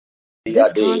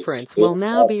This conference will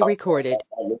now be recorded.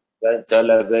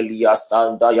 Televelia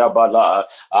Sanda Yabala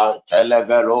and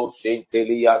Televero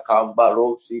Shintelia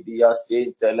Cambaro Sidia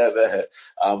Sinteleve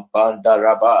and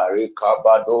Pandarabari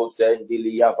Cabado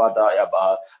Sendilia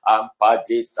Vadayaba and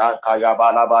Padi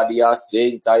Sankayabalabadia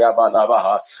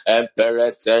Sintayabalabaha and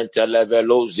Peres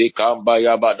Sentelevelo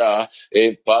Zikambayabada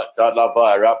in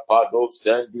Patalavara Pado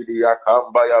Sendilia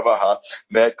Cambayabaha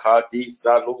Mekati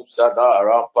Salusada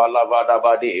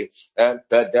Rampalavadabadi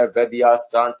Empedevedia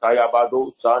Santa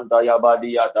Yabadu Santa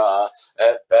Yabadiada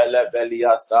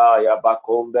Empelevelia Saya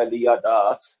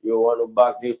Bakumbeliada. You want to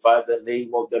magnify the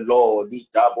name of the Lord.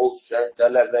 Itabo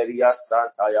Senteleveria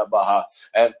Santa Yabaha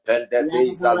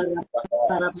Empedeveza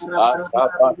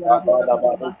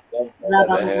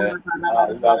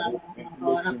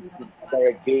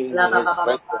again in his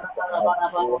presence.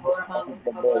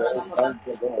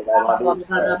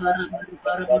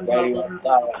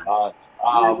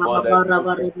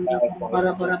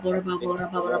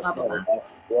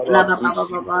 For the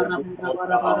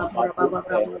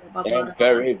and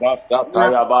very vast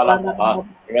Tayabala,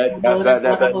 Red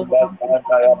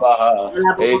Tayabaha,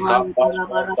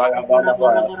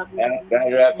 Tayabalaba, and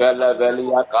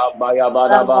Perepelia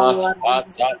Kambayabalaba,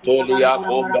 Atatulia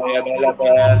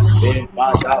Kumbayabelebe, in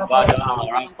Badabada,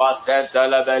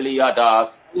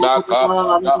 Rapasentelebeliada,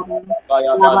 Nakabada,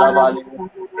 Bayabadabali.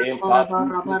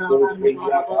 Impasisito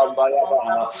Pelia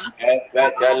Kambayaba,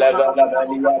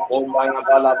 Efetelebelebelia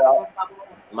Kumbayabalaba.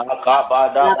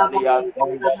 Makabada Balia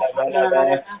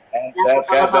Sandalabelebe, and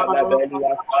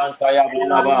Pekebelebelia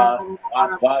Santayabalaba,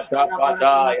 Apata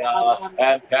Padaya,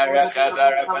 and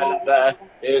Perekebelebe,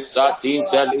 Isati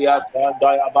Selia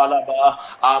Sandayabalaba,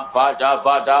 Ampada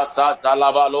Vada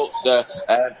Satalabalus,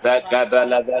 and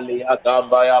Pekebelebelia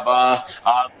Kambayaba,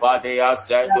 Ampadia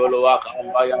Sendulua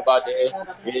Kambayabade,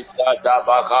 Isata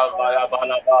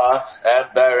Bakambayabalaba, and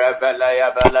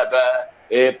Berevelea Belebe.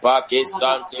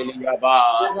 Pakistan Tiliaba,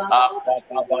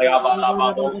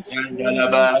 Apakabayabalabados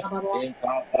Yandelaba,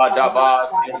 Inkapadabas,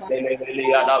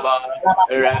 Intelebeliadaba,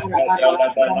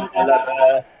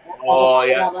 Rapatalabalaba. Oh,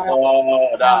 yes,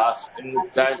 Lord.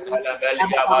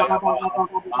 Santalabeliabayaba,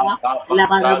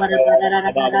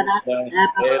 Akapasantayabalabos,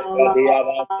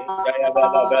 Epadiabas,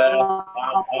 Intayabalaba,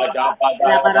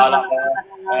 Apadabadayabalaba,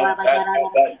 and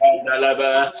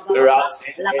Pekabasandalaba,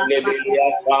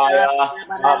 Rasinilibilia Fire.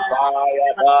 Apaya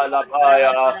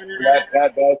balabaya,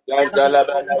 lekebe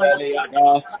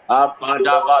sentelebelebeliada,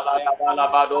 apada balaya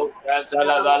balabado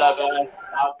sentelebelebe,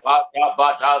 apata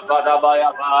bata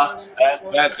vadabayaba,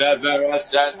 epekevere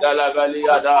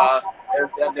sentelebeliada. In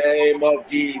the name of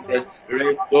Jesus,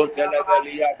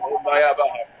 Rintontelebelia kumbayaba.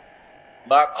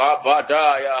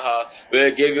 Makabadaya,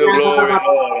 we give you glory,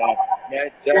 Lord.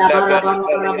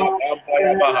 Metelebelia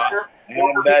kumbayaba.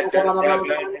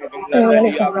 Embedelebelia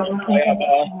kumbayaba.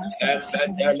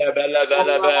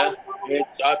 Embedelebelia.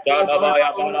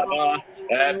 Itadalabayabalaba.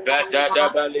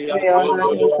 Embedelebelia We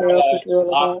honor you for your kumbayaba. good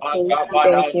will of our souls. We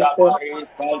thank you for Apakabadandabari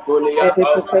santulia every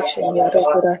protection you have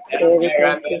kumbayaba. with us today. We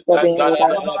thank you for being with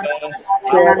us Emberebesentelebalaba.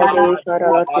 throughout the day,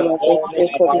 Father Lord. We are grateful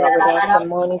for being with us Apakabadandabari. from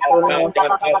morning till now.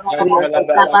 We are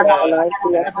thankful for Embedelebelia. our life.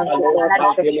 We are thankful for our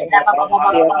protection.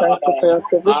 We are thankful for your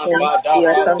provisions. We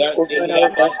are thankful, Father, O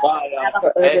God,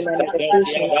 for every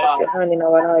manifestations of your hand in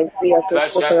our lives. We are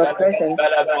grateful for your presence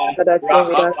that has been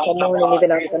with us from morning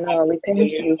even up to now. We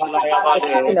thank you for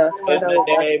keeping us, In Father, the O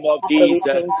God. name of So we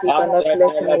Jesus, thank you for not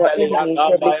letting our enemies,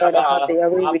 Heavenly Father, have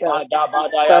their way with us.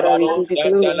 Father, we give you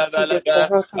glory. We give you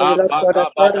for how you, Lord God, has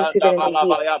brought us even in the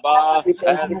year. We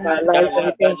thank you for our lives and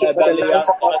we thank you for the results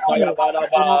of our coming.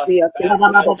 We are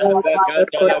grateful for all that Lord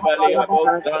God has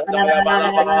done in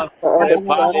our lives, for all the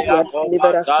stuff you have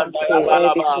delivered us from today,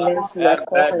 every sickness you had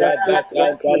caused us to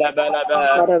escape.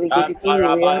 Father, we give you glory,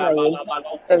 we honor you.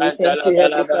 And we thank you,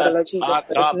 Heavenly Father, Lord Jesus,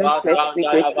 for this Netflix. We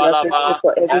are grateful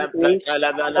for every grace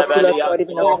of you, Lord God,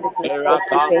 even upon this Netflix.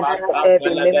 We thank you for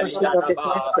every membership of this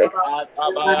Netflix.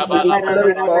 We give you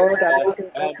glory for all the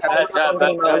amazing things you have been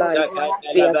doing in our lives.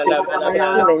 We are grateful for the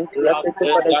healings. We are grateful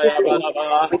for the victories.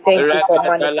 We thank you for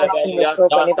manifesting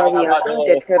yourself whenever we are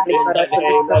gathered, Heavenly In Father, the to lift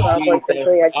name up of our voice in Jesus,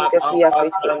 prayer. Jesus, we are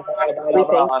grateful. We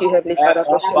thank you, Heavenly Father,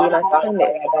 for showing us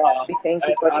kindness. We thank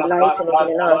you for delighting even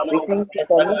in us. We thank you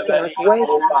for making us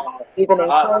worthy, even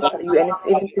encounter you, and it's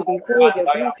even to behold your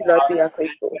beauty, Lord. We are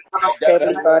grateful.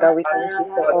 Heavenly Father, we thank you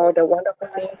for all the wonderful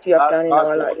things you have done in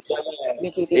our lives.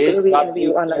 We give you glory and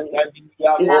we honor you.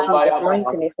 In Jesus'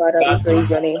 mighty name, Father, we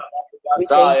praise your name. We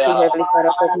thank you, Heavenly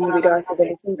Father, for being with us even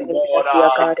this evening because we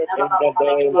are guarded. In the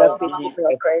name We are of grateful for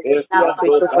your Jesus. presence. We are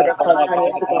grateful for the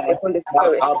companionship of the Holy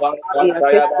Spirit. We are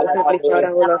grateful, Heavenly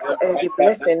Father, O Lord, for every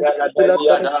blessing. We Lord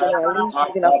God is being unleashed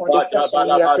even upon this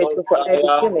session. We are grateful for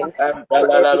every healing, for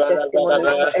every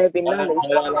testimony, for every knowledge,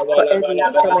 for every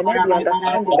wisdom and every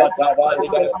understanding that God has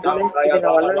been blessed even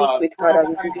our lives with. Father,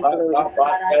 we give you glory.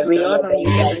 We honor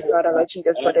you, Heavenly Father, Lord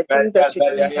Jesus, for the things that you're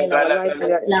doing in our lives.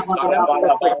 We are even giving us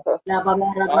the credit for.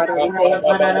 Father, we thank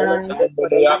you, Father, Lord Jesus, for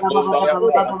the wisdom, for the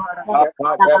goodness, Father, for your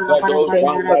kindness. We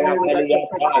thank you for being with us and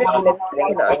protecting and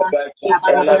keeping us each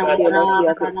and every day, Lord. We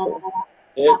are grateful.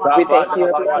 We thank you,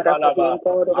 Heavenly Father, for being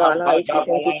God of our lives. We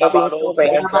thank you for being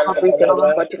sovereign. We thank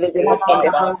you for delivering us from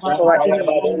the hands of our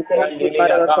enemies. We thank you,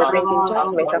 Father, Lord, for bringing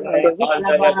judgment upon the wicked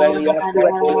one. You are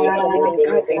keeping and even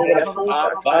guiding, even assist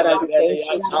us. Father, we thank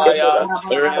you, Jesus, O Lord,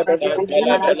 for the very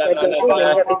thing that you're doing.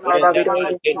 Heavenly Father, we don't even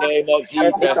mighty see. name of Heavenly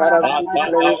Jesus. Father, we give you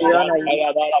glory, we honor you.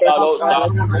 Heavenly Father,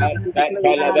 Lord Jesus, we give you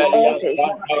glory for the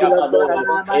altars. You, Lord God, have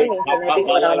been praying each and every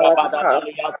Father on our behalf.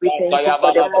 We thank you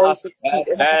for the voices,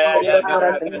 Jesus, that you, Lord God,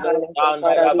 has been silencing.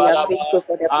 Father, we are grateful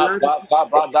for the blood of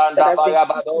Jesus that has been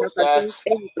speaking up against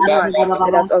any plan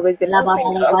that has always been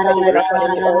opened up, even upon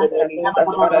any altar against us.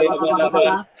 Father, we give you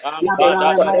glory. We thank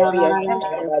you for every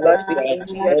attempt to the blood. We thank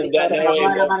you, In Heavenly the Father, Lord name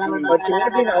Jesus, of for Jesus.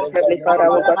 delivering us, In the Heavenly Father, name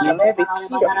oh of God, from Jesus. every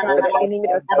seed of plan of the enemy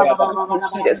that has come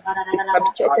against Jesus. It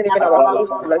habituated even our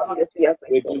footstool, Lord Jesus. We are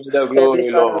We give grateful. you the Heavenly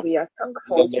glory, Father, Lord. we are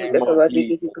In the thankful, name Jesus, oh of Lord, we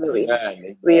give you Jesus. glory.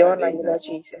 Amen. We Amen. honor you, Amen. Lord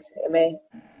Jesus. Amen.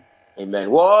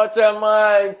 Amen. What a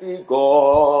mighty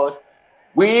God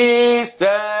we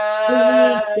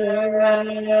serve.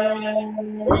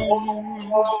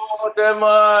 What a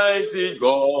mighty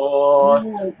God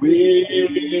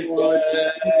we serve.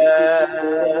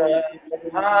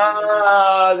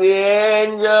 Ah, the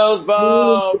angels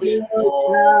bow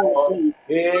before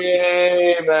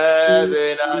him,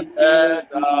 heaven and earth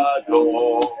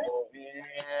adore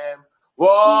him.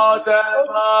 What a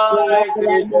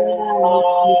mighty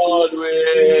God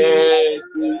we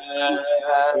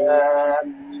serve.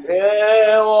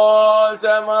 Hey, what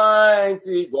a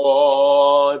mighty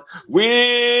God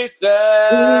we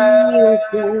serve.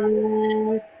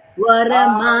 What a Ah,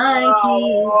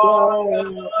 mighty what God, a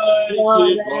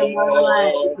what mighty a God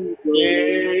mighty we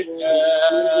God.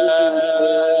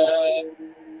 serve.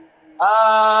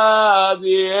 Ah,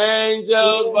 the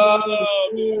angels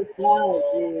bow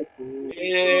before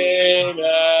him, heaven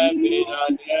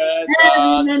and earth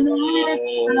Heaven and earth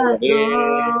adore him.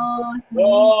 adore him.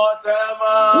 What a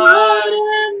What mighty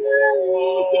a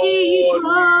mighty God God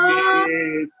we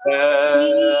we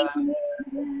serve.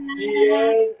 The serve.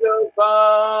 angels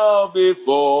bow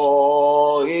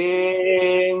before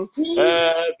him,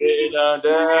 heaven and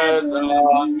earth Heaven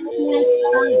and earth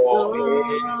adore him.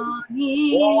 adore him.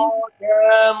 What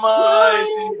a What a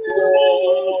mighty mighty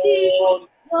God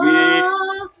we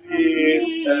God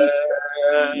we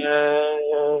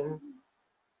serve.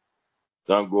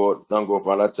 Thank God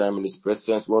for another time in His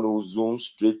presence. We want to zoom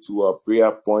straight to our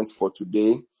prayer points for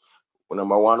today.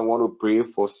 Number one, we want to pray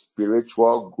for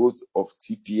spiritual growth of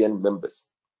TPN members.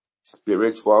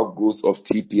 Spiritual growth of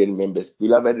TPN members.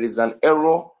 Beloved, it is an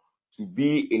error to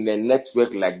be in a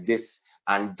network like this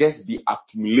and just be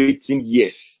accumulating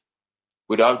years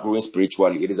without growing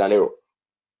spiritually. It is an error.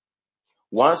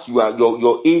 Once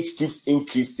your age keeps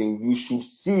increasing, you should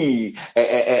see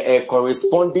a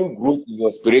corresponding growth in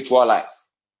your spiritual life.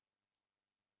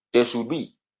 There should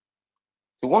be.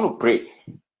 We want to pray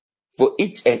for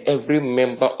each and every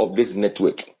member of this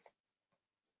network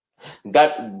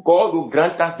that God will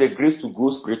grant us the grace to grow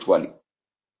spiritually.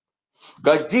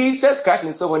 God, Jesus Christ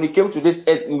himself, when he came to this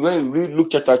earth, when you read Luke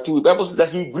chapter 2, the Bible says that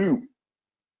he grew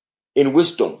in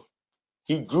wisdom,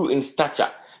 he grew in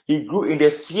stature, he grew in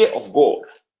the fear of God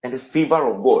and the favor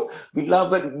of God.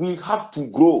 Beloved, we have to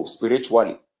grow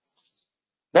spiritually.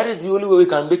 That is the only way we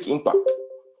can make impact.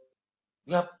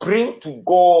 We are praying to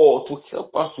God to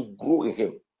help us to grow in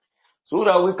him, so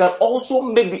that we can also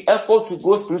make the effort to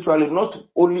grow spiritually, not to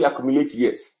only accumulate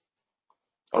years.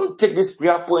 I want to take this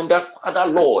prayer point that, Father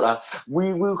Lord,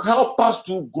 we will help us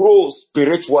to grow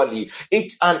spiritually.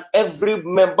 Each and every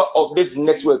member of this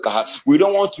network, we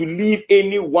don't want to leave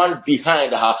anyone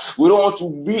behind. We don't want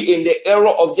to be in the era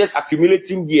of just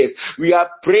accumulating years. We are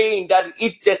praying that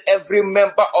each and every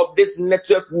member of this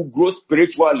network will grow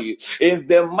spiritually. In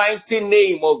the mighty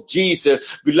name of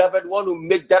Jesus, beloved, want to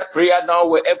make that prayer now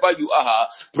wherever you are.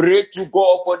 Pray to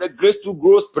God for the grace to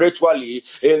grow spiritually.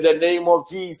 In the name of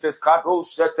Jesus.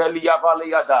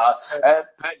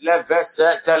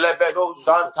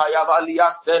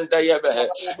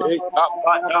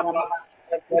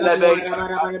 to go spiritual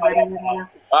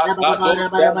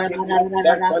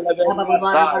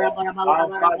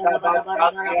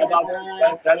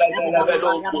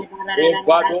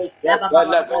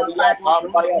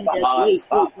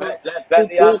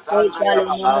in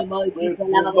the name of We Jesus. do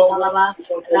not want to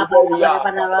forget where we are.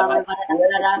 We want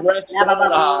to press on.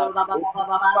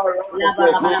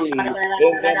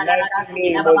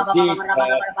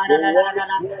 We do not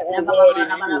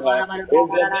run of your glory. In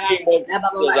the mighty name of Jesus,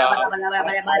 we want to hear a word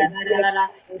in you.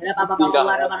 In the name of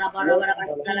Jesus, as my dear we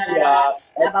want to see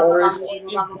a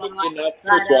corresponding growth in our Father,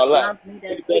 spiritual life. grant me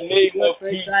the In the grace to name go of spiritual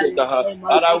Jesus, in the name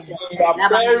of that Jesus. we are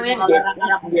bearing the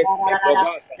fruit you expect of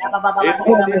us. In the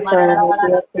Heavenly name of Father,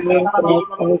 we are Jesus, praying we tonight,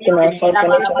 should committing live in ourselves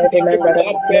and each and every manifestation member of of that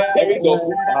this ministry bearing of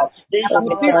tonight. fruit. We should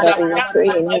Heavenly see Father, we are substantial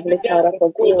praying, Heavenly evidence Father, of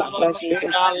for growth growth, Lord in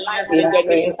Jesus. our lives We in are the name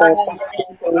praying of for Jesus.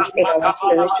 increase in our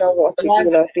spiritual walk with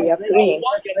you, Lord. We are praying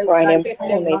for an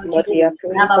empowerment, Lord. We are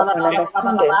praying for an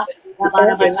understanding to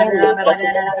every knowledge that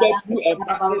is Step necessary through and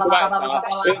practice for life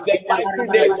possession in of the each and mighty every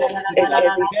name word of and Jesus.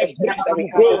 every The gift grace that to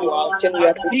we have, every grow teaching we as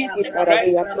have He received, in Father.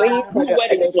 We Christ are praying for grew the, where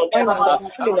He the is on divine earth.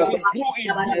 understanding of He it. grew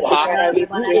in you. Heavenly Father, He we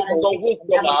grew pray in for your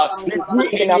wisdom. wisdom, He grew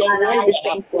even in your applied ways. wisdom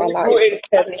into He our grew lives. in Heavenly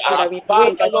stature. Father, we pray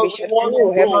Father that we Lord, we shall want to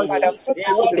grow. Heavenly grow. Father, We want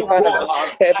positively, to Father, grow Lord.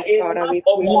 in Heavenly Father, love we of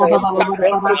pray for a Jesus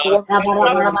progressive Christ. walking In in the the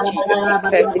name of Jesus.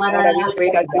 Heavenly Father, we pray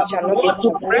that we shall we not be want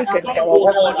to press stagnated in on, our oh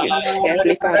walk Lord. with you. We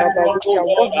Heavenly Father, press but on, we oh shall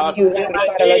walk with Lord. you, In Heavenly the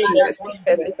Father, Lord name of Jesus. Jesus.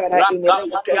 Heavenly Father, in the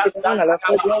name of Rakabalia Jesus, none of us,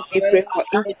 Lord. Santayaba. We pray for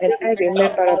each and every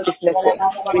member of this network.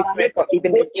 We pray for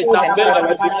even the Which is children, Father, Lord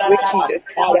available Jesus, tonight. great Jesus,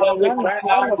 the When we young, cry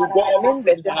all out of to the God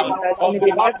members, Heavenly Father, on coming behalf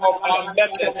together, of Father. our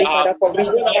members, Heavenly Father, for we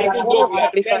vision and even though work, we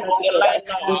are Heavenly 10 Father, on the together. line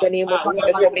now, In the name of when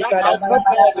Jesus, we Heavenly cry Father, out help to us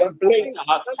God to in apply faith,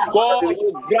 what God we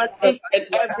will receive. grant Help each us and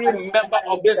to every understand, member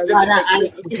Father, of Lord, this that we ministry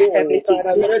shall grow. to grow Heavenly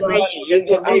Father, we pray spiritually in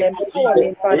for the an name of Jesus.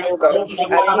 empowerment, Father, oh God,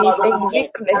 and anything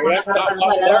weakness, Father, Lord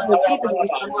Jesus, that would even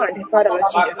withstand, Father, Lord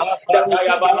Jesus, that would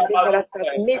even, Heavenly Father,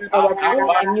 stagnate our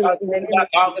growth in you, Lord, in the name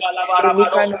of Jesus. Any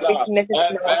kind of weaknesses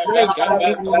in our flesh, Father,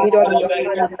 we commit all in your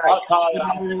hands tonight.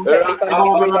 Heavenly Father,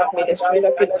 we pray that may the strength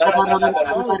of you, Lord God, make us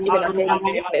strong even at any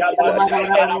weaknesses, Lord.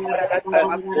 Heavenly Father, that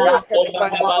our growth, Heavenly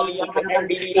Father, will be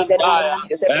hindered in the name of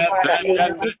Jesus. Heavenly Father,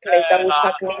 any weakness that will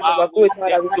stagnate our We growth, step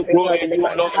Father, we to pray grow for in you,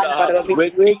 deliverance. Lord. Father, we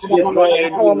We pray, seek to Jesus, for grow an in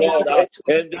you, empowerment Lord. to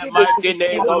In the be able mighty to be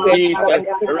name able of to Jesus. empower Heavenly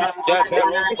Father,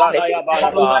 any weaknesses.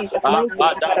 In Jesus' mighty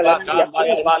name, Father, Lord, we are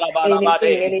praying.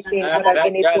 Anything, Father,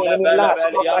 anything, any lust,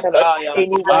 Father, Lord,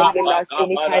 any worldly lust,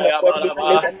 any kind of worldly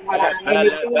pleasures, Father,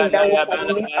 anything that will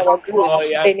stagnate our growth, Oh,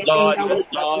 yes, anything Lord, that will yes,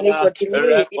 Lord. stagnate or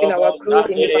delay even our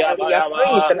growth in you, Father, we are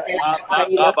praying tonight that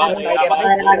you, Lord God Almighty,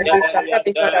 mighty you shall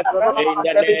Heavenly Father grant In us, the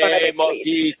Heavenly Father, the name of grace,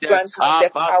 Jesus. grant us the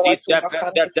power to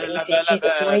overcome the things in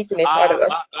Jesus' mighty name, Father,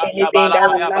 Lord. Anything that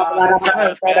will lag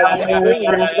behind, Father, we are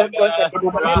praying that, Lord God shall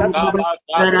deliver us from it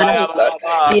tonight, Lord.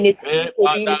 In its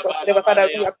disobedience or whatever, Father,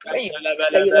 we are praying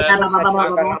that you, Lord God, shall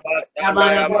deliver us, Lord.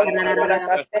 You have all the Father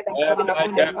shall stand and having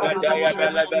upon the Father, Lord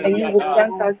Jesus. And you will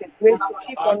grant us the grace to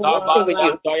keep on walking with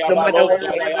you. No matter when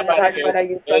we are tired, Father,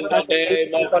 you grant In us the the grace name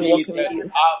to of keep on walking with Jesus.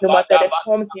 you. No matter the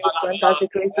storms, you grant us the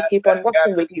grace to keep on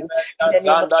walking with you. In the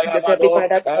name of Jesus, Heavenly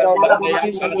Father, God Almighty,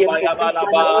 we shall be able to preach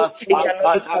your word. It shall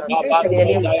not be stagnated in the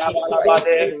name of Jesus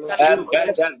Christ. We shall be able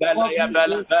to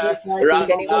in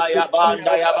the name of Jesus, Father,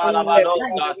 oh God. Heavenly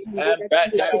Father, we pray that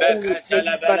you will continue to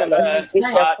make Father, Lord. We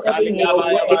shall press in your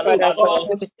word, Father,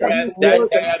 continue to trust in you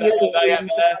and continue to wait in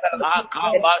you, Father, Lord. In the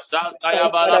name of Jesus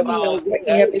Christ, Father, we are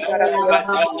waiting, Heavenly Father, for your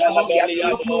testimony. We are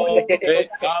praying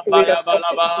for the spirit of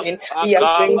self-discipline. We are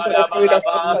praying for the spirit of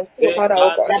self-control, Father,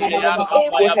 oh God, to be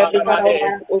able, Heavenly Father, oh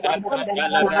God, to overcome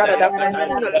anything, Father, that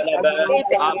continually stagnate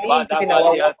and delay even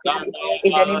our walk with you.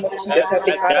 In the name of Jesus,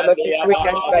 Heavenly Father, Lord, we pray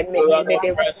that God may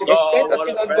the strength of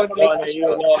the Lord God make us You,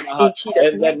 strong. Lord, In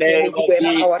Jesus' in the mighty name, name may you of empower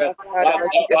Jesus. us, Father,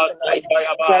 Lord Jesus, tonight.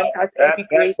 Grant us every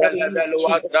grace that we need,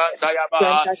 Jesus Christ.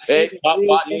 Grant us every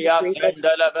grace that we need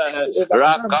to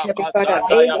overcome, Heavenly Father,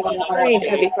 any kind,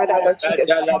 Heavenly Father, Lord Jesus,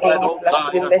 any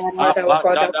fleshliness, Father, oh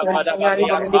God, that continually,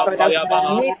 Heavenly Father,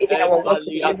 stagnate even our walk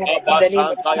with you. In the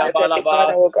name of Jesus, Heavenly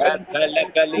Father, oh God.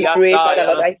 We pray, Father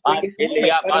Lord, I pray this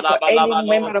moment, Father, for any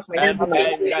member of my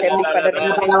family, Heavenly Father, that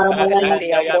even struggling in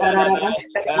their walk with you,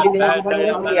 that is even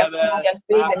struggling in their Christian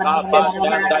faith and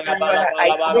Heavenly Father,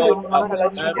 I pray, Father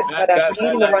Lord Jesus, Father,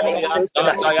 pleading over their souls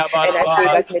tonight, and I pray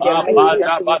that may the mercy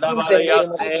that you will use them in the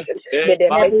name of Jesus, may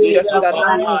the mercy that will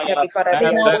arise, Heavenly Father,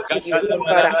 their walk with you, Heavenly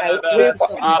Father, I pray for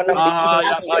each one of these ones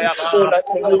this evening, oh Lord,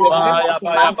 may you remember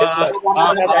King Jesus, Lord,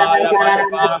 Father, that Heavenly Father,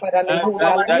 Jesus, Father, may you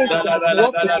align him in his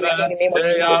walk with you in the name of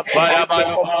Jesus. I pray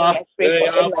for mine, I pray for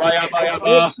Emma, I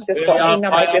pray, Jesus, for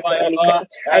Henam. I pray for Elikem.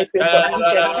 I pray for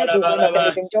each and every one of them,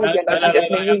 even Georgia, Lord Jesus.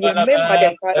 May you remember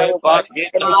them, Father, oh God.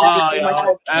 And may you be so much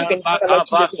forgiving, Father, Lord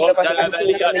Jesus, even over their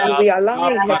sins. And may you realign,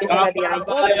 Heavenly Father, their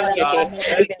walk with you again,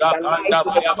 even their life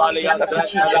with the teachings of you,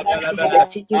 Jesus. Even the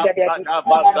teachings that they are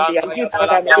receiving from their youth,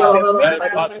 Father, may they remember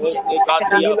this teaching. And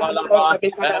may you, Lord God,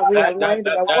 Heavenly Father, realign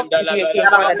their walk with you again,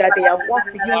 Father, that their walk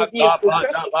with you will be a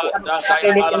progressive walk.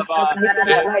 And they can start making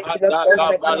their life to Lord God,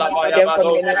 shall glorify them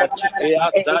from the name of Jesus.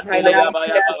 Any kind of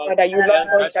weakness, Father, you, Lord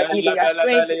God, shall be their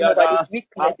strength, even over this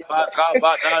weakness, Lord.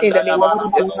 In the name of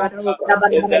Jesus, Father, oh God,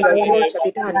 In the your will name shall of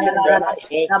be done in their Jesus,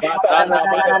 lives. Father, Lord,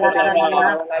 may your will be done even in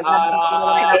our lives, Lord.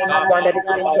 Anyone that is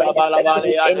going through any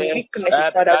infirmity, any weaknesses,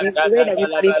 Father, we pray that you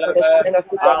please for the strength of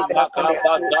you, God, even upon their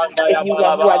souls.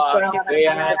 Anyone who has joined the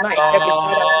preaching yes, tonight, Heavenly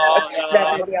Father, oh God, that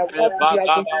Lord. their walk with you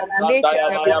has been stagnated,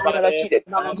 Heavenly Father, Lord Jesus,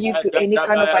 due to any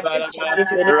kind of addiction, due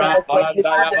to any kind of worldly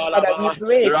problems, Father, we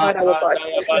pray, Father, oh God,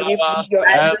 that you bring your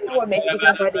empowerment even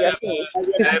over their souls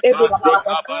to be able to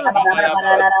overcome, Father, oh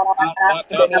God.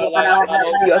 In the name of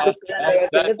Jesus, we also pray for your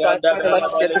deliverance, Father, Lord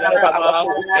Jesus, even over our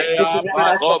souls, to deliver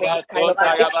us from any kind of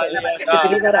addiction, to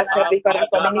deliver us, Heavenly Father,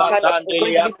 from any kind of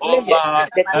worldly pleasures,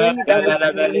 the things that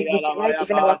we derive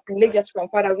even our pleasures from,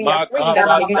 Father. We are praying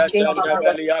that may you change it now,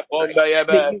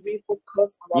 may you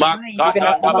refocus our mind even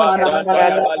upon Heavenly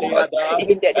Father, oh God,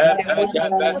 even the most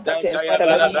important, Father,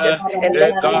 Lord Jesus, and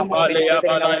let you move it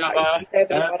even in our lives.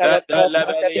 Heavenly Father, Lord, help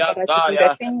us, Heavenly Father, to do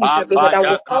the things, Heavenly Father, that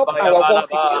will help our walk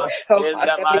with you. Help In us,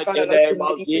 the Heavenly mighty Father, Lord, to name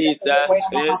of meditate upon your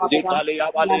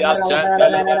Jesus,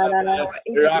 word, to be our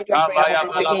individual prayer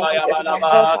points again, Jesus.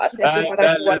 Help us, Heavenly Father,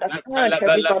 to understand,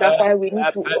 Heavenly Father, why we need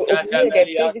to obey the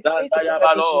basics of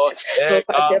you, Jesus. Help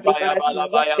us, Heavenly Father, to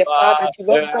walk the path that you,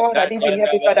 Lord God, that even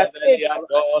Heavenly Father paved for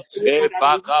us. Oh, Father, may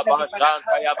we, Heavenly Father,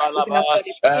 hunger even after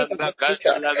the faith of the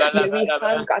scriptures. May we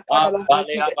hunger, Father, Lord God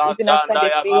Jesus, even after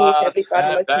the faith, Heavenly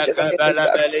Father, Lord Jesus, of the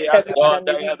scriptures. Heavenly Father,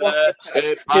 may we walk the path.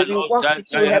 May we walk with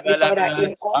you, Heavenly Father,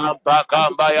 in all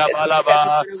times, Jesus.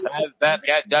 Heavenly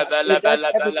Father, without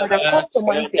Heavenly Father,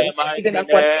 in the compromising, even mighty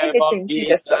upon name of anything,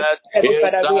 Jesus, Lord. Jesus, Heavenly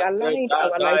Father, we aligned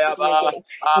our lives to you Isakatayaba, again.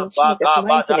 In Jesus'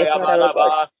 mighty name, Father, oh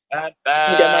God.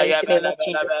 In the mighty name of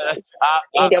Jesus Christ.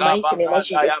 In the mighty name of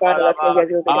Jesus, Father, let your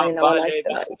will be done in our life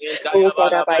tonight. Oh,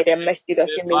 Father, by the mercy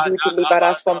that you may you deliver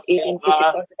us from even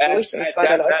difficult situations,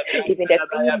 Father, Lord. Even the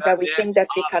things that we think that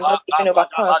we cannot even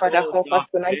overcome, Father, help us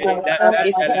tonight to overcome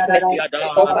these weaknesses.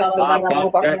 Help us tonight to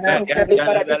overcome, Heavenly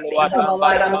Father, the things,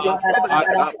 Father, that have been troubling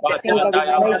us. The things that we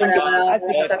cannot even discuss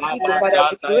with other people, Father.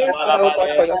 We pray, Father, oh God,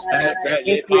 for your strength.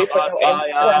 We pray for your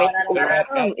empowerment to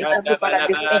overcome, Heavenly Father,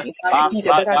 these things.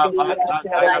 Jesus, that has been troubling us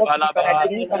in our walk with you, Father.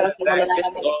 Deliver us from all of these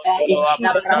things. In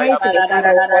Jesus' mighty name,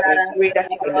 Father, oh God, we pray that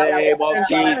you will help us Name of turn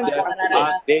your hand Jesus, to us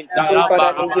today. Oh,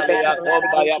 Father, may you beckon and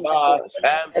navigate into us.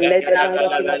 And let the light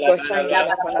of you, Lord God, shine even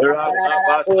upon our souls.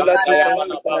 Oh, Lord, we thank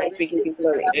you tonight. We give you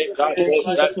glory. In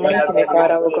Jesus' mighty name,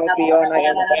 Father, oh God, we honor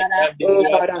you. Oh,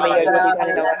 Father, may your will be done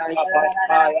in our lives tonight.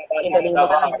 In the name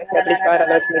of Jesus, Heavenly Father,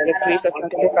 Lord, may the grace of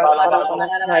God, Heavenly Father, fall upon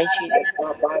us tonight, Jesus.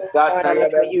 Oh, Father,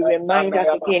 Lord, may you remind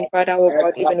us again, Father, oh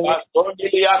God, even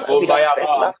with our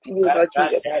first love to you, Lord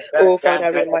Jesus. Oh,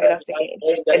 Father, remind us again.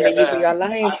 And may you be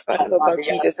aligned, Father, oh God,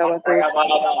 Jesus, our goals with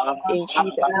you. In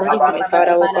Jesus' mighty name,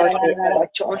 Father, oh God, may our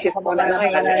choices fall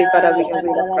align, Heavenly Father, with your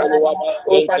will of God.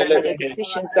 Oh, Father, may the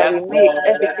decisions that we yes, make,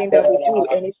 everything that we do, Lord.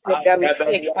 any step that we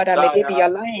take, Father, may they be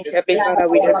aligned, Heavenly Father,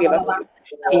 with the will of you.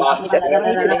 In Jesus'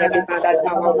 mighty name, Heavenly Father, that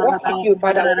our walk with you,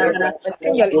 Father, will be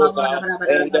continually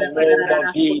In the name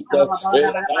of Jesus,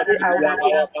 stay away,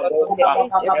 Lord, from the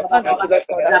things, the plan that you, Lord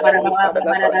God, has for us, Father,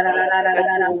 Lord God. That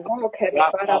we will walk, Heavenly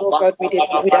Father, oh God, with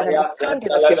an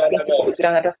understanding of your principles, with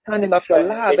an understanding of your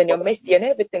love and your mercy and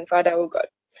everything, Father, oh God.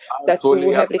 That we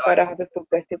will, Heavenly Father, have a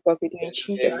progressive walk with you. In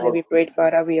Jesus' name we pray,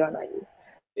 Father, we honor you.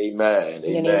 Amen.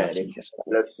 In the name of Amen. Jesus Christ.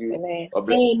 Bless you. Amen.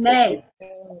 Amen.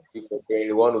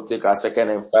 We want to take our second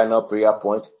and final prayer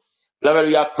point. Beloved,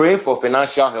 we are praying for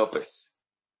financial helpers.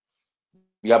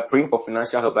 We are praying for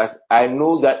financial helpers. I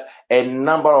know that a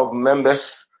number of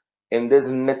members in this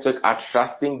network are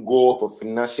trusting God for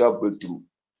financial breakthrough.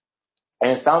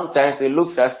 And sometimes it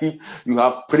looks as if you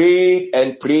have prayed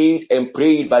and prayed and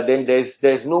prayed, but then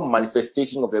there's no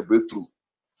manifestation of a breakthrough.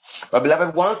 But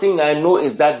beloved, one thing I know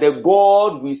is that the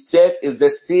God we serve is the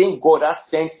same God that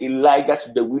sent Elijah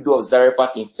to the widow of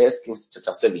Zarephath in 1 Kings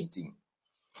chapter 17.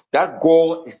 That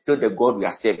God is still the God we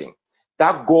are serving.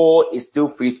 That God is still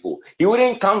faithful. He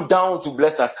wouldn't come down to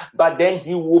bless us, but then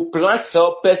he will plant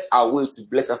helpers away to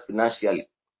bless us financially.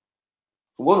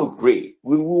 We want to pray.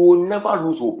 We will never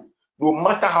lose hope. No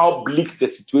matter how bleak the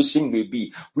situation may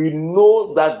be, we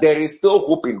know that there is still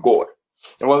hope in God.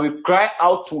 And when we cry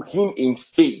out to him in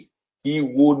faith, he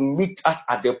would meet us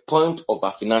at the point of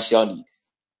our financial needs.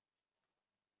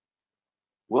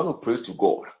 We want to pray to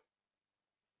God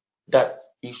that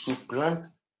he should plant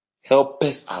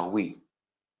helpers our way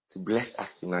to bless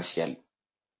us financially.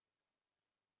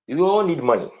 We all need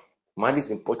money. Money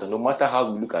is important, no matter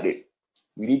how we look at it.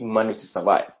 We need money to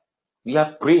survive. We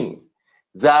are praying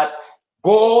that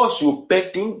God should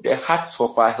beckon the hearts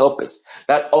of our helpers,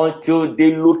 that until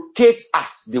they locate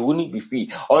us, they wouldn't be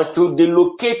free. Until they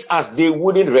locate us, they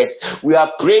wouldn't rest. We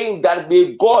are praying that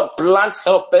may God plant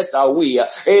helpers our way.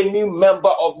 Any member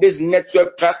of this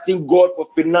network trusting God for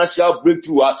financial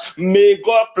breakthrough, may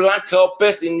God plant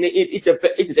helpers in each and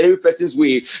every person's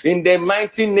way. In the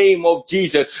mighty name of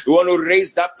Jesus, we want to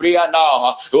raise that prayer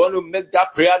now. We want to make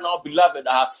that prayer now, beloved,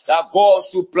 that God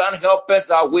should plant helpers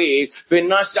our way,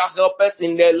 financial helpers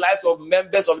in the lives of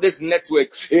members of this network.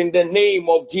 In the name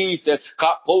of Jesus.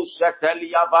 Kapo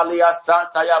Shetelia Valia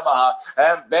Santa Yabaha,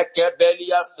 and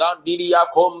Bekebelia Sandilia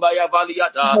Kombaya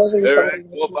Valiata, Heavenly Father, in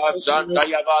the name Rekoba of Santa Jesus,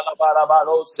 Yavala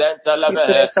Barabaro Santa we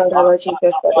pray, Lebehe. Father, Lord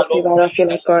Jesus, for the favor of you,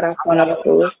 Lord God, upon our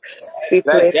souls. We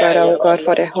pray, Father, oh God,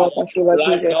 for the help of you, Lord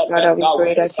Jesus. Father, we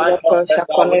pray that you, Lord God, shall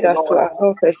connect us to our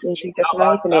helpers in Jesus'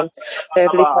 mighty name.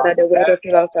 Heavenly Father, the word of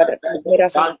you, Lord God, that made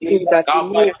us understood that you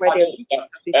know where they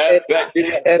be said.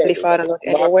 Heavenly Father, Lord,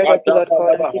 and the word of you, Lord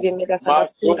God, has even made us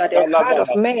understood that the heart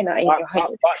of men are in your hand.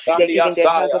 They're even the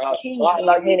heart of kings in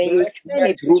your Father, hand, you and you bless turn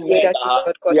it men's which way women. that you,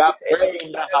 Lord God, We are desire.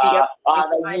 praying Father, we are praying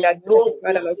tonight that, you Heavenly know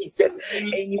Father, this Lord is Jesus,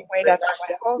 genuine any way that our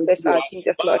financial helpers breakthrough. are,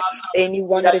 Jesus, Lord, Father,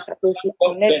 anyone that is supposed to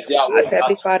help connect us with our us, way.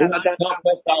 Heavenly Father, Lord, Plant that help our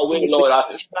us our way, ministry Lord.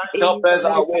 is Plant help anyone us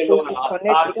that our is way, supposed Lord. to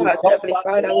connect with To us, help Heavenly us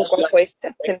Father, oh God, financially. for a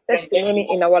step In and the name testimony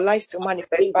of in our lives to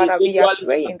manifest. Father, we are individually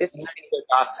praying this evening.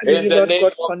 May in you, the Lord name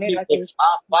God, of connect us in Jesus.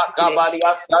 Jesus' mighty name.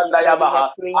 Father, we are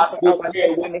praying As for we our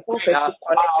pray, destiny we pray helpers to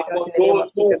connect with us for in the name those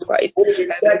of Jesus Christ. who will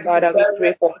Heavenly be Father, we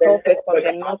pray members for of the helpers from network.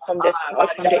 the north, from the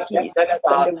south, from the east,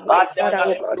 from the west, Father,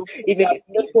 oh God. Even the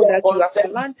people that you have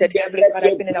planted, Heavenly Father,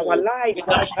 even in our lives,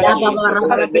 Heavenly Father, to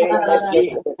do something for us, Lord.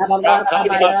 Father,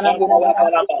 even the one who that is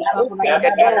supposed to open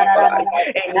the door, God.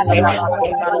 Any door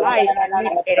in our life that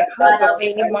needs in the hands of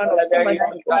any man or woman to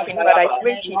be open, Father, I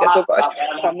pray, Jesus, oh God,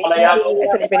 committing that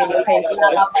person even in your hands, oh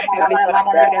God. Heavenly Father,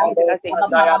 pray that even as they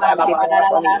give, Father, may they never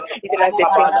for me. Even as they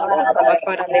bring one answer, Lord,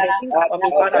 Father, may they think for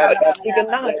me, Father, Lord. Even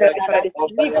now, Heavenly Father, they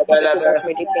believe Jesus, oh God,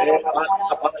 may they think for me.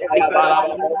 Heavenly Father,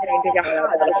 may you enter into their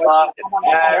heart, Lord God Jesus.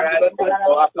 Even as we, Lord,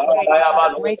 continue to pray in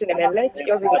Jesus' mighty name, and let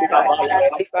your will be done.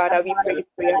 Heavenly Father, we pray this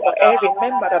prayer for every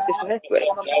member of this network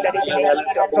that is in a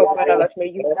need of help, Father, Lord. May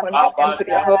you connect them to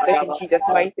their helpers in Jesus'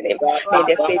 mighty name. May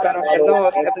the favor of the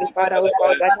Lord, Heavenly Father, oh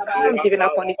God, that comes even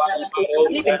upon His people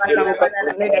to live in, Father, oh God,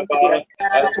 connect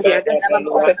them to their destiny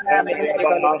helpers, Father. May this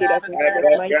favor locate us in Jesus'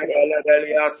 mighty name.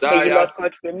 May you, Lord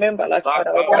God, remember us,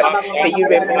 Father, oh God. May you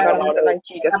remember us, Lord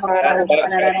Jesus, Father, oh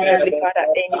God. Heavenly Father,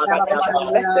 any financial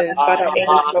blessings, Father,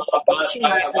 any job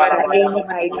opportunities, Father, any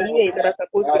ideas that are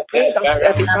supposed to bring us,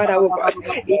 Heavenly Father, oh God.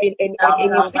 Even any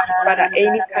riches, Father,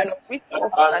 any kind of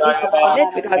resources that need to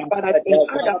connect with us, Father, in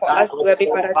order for us to, Heavenly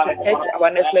Father, to head to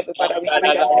our next level, Father, we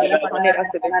pray that may you connect us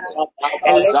to this one.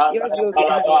 And let your will be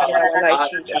done even in our life,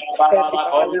 Jesus. Heavenly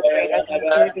Father, we pray that in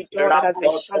every door that has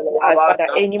been shut to us, Father,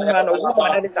 any man or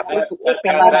woman that is supposed to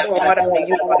open that door, Father, may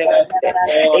you connect us to them.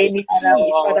 Any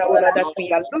key, Father, oh Lord, that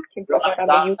we are looking for, Father,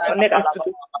 may you connect us to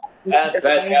this. In Jesus'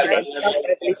 mighty name.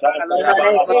 Heavenly Father, Lord, as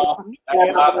we pray, committing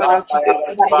Heavenly Father, Jesus,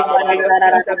 even the various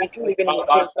things that we do, even in your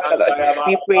hands, Father, Lord,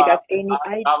 we pray that any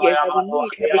ideas that we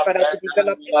need, Heavenly Father, to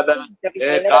develop the things, Heavenly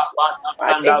Father, in order to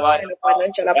attract any kind of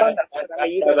financial abundance, Father, may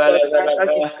you, Lord God, grant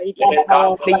us these ideas.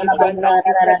 May you grant us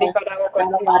this, Heavenly Father, oh God,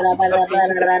 these wisdoms in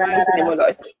Jesus' mighty name, oh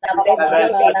Lord. And let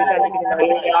your will be done even in our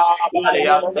lives. In the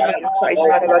name of Jesus Christ,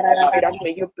 Father, Lord, we pray that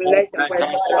may you bless the work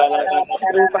of our hands.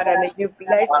 Oh, Father, may you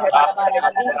bless, Heavenly Father, the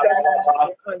things that we put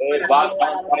in your hands, Father, may you bless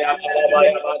them. In the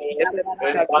name of Jesus, Heavenly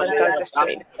Father, grant us the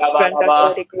strength. Grant us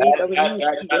all the grace that we need,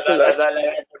 Jesus, oh Lord.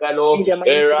 In the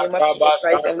mighty name of Jesus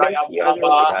Christ, and let your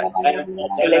will be done.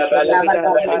 And let your will be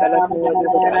done, Father, let your will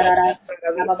be done.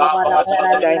 Father, we pray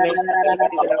for the dimension that you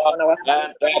did upon our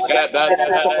family, upon the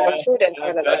lives of our children,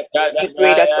 Father, Lord. We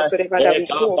pray that whatsoever that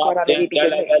we do, Father, may we be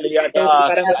the head. Heavenly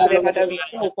Father, whatsoever that we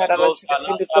do, Father, Lord Jesus,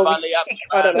 even before we speak,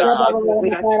 Father, Lord Jesus, we will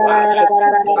not try to the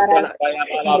truth of the Lord.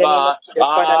 In the name of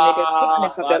Jesus, Father, may the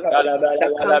goodness of the Lord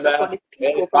that comes upon His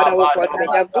people, Father, oh God, may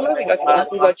the glory that you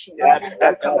see, Lord Jesus,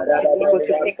 that causes people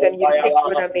to think and you think,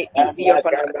 Father, may it be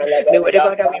upon us. May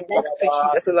whatever that we walk to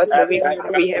Jesus, O Lord, may we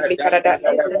carry Heavenly Father, that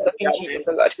essence of you, Jesus,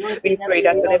 O Lord. We pray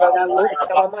that whenever we open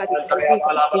our mouth, it will be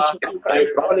from you, Jesus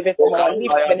Christ, all even from our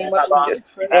lips, in the name of Jesus.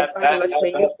 And Father, Lord,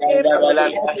 may you pave our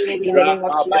way in the name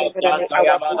of Jesus, Father, may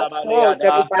our path cross,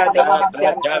 Heavenly Father, may it be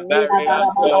an amazing path,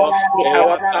 O Lord. May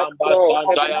our path cross,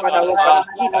 Heavenly Father, oh God,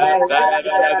 lead us directly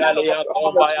to the kingdom of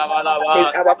your Lord Jesus. May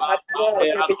our path cross,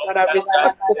 Heavenly Father,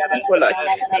 resourceful people, Lord.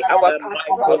 May our path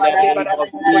cross, Heavenly Father,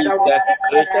 people that will take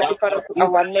us, Heavenly Father, to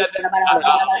our next moment.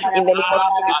 In the name of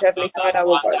Jesus, Heavenly Father,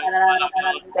 oh God,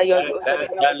 that your will shall be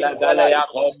done in our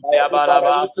lives. Heavenly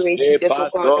Father, we pray, Jesus, oh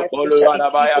God, that we shall be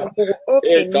people who will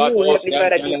open new, Heavenly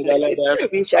Father, businesses.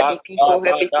 We shall be people,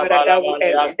 Heavenly Father, that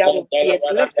will be a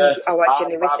blessing to our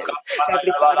generation.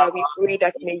 Heavenly Father, we pray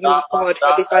that may you, God,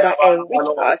 Heavenly Father, enrich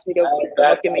us with the wisdom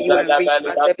of you. May you enrich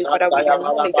us, Heavenly Father, with the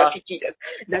knowledge of you, Jesus.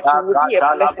 That we will be a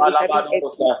blessing. We shall be a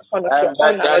beacon of your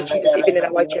honor, Lord Jesus, even in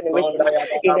our generation.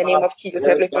 In the name of Jesus,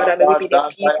 Heavenly Father, may we be the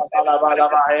people, Heavenly Father,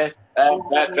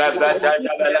 that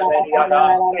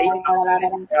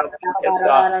Jesus,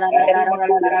 Lord. In the name of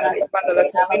Jesus, Heavenly Father, Lord,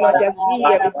 may we not just be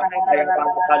Heavenly Father,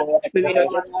 may we not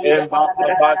just be Heavenly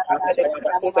Father, the disciples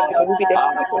of you, may we be the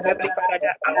people, Heavenly Father,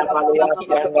 that are of you,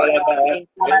 Jesus, of God,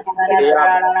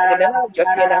 in the knowledge of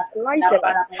you and enlighten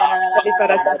us, Heavenly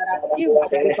Father, to you,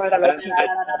 Heavenly Father, Lord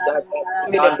Jesus.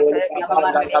 Even in every soul,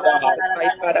 in the name of Jesus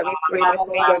Christ, Father, we pray that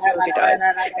may your will be done,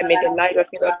 and may the light of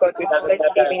you, Lord God, reflect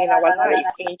even in our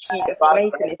lives, in Jesus'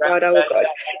 mighty name, Father, oh God.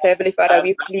 Heavenly Father,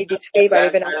 we plead with favor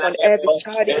even upon every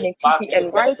child, even in TP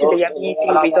and right to the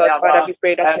ability results. Father, we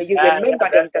pray that may you remember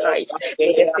them tonight.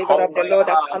 May the favor of the Lord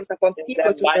that comes upon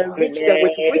people to enrich them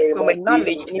with wisdom and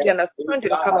knowledge and even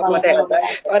understanding come upon them.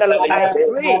 Father, Lord, I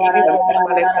pray even for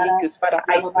Papa Lecalitus. Father,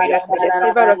 I pray that may the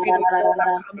favor of you, Lord, that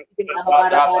comes even upon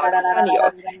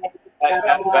Daniel.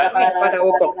 Father,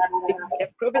 oh God, because the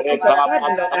proven unto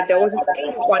Daniel that there wasn't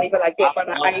anyone even like that.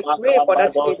 Father, I pray for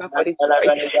that favor for this boy.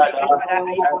 Father, I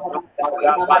pray for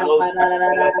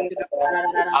intelligence.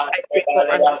 I pray for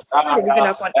understanding even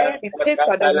upon every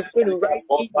paper that he's going to write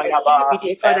each and every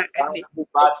day, Father, and may he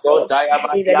prosper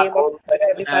in the name of Jesus,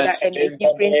 Heavenly Father, and may he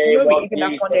bring glory even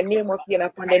upon the name of you and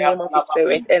upon the name of his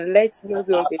parents, and let your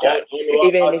will be done,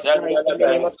 even in his life, in the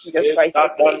name of Jesus Christ, I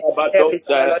pray. Heavenly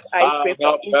Father, Lord, I pray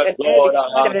for each and every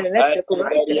child in the network,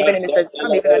 right, and even in this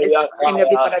exam, even at this time,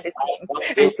 Heavenly Father, this time,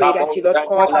 I pray that you, Lord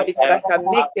God, Heavenly Father, can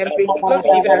make them bring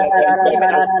glory even unto your name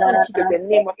and unto the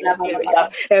name of your parents.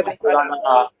 Heavenly Father,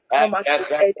 come out with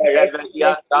every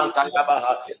sickness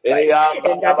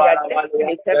and that their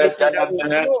destiny, Heavenly Father, will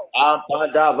grow.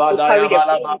 To carry the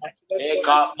glory that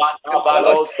you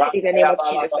Lord, in the name of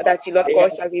Jesus, so that you, Lord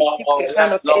God, shall rebuke the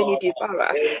hand of any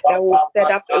devourer that will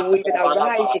set up, will even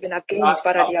arise even against,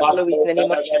 Father, their glory, in the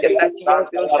name of Jesus, that your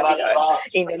will shall be done.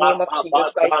 In the name of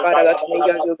Jesus Christ, Father, Lord, may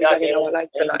your will be done in our life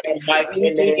tonight.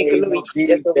 We give you glory,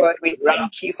 Jesus, oh God. We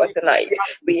thank you for tonight.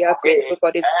 We are grateful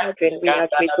for this gathering. We are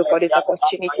grateful for this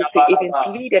opportunity to even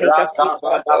plead and intercede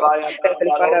for us all.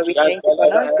 Heavenly Father, we thank you for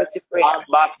an answer to prayer.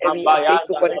 And we are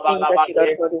grateful for the things that you,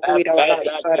 Lord God, will do in our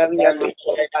life. Father, we are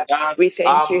grateful. We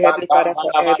thank you, Heavenly Father,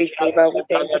 for every favor. We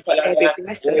thank you for every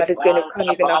blessing that is going to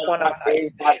come even upon our life.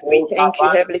 We thank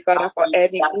you, Heavenly Father, for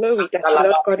every glory that you,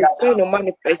 Lord God, is going to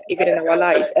manifest even in our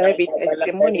lives. Every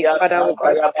testimony, Father, oh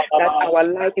God, that our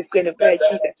life is going to bear.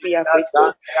 Jesus, we are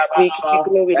grateful. We give you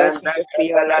glory, Lord Jesus,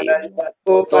 we honor you.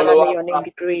 Oh, Father, may your name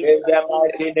be praised. In the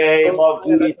mighty name of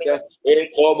Jesus.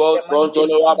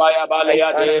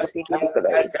 We give you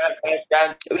glory.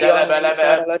 We honor you,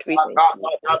 Father, Lord, we thank you.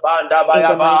 In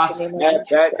the mighty name of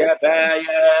Jesus Christ.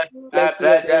 Let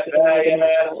your will be done even in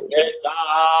our lives.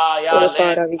 Oh,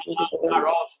 Father, we give you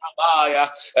glory.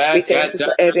 We thank you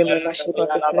for every membership of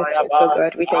this network, oh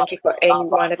God. We thank you for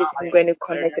anyone that is even going to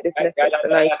connect to this network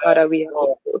tonight, Father. We are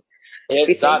grateful.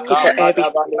 We thank you for every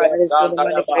favor that is going to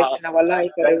manifest in our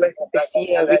life for the rest of this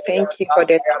year. We thank you for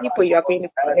the people you are going to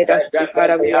connect us to,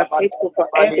 Father. We are grateful for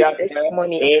every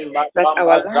testimony that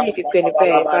our life is going to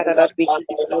bear, Father, that we give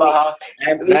you glory.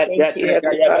 We thank you,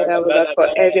 Heavenly Father, Lord, for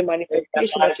every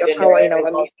manifestation of your power in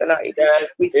our midst tonight.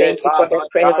 We thank you for the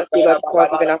presence of the Lord God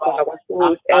even upon our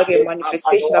souls. Every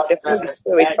manifestation of the Holy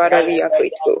Spirit, Father, we are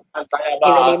grateful.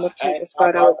 In the name of Jesus,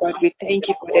 Father, oh God, we thank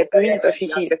you for the breeze of you,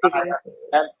 Jesus, even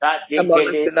among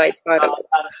us tonight, Father.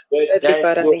 Heavenly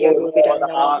Father, may your will be done in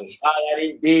our lives.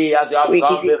 We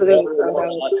give you glory, Father.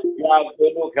 You are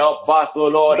going to help us, O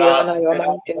Lord. We honor your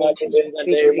mighty name, Jesus.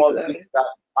 We give you glory.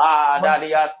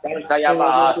 Dalia Santa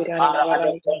Yabaha.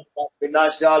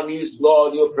 Financial needs,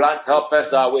 Lord, you plant help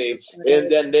us away. In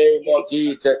the name of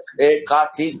Jesus.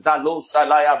 Ekati Salusa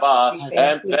Layaba.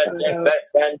 Empepe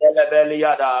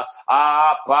Sendelebeliada.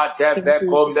 Apatepe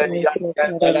Combelia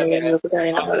Sendelebe.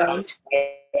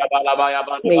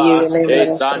 May you remember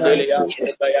us, Lord Jesus.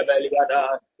 Yes, Let every Lord.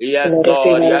 heart Yes, fill up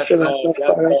Lord. with Yes, for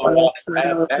us, Lord. Lord,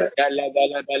 Father, God.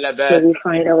 May we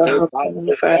find our help from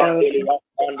the Father, God.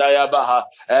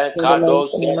 In the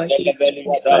mighty name of Jesus,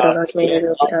 Father, Lord, may your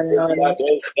will be done in our midst.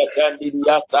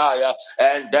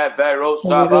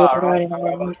 May your will be done in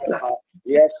our midst, Lord.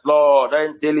 Yes, Lord.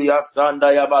 Entilia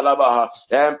Sanda Yabalabaha.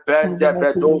 Father, Empende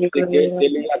Lord, we give you Fedosi glory, Lord.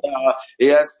 Gentiliada.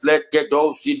 Yes, let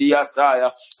Kedosi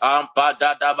Diasaya.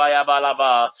 Ampada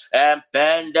Dabayabalaba.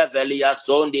 Empende Velia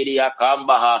Sondi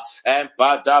Diakambaha.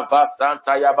 Empada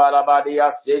Vasanta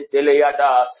Yabalabadia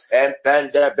Sintiliada.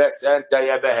 Empende Vesenta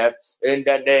Yabehe. In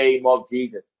the name of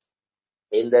Jesus.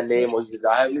 In the name of Jesus.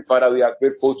 Our Heavenly Father, we are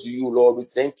grateful to you, Lord. We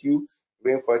thank you.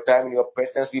 Praying for a time in your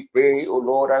presence. We pray, oh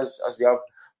Lord, as we have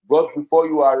brought before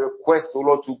you our request, oh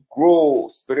Lord, to grow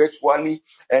spiritually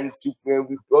and to pray.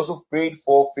 We also prayed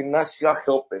for financial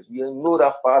helpers. We know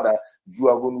that, Father, you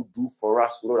are going to do for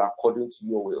us, oh Lord, according to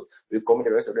your will. We commit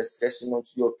the rest of the session unto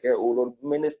your care, oh Lord.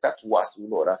 Minister to us, oh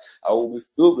Lord. I will be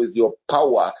filled with your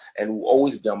power and will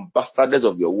always be ambassadors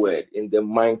of your word. In the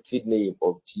mighty name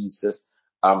of Jesus.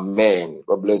 Amen.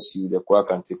 God bless you. The choir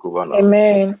can take over now.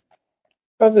 Amen.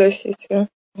 God bless you too.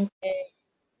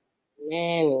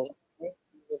 Amen.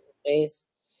 Praise.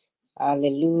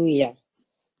 Hallelujah.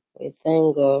 We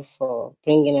thank God for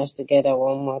bringing us together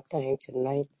one more time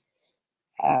tonight.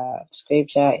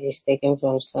 Scripture is taken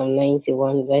from Psalm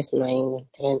 91, verse 9 and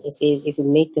 10. It says, if you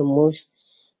make the Most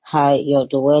High your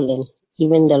dwelling,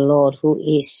 even the Lord who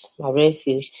is my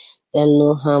refuge, then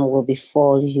no harm will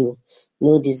befall you.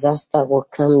 No disaster will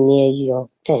come near your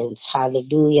tent.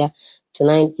 Hallelujah.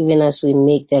 Tonight, even as we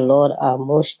make the Lord our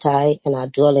Most High and our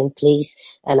dwelling place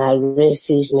and our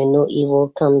refuge, may no evil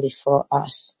come before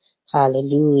us.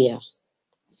 Hallelujah.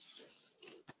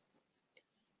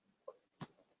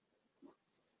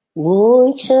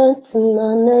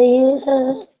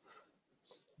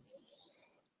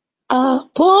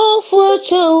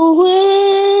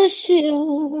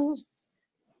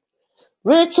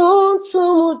 Return to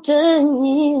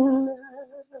Mutanyin,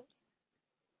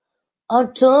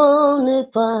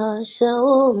 Atone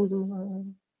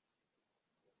Pashaum,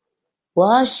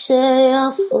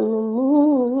 Washea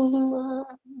Funuma,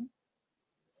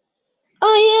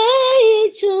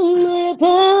 Aye to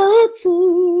Batu,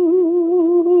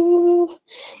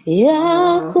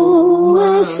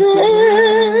 Yakumashe,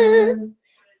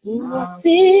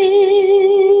 Nasima,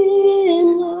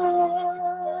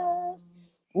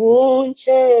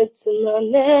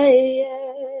 Unchetanaya.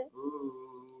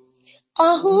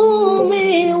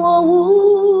 Ahumi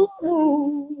wawu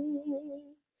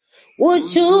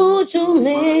Uchuchu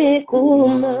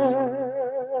mekuma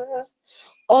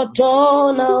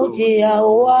Otona ujia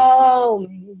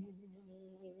wami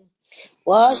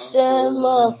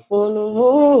Washema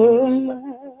funuma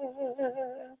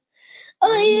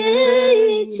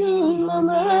Aye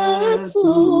chunametu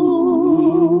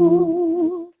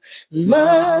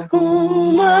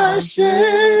Makumashe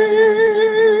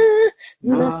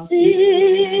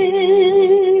Nasima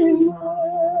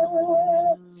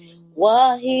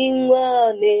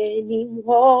Wahingwa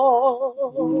nenimho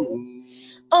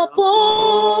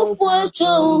Apofwa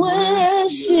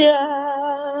chawesha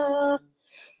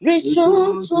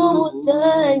Richonto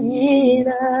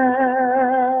mutanyina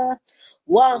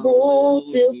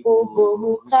Wahote fubo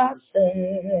mukase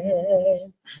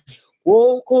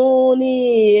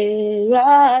Wonkoni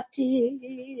erati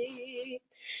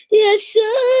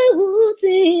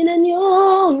Yeshuti na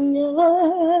nyonya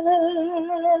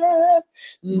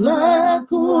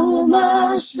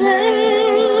Makumase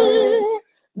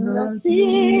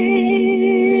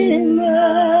Nasima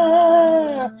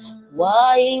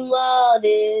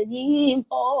Waimade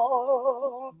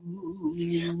nimpo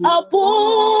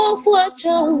Apofwa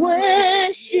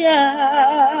chawesha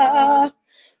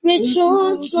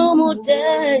Richonto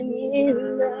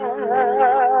mutanyina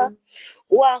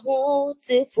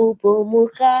Wahote fubo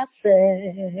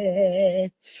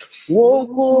mukase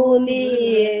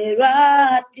Wonkuni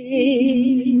erati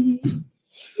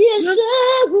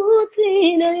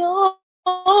Yeshuti na yonga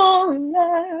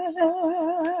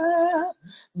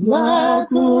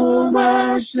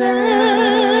Makumashe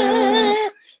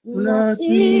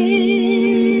Nasima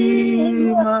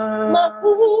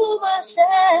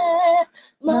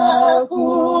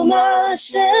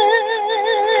Makumashe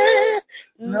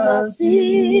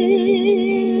nasima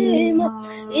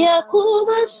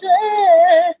yakumashe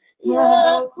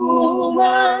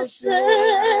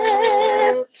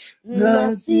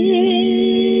nasima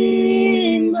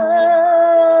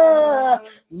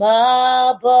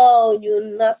mabonyu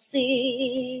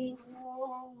nasima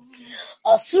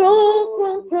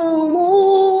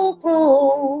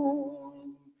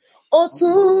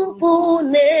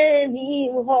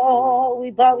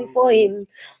we bow before him.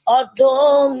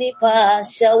 Adoni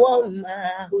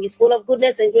Pashawama, who is full of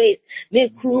goodness and grace.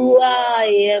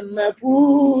 Mekruaya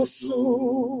Mapusua.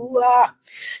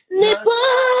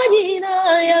 Nepanyina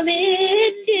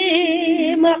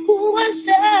Yamiti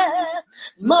Makumashe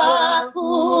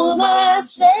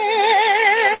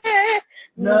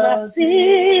Nasima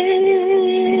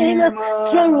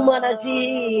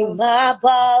Trumanaji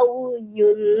Mabaunyu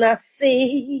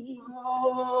Nasima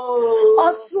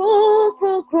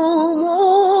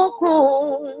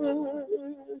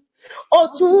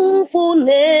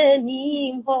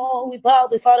we bow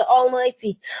before the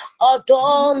Almighty.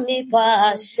 Adoni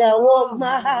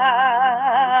Pashawama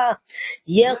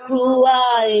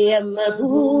Yekruaya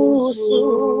Mabusu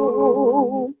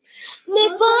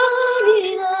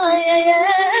Nipanina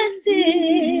yayeti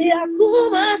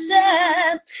yakumashe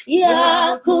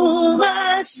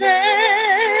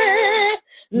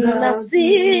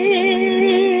nasim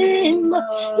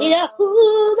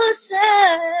yakumashe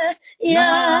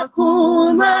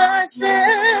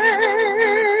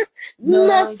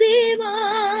nasima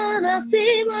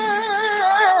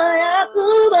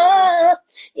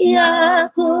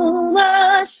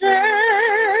yakumashe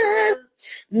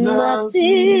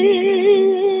nasima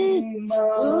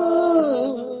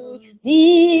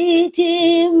niti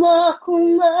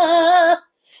makuma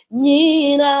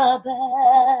ninabe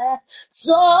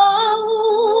so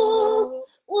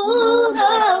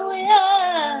unawya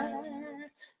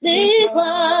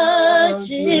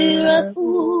nikwachirafu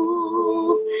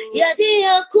yadi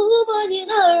yakuba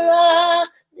ninara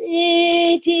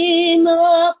niti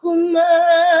makuma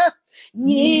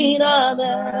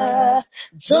ninabe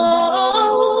so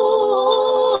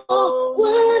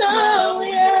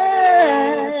unawya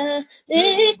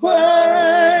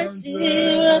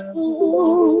nikwachirafu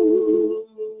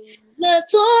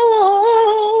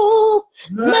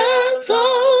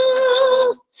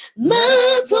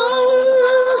Meto,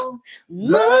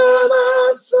 Mama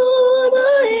Suma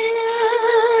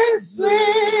Yesu,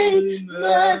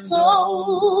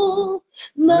 Meto,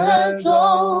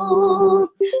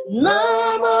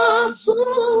 Nama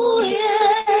Suma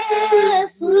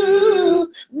Yesu,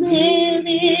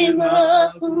 Mimi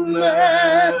Makuma,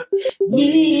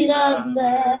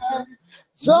 Nirame.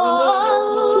 So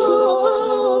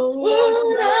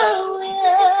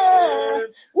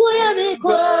we be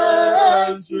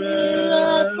quite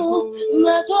cheerful.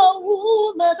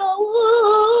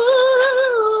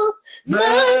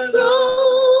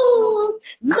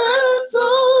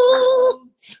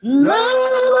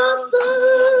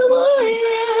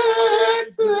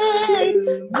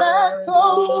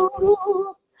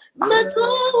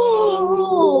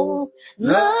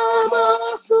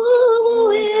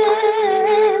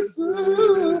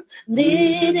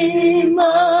 Nini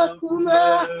makuma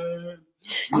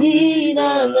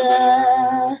Ninaga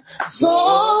so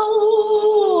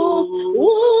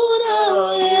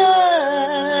unawya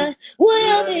we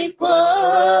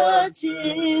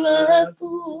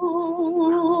pachirafu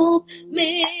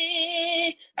mi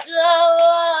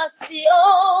dawasio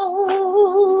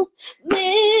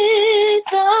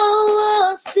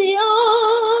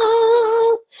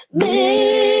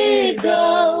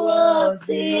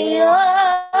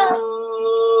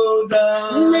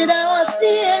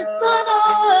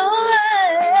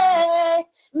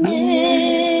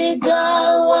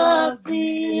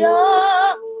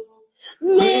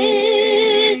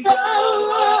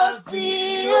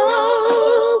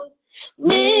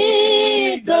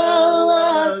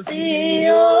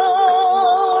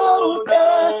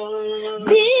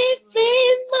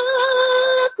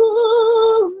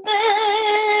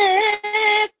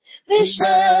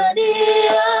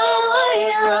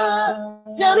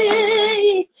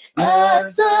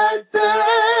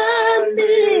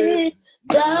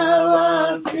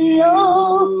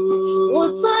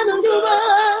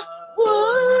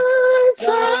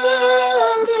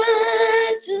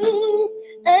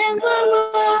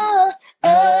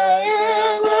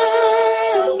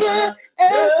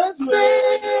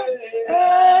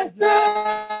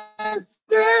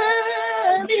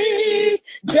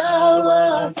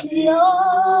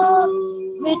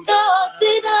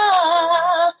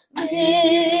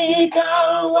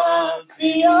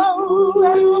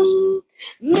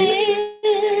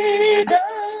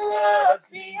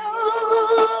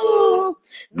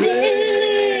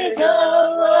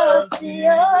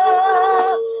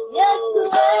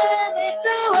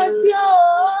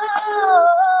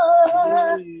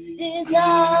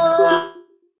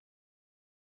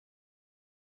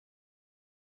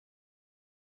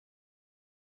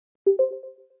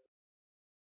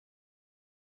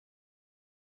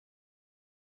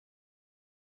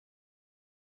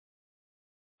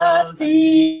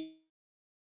see.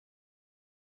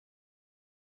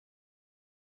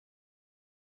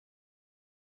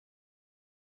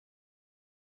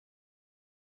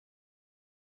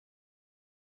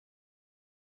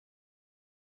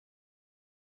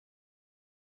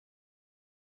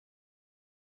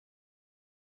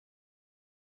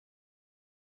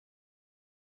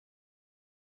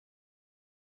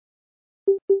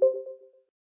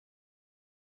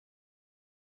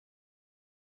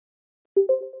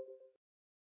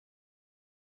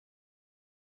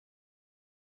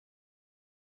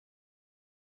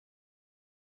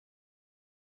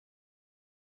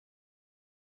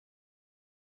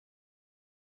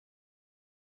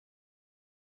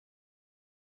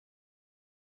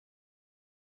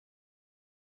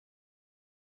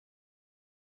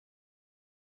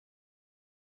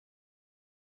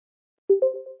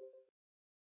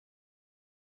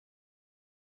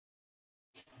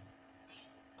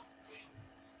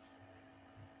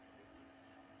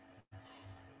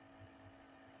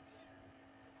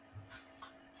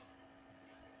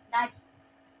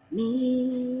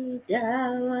 Midawasio,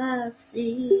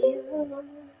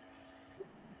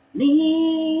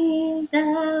 midawasio,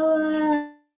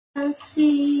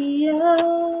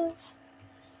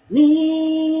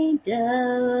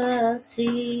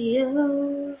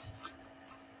 midawasio,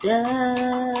 da,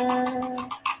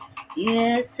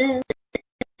 yes,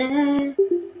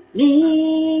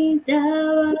 midawasio,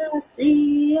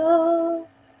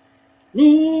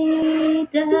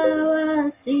 midawasio.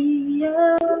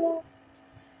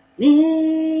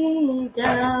 Midawasi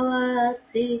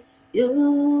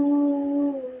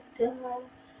Yoda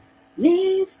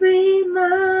Mi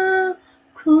frima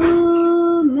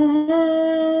kumemu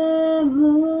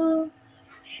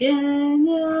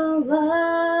Shenyawaya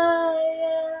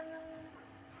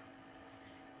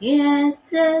Yes,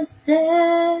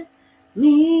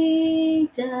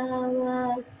 Midawasi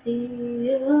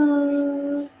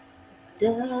Yoda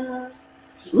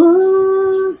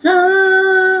Musa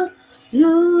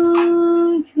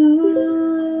Nujuma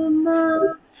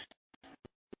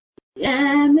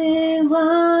Yamiwawa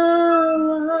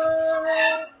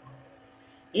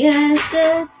Yes,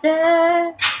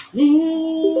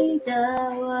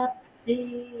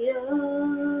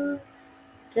 Midawasiyoda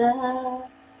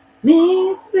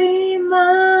Mi prima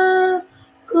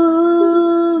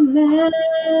kumemu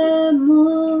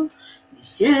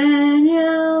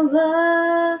Shenyawaya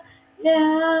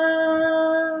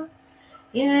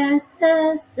Yes,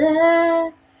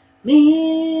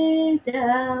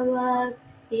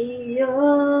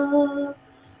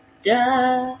 midawasiyoda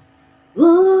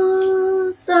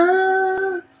Musa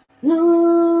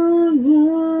nunyuma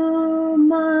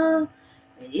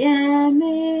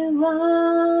yemiwawa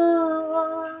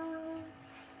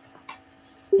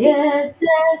Yes,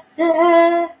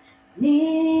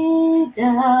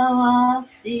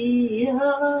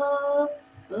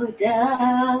 midawasiyoda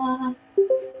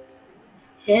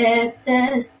Yes,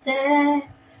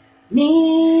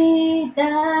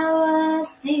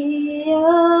 midawasiyo,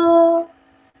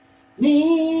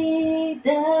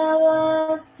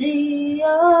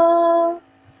 midawasiyo,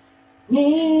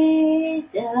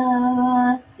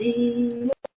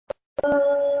 midawasiyo,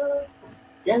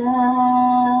 da,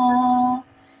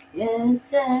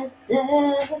 yes,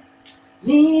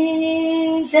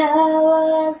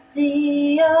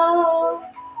 midawasiyo,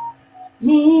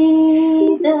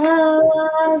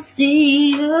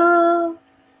 midawasiyo.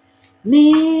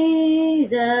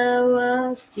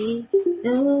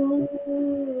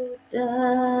 Midawasiyoda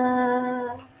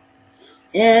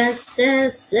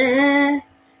Esese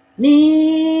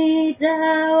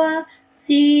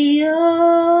Midawasiyo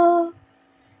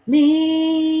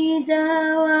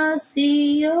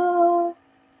Midawasiyo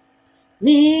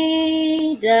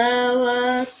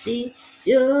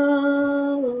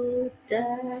Midawasiyoda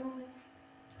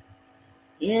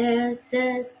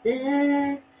Esese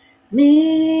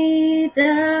Midawasiyo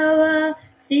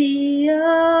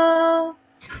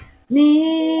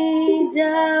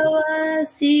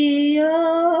Midawasiyo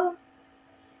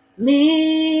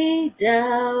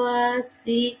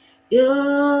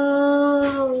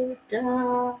Midawasiyoda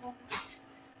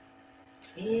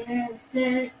Yes,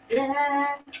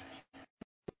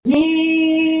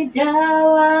 Midawasiyo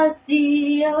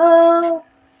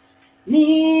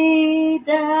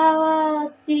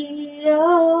Midawasiyo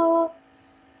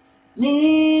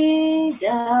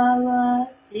Midawasiyoda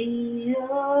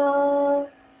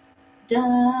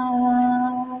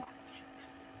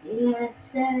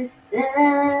Yes,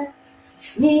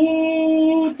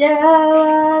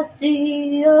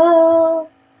 midawasiyo,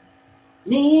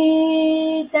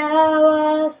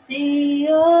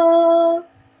 midawasiyo,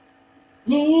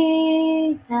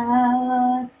 midawasiyo.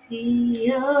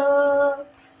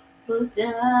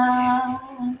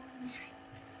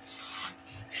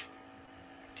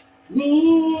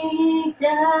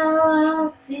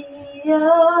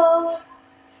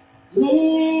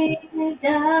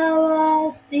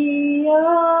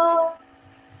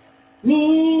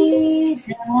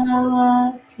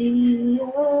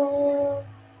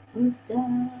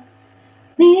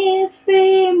 Mi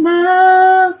firma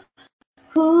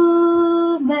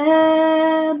kumemu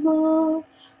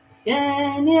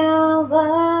Geneva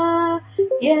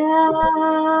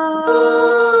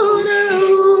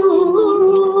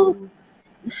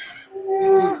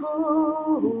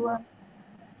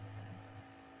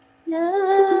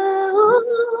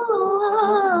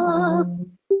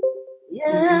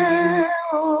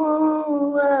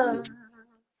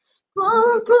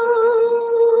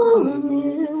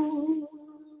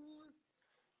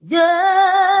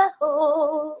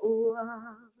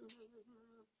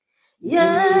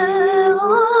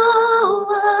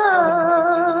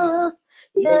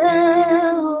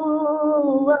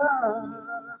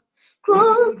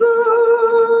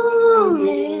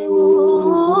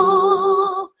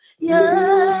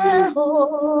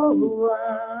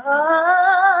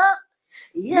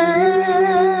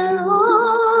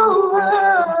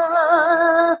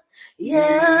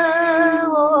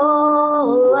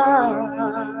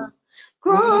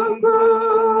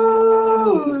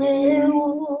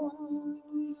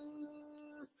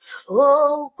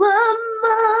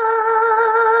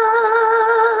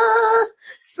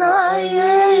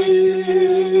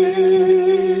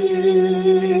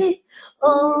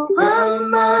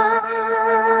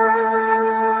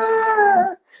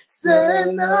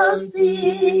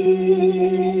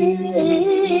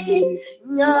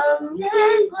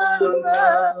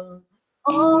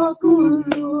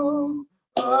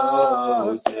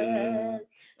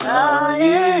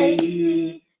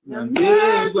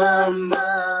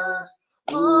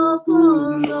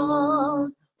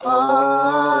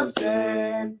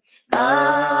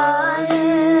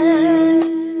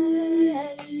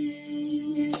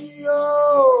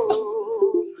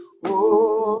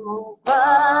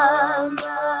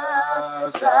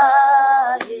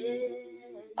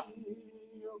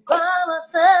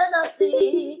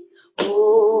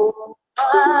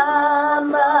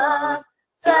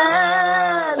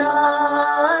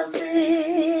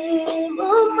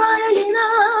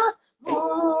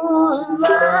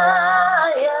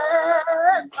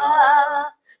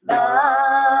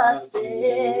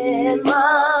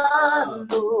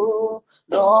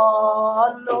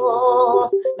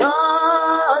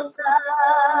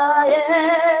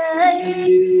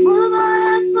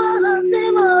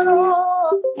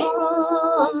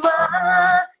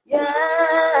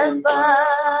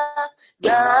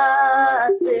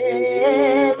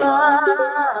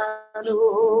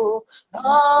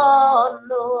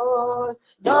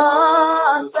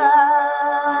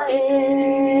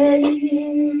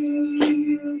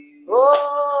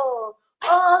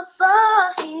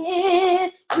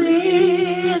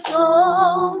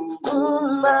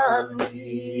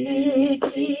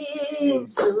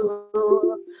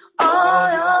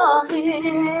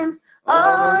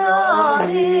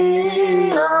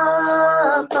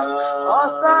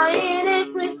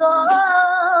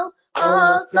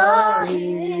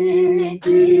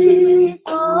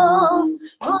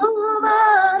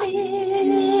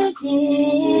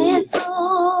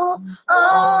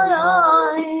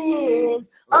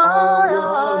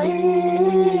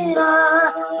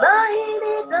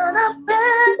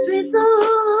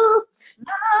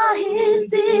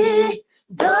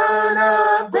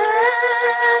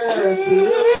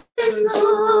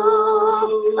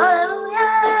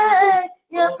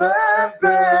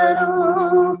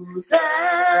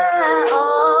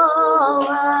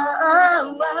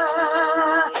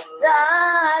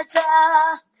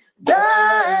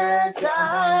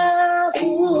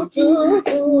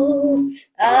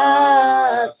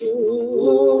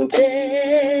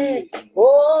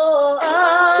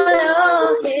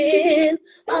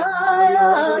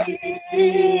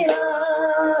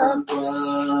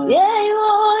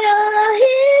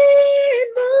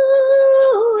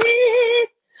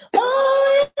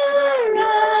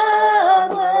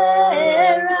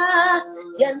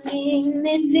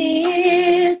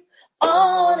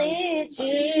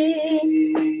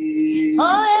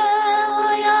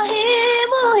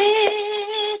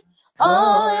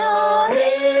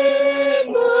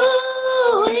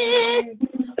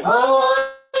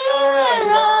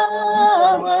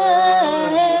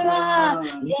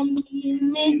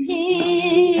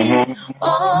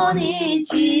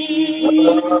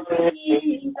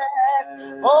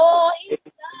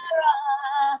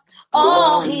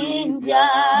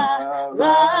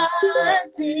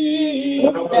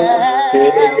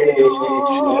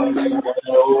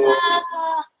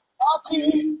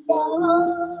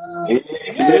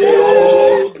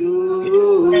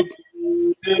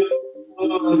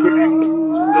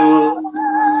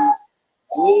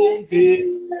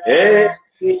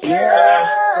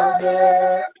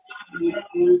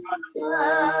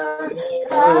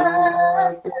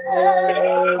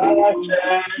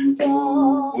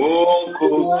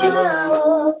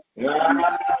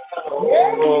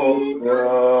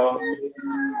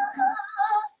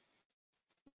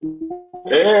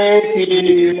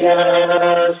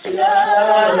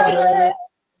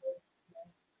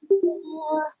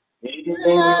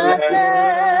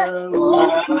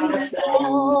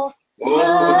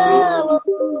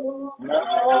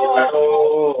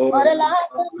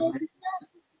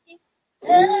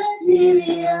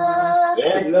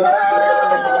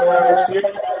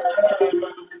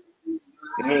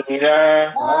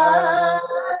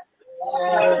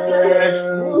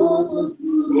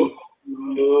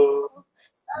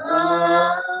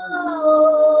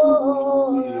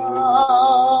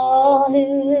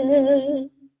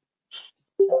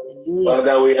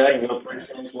Father, we are in your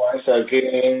presence once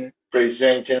again,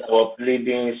 presenting our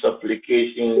pleadings,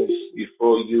 supplications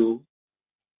before you.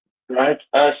 Grant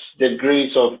us the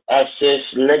grace of access.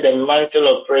 Let the mantle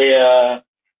of prayer,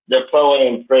 the power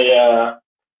in prayer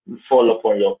fall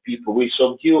upon your people. We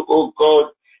subdue, O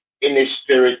God, in the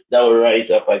spirit that will rise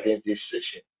up against this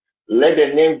session. Let the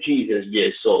name Jesus be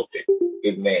exalted.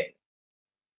 Amen.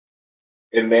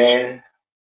 Amen.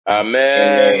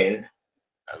 Amen.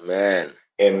 Amen.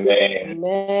 Amen. Amen.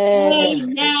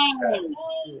 Amen.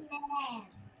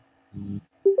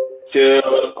 To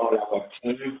all our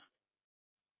team,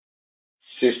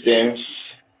 systems,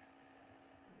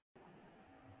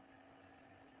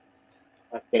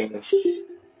 things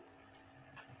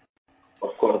of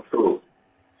control.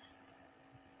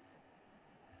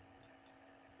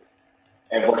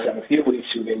 And for some few weeks,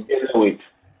 we've been dealing with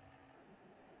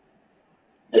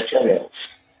the channels,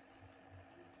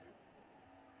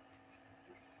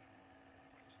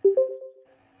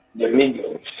 the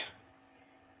mediums,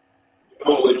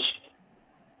 through which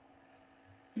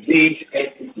these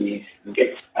entities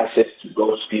get access to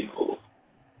God's people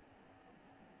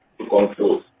to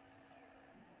control.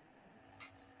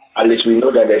 At least we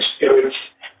know that the spirit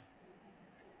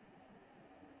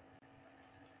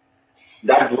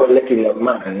that dwelleth in a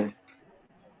man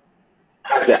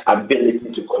has the ability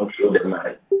to control the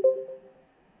man.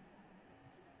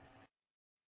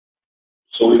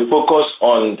 So we focus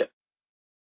on the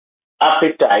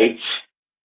appetite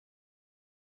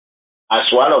as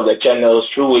one of the channels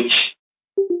through which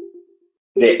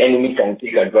the enemy can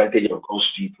take advantage of God's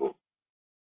people.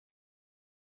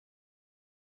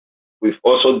 We've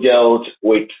also dealt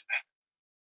with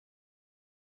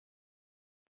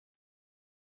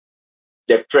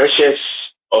the pressures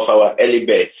of our early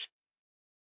birth,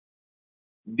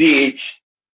 be it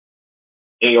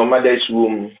in your mother's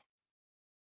womb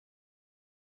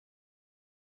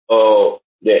or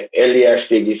the earlier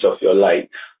stages of your life.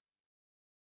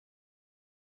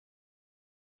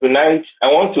 Tonight, I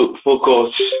want to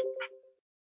focus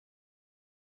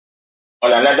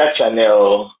on another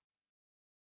channel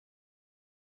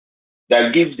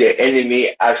that gives the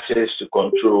enemy access to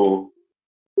control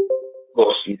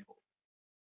God's people.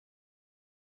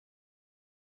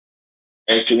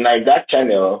 And tonight, that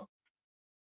channel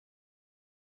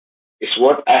is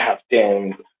what I have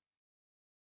termed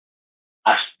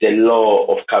as the law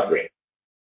of covering.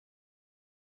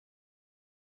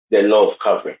 The law of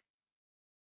covering.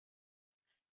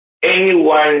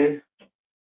 Anyone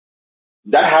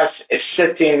that has a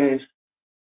certain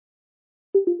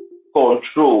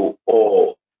control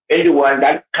or anyone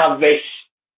that covers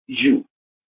you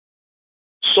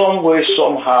some way,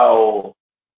 somehow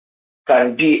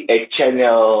can be a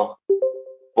channel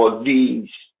for these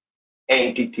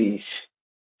entities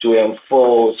to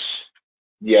enforce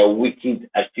their wicked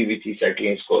activities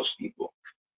against God's people.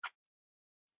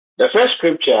 The first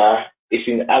scripture is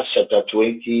in Acts chapter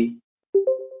 20,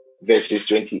 verses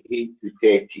 28 to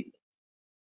 30.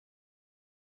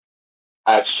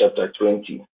 Acts chapter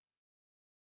 20.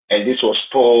 And this was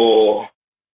Paul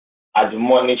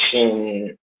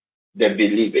admonishing the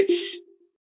believers.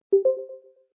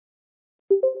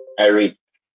 I read.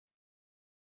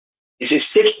 It says,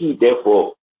 take heed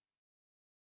therefore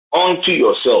unto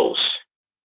yourselves.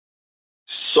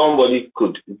 Somebody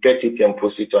could get it and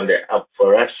post it on the app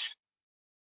for us.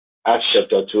 Acts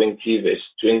chapter 20, verse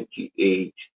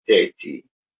 28, 30.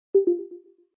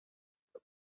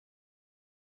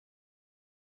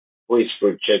 Who is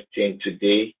projecting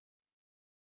today?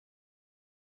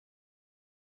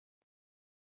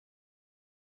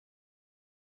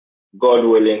 God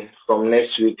willing, from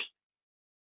next week,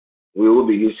 we will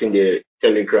be using the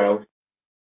Telegram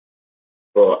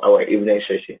for our evening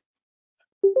session.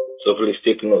 So please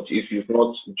take note. If you've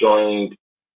not joined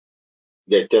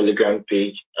the Telegram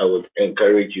page, I would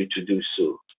encourage you to do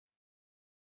so.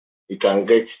 You can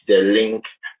get the link,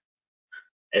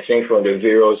 I think, on the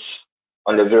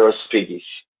various pages.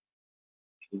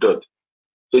 Good.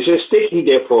 So it says, take ye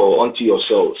therefore unto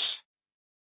yourselves,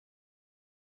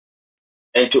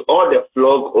 and to all the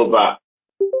flock over.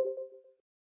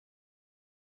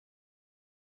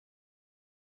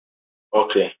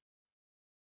 Okay.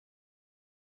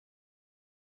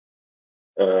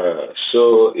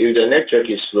 So if the network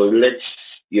is slow, let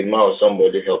your mouse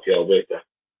somebody help you out better.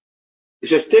 It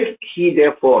says, take heed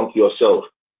therefore unto yourself,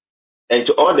 and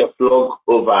to all the flock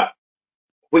over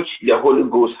which the Holy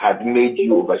Ghost had made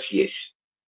you overseers,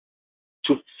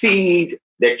 to feed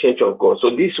the church of God.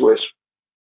 So this was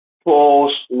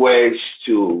Paul's words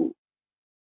to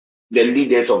the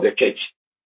leaders of the church.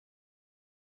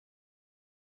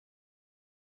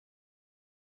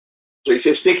 So it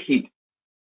says, take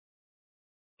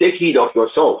heed of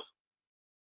yourself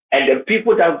and the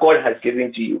people that God has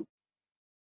given to you.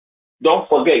 Don't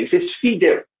forget, it says feed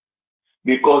them,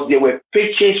 because they were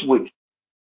purchased with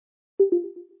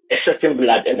a certain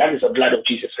blood, and that is the blood of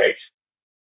Jesus Christ.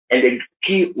 And the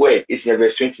key word is in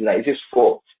verse 29. It says,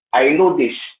 for I know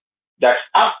this, that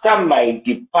after my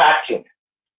departing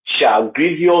shall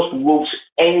grievous wolves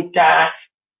enter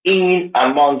in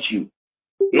among you,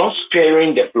 not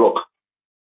sparing the flock.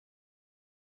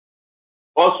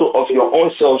 Also of your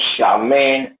own self shall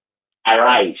men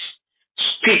arise,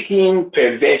 speaking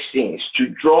perverse things, to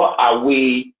draw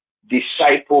away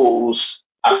disciples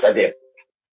after them.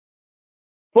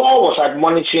 Paul was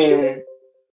admonishing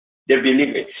the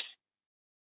believers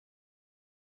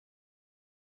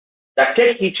that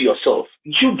take heed to yourself,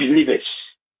 you believers.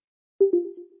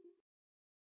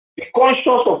 Be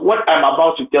conscious of what I'm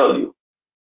about to tell you.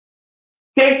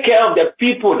 Take care of the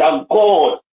people that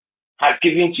God has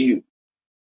given to you.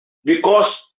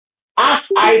 Because as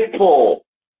I, Paul,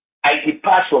 I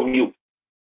depart from you,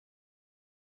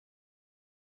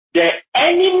 the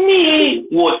enemy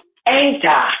would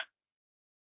enter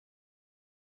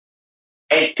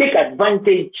and take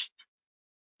advantage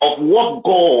of what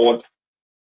God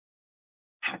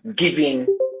has given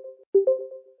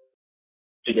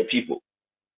to the people.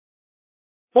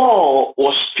 Paul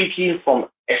was speaking from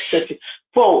a certain,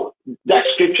 that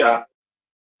scripture,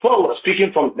 Paul was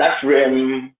speaking from that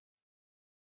realm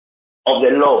of the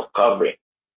law of covering.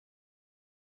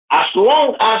 As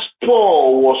long as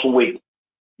Paul was with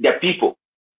the people,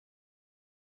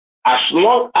 as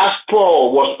long as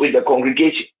Paul was with the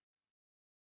congregation,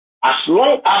 as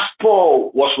long as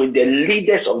Paul was with the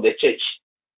leaders of the church,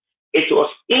 it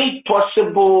was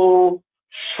impossible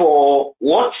for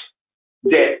what?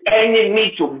 The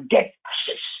enemy to get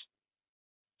access.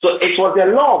 So it was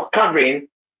the law of covering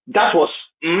that was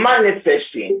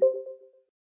manifesting.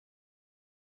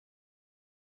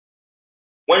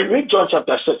 When we read John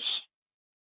chapter 6,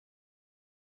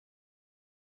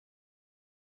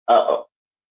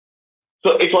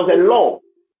 so it was a law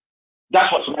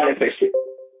that was manifested.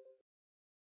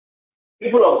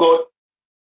 People of God,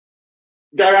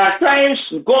 there are times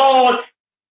God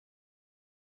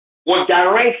will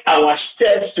direct our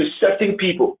steps to certain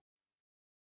people.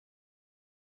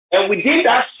 And within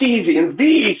that season,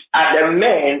 these are the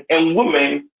men and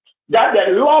women that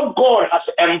the Lord God has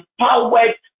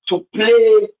empowered to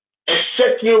play a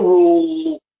certain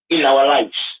role in our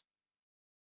lives.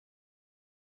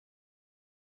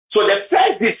 So the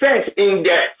first defense in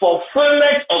the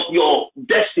fulfillment of your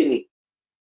destiny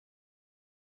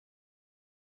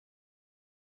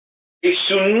is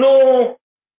to know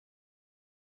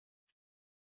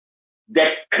the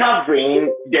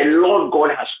covering the Lord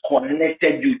God has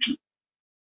connected you to.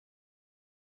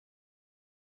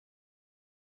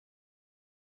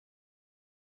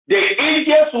 The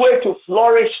easiest way to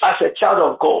flourish as a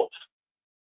child of God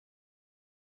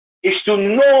is to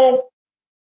know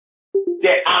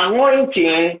the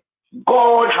anointing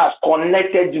God has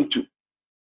connected you to.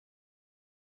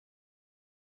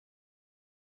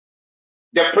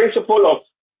 The principle of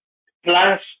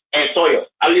plants and soil.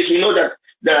 At least we know that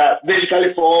there are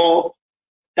basically 4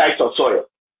 types of soil.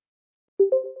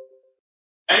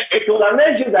 And it will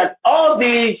amaze you that all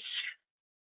these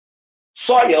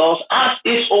soils have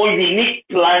its own unique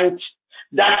plant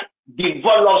that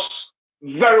develops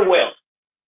very well.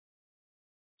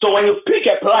 So when you pick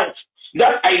a plant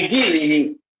that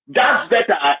ideally does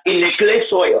better in a clay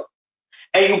soil,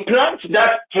 and you plant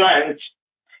that plant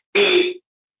in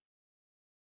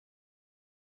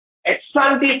a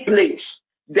sandy place,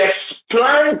 the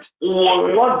plant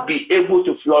will not be able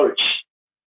to flourish.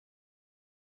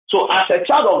 So as a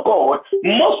child of God,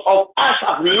 most of us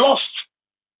have lost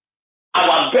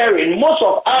our bearing. Most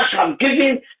of us have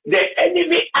given the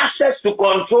enemy access to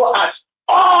control us,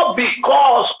 all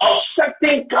because of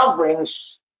certain coverings,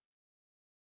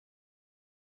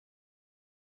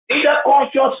 either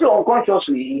consciously or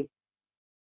unconsciously,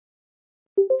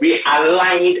 we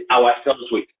aligned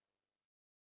ourselves with.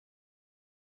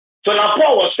 So now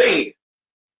Paul was saying,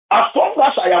 as long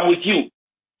as I am with you,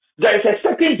 there is a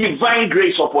certain divine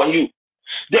grace upon you.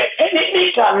 The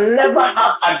enemy can never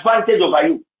have advantage over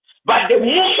you. But the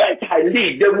moment I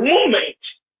leave, the moment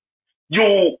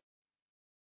you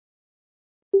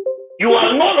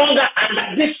are no longer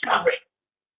under this covering,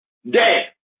 then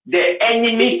the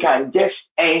enemy can just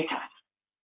enter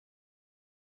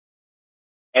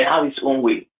and have his own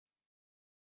way.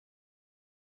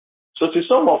 So to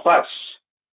some of us,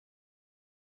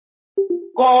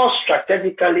 God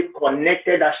strategically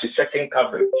connected us to certain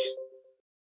coverings.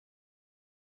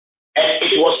 And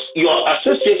it was your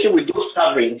association with those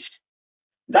coverings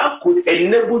that could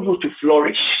enable you to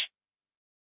flourish.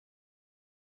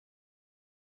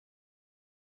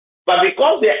 But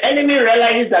because the enemy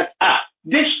realizes that,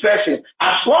 this person,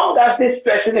 as long as this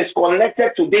person is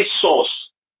connected to this source,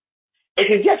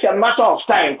 it is just a matter of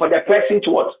time for the person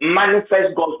to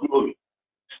manifest God's glory.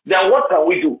 Then what can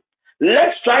we do?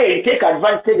 Let's try and take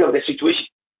advantage of the situation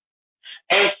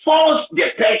and force the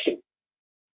person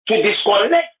to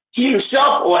disconnect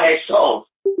himself or herself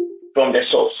from the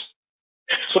source.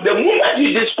 So the moment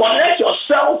you disconnect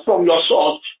yourself from your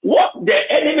source, what the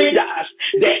enemy does,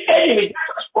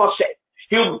 as Paul said,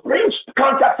 he brings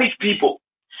counterfeit people.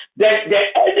 Then the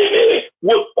enemy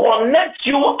will connect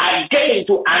you again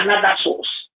to another source.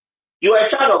 You are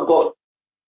a child of God.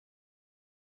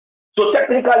 So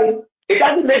technically, it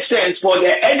doesn't make sense for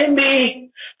the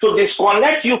enemy to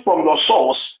disconnect you from your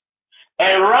source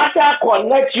and rather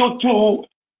connect you to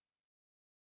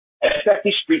a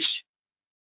fetish priest.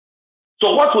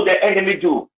 So what will the enemy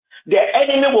do? The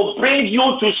enemy will bring you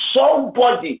to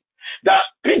somebody that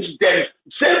speaks the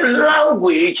same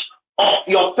language of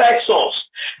your first source.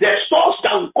 The source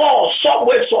that God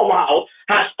somewhere, somehow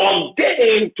has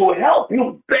ordained to help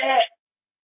you bear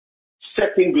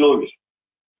certain glory.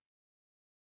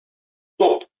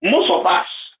 So most of us,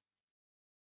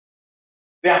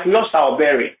 we have lost our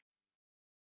bearing.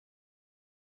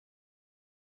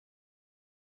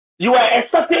 You are a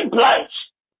certain plant,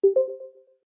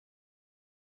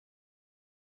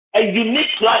 a unique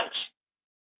plant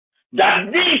that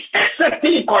needs a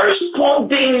certain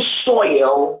corresponding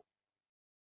soil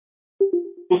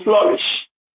to flourish.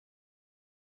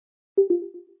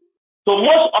 So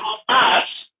most of us,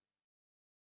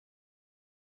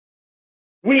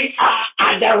 we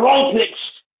are at the wrong place.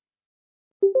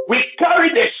 We carry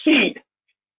the seed.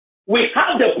 We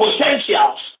have the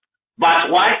potentials.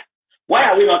 But why? Why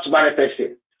are we not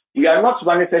manifesting? We are not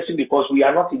manifesting because we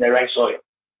are not in the right soil.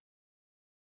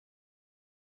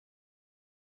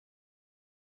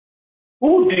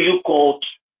 Who do you call?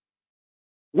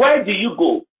 Where do you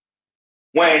go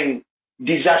when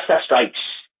disaster strikes?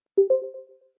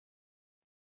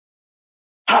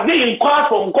 Have you inquired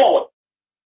from God?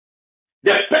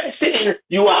 The person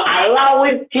you are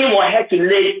allowing him or her to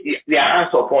lay their hands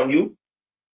upon you?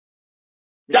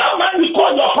 That man you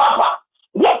call your papa.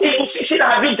 What imposition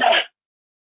have you done?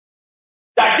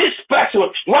 That this person,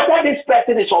 whether this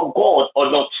person is of God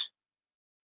or not,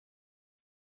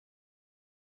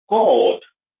 God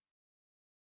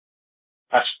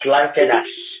has planted us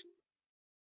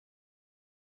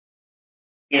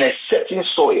in a certain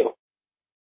soil.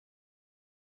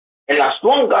 And as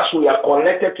long as we are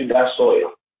connected to that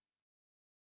soil,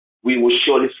 we will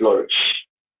surely flourish.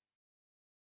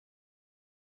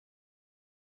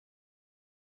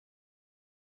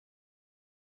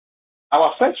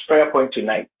 Our first prayer point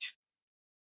tonight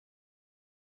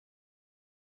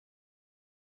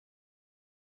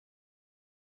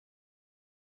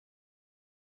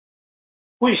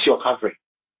who is your covering?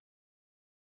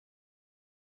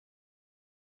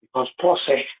 Because Paul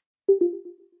said,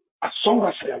 as long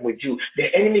as I am with you, the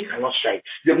enemy cannot strike.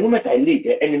 The moment I leave,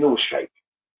 the enemy will strike.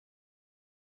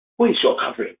 Who is your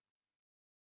covering?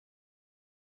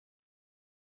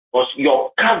 Because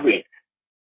your covering,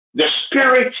 the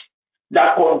spirit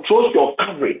that controls your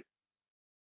covering,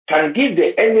 can give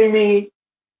the enemy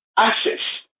access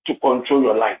to control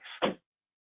your life.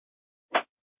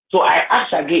 So I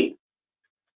ask again,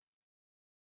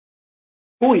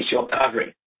 who is your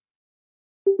covering?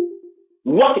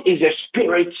 What is the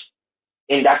spirit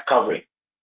in that covering?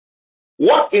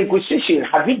 What inquisition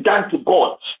have you done to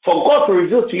God for God to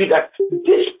reveal to you that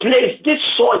this place, this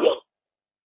soil,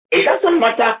 it doesn't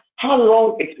matter how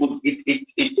long it would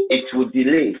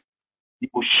delay, it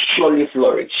will surely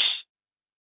flourish.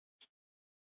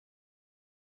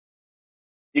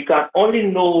 You can only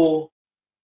know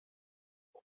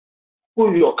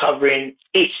who your covering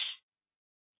is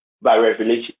by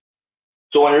revelation.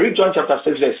 So when you read John chapter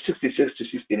 6, verse 66 to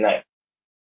 69,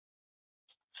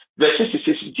 verse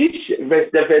 66,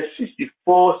 verse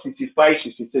 64, 65,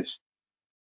 66,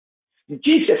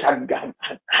 Jesus had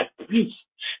preached,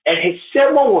 and his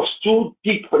sermon was too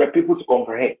deep for the people to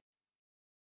comprehend.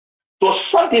 So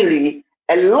suddenly,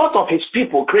 a lot of his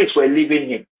people, grace, were leaving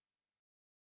him.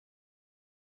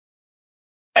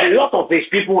 A lot of his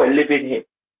people were leaving him.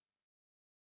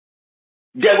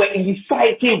 There were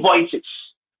inciting voices.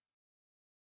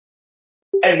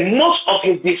 And most of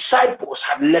his disciples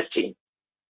had left him.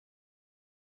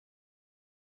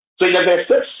 So in the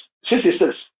verse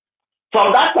 66,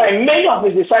 from that time, many of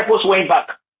his disciples went back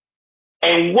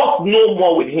and walked no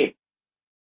more with him.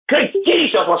 Great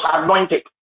Jesus was anointed.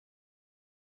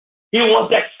 He was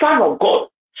the Son of God.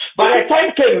 By the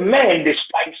time came, men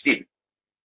despised him.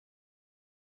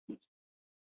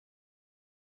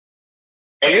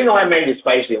 And you know why men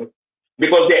despised him?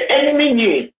 Because the enemy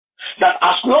knew that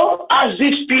as long as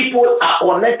these people are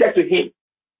connected to him,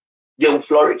 they will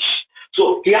flourish.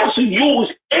 So he has to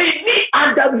use any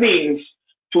other means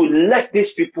to let these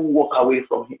people walk away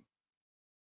from him.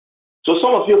 So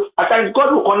some of you, at times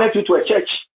God will connect you to a church.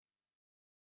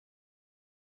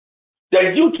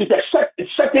 Then due to the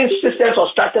certain systems or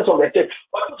structures of the church,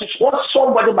 what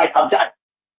somebody might have done,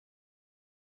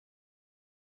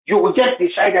 you will just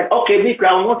decide that, okay, maybe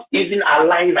I will not even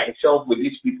align myself with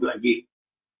these people again.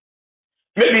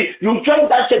 Maybe you join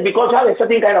that church because you have a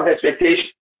certain kind of expectation.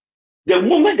 The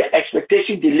moment the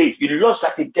expectation delays, you lost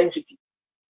that intensity.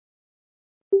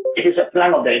 It is a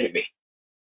plan of the enemy.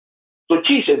 So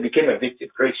Jesus became a victim,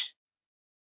 grace.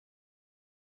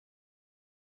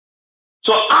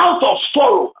 So out of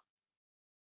sorrow,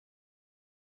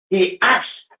 he asked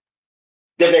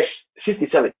the verse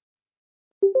 67,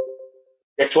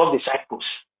 the 12 disciples,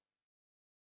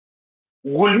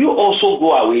 will you also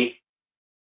go away?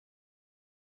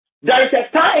 There is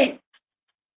a time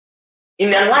in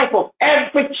the life of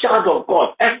every child of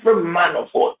God, every man of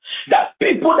God, that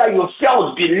people that you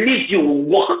felt believe you will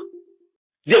walk,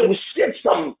 they will say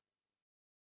some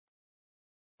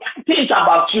things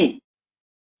about you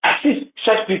as if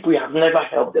such people have never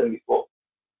helped them before.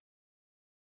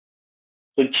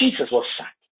 So Jesus was sad.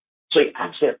 So he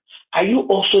asked them, are you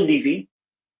also leaving?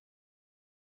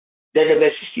 Then the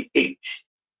verse 68,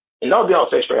 and that'll be our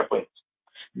first prayer point.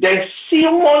 Then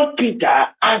Simon Peter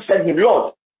answered him,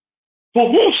 Lord, to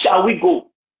whom shall we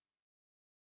go?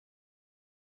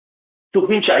 To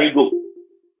whom shall you go?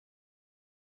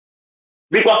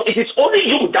 Because it is only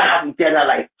you that have eternal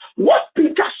life. What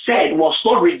Peter said was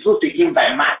not revealed to him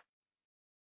by man.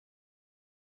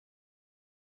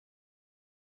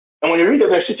 And when you read the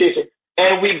verse, it says,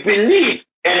 and we believe,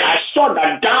 and I saw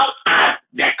that thou art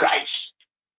the Christ.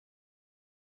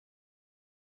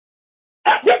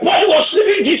 Everybody was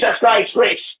living Jesus Christ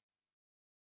grace.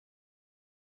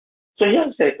 So he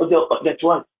said, the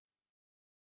 12,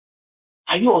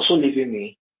 are you also leaving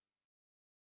me?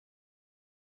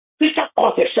 Peter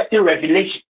got a certain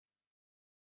revelation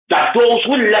that those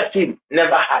who left him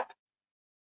never had.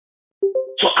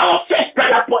 So our first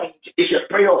prayer point is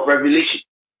a prayer of revelation.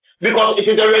 Because it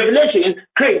is a revelation,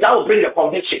 great, that will bring the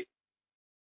conviction.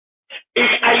 If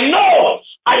I know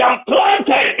I am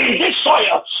planted in this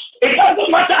soil, it doesn't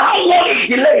matter how long it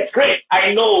delays, great,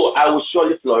 I know I will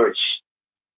surely flourish.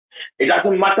 It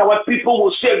doesn't matter what people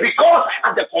will say because I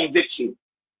have the conviction.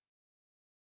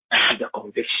 I have the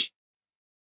conviction.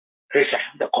 Grace, I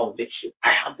have the conviction.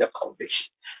 I have the conviction.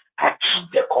 I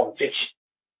have the conviction.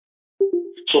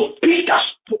 So Peter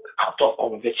spoke out of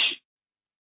conviction.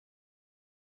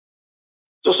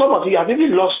 So some of you have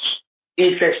even lost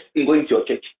interest in going to your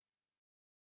church.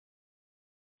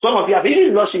 Some of you have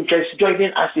even lost interest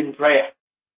joining us in prayer.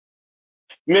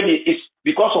 Maybe it's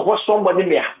because of what somebody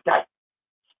may have done.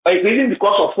 Or it's even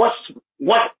because of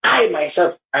what I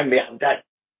myself I may have done.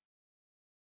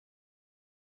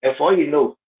 And for all you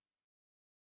know,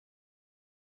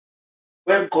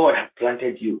 where God has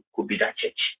planted you could be that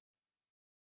church.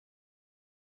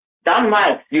 That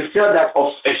man, you feel that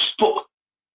of a spoke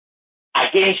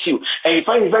against you, and you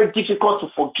find it very difficult to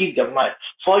forgive the man.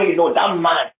 For all you know, that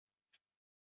man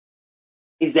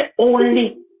is the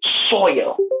only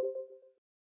soil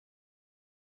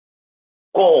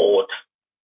God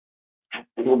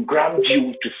programmed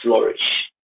you to flourish.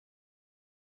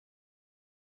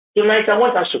 Tonight I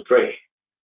want us to pray.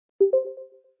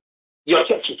 Your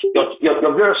churches,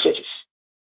 your various churches.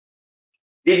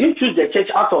 Did you choose the church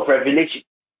out of revelation?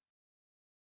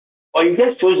 Or you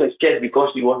just chose the church because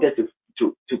you wanted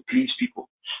to please people?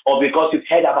 Or because you've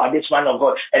heard about this man of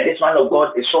God, and this man of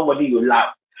God is somebody you love?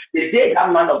 The day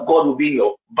that man of God will be in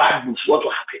your bad books, what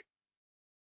will happen?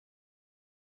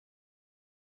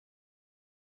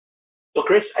 So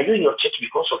Chris, are you in your church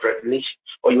because of revelation?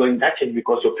 Or you are in that church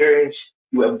because your parents,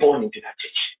 you were born into that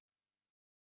church?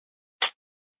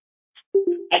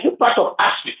 Are you part of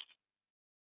us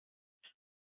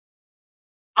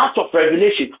out of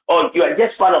revelation, or you are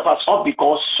just part of us all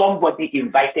because somebody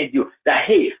invited you that,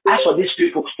 hey, as for these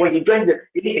people, when you join the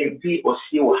A and B or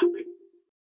C will happen?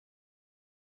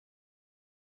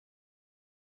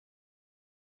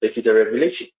 This is a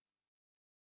revelation.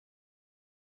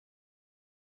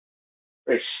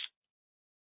 Yes.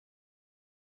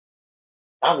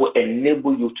 That will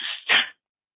enable you to stand.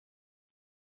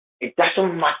 It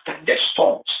doesn't matter the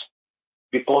storms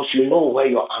because you know where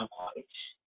your anchor is.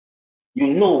 You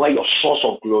know where your source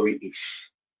of glory is.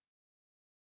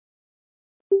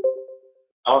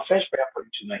 Our first prayer for you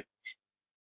tonight.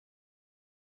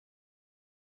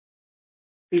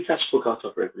 Peter spoke out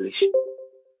of revelation.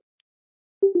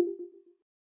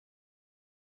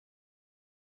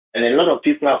 And a lot of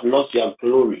people have lost their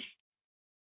glory.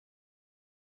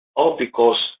 All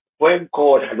because when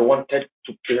God had wanted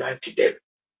to plant them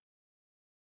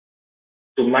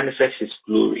to manifest his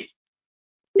glory,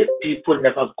 the people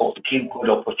never gave God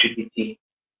opportunity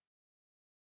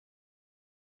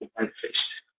to manifest.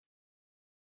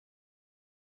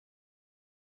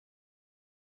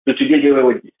 So today they were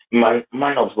with my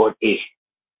man of God A.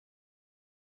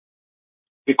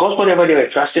 Because whatever they were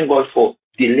trusting God for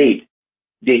delayed,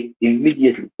 they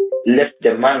immediately left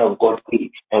the man of God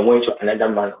A and went to another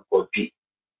man of God B.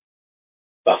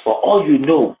 But for all you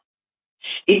know,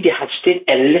 if they had stayed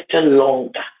a little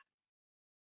longer,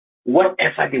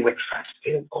 whatever they were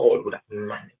trusting God would have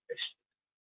manifested.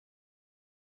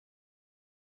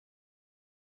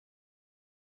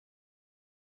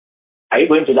 Are you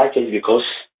going to that church because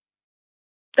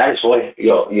that is what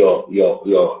your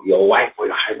wife or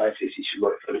your husband says you should go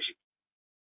to fellowship?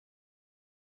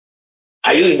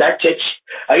 Are you in that church?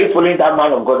 Are you following that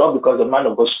man of God not because the man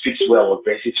of God speaks well or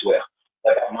dresses well,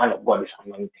 but the man of God is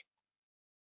anointed?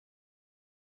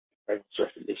 That's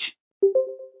revelation.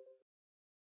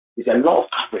 It's a law of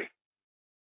covering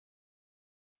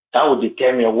that will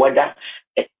determine whether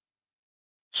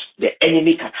the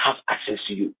enemy can have access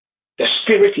to you. The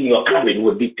spirit in your covering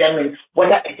will determine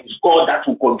whether it is God that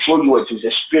will control you, or it is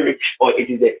a spirit, or it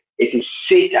is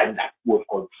Satan that will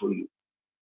control you.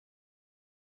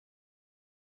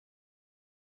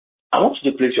 I want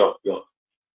you to place your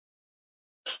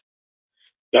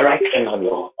right hand on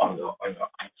your eyes,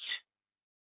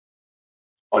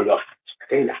 or your heart. I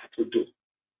think the heart will do.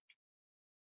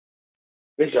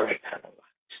 Place your right hand on your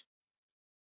heart.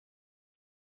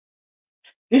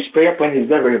 This prayer point is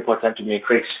very, very important to me,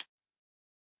 Chris.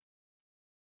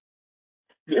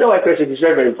 You know why, Chris? It is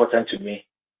very, very important to me.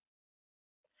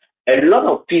 A lot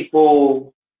of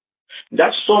people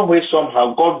that some way,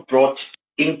 somehow, God brought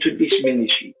into this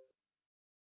ministry.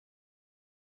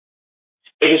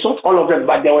 It is not all of them,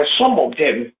 but there were some of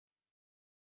them.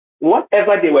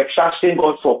 Whatever they were trusting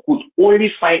God for could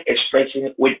only find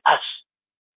expression with us.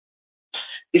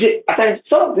 You see, at times,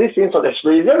 some of these things of the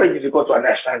spirit is very difficult to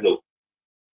understand, though.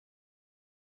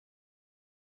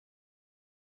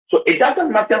 So it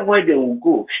doesn't matter where they will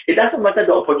go. It doesn't matter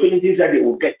the opportunities that they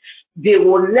will get. They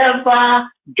will never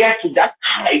get to that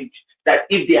height that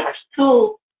if they are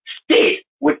still stayed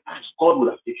with us, God would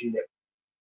have taken them.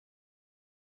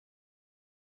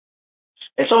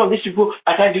 And some of these people,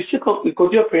 at times you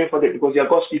continue praying for them because they are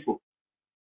God's people.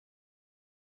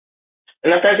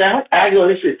 And at times I ask the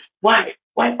Holy Spirit, why?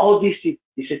 Why all these things?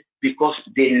 He said, because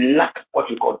they lack what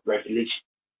we call revelation.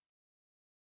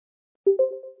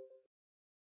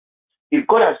 If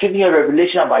God has given you a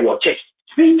revelation about your church,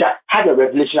 Peter had a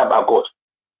revelation about God.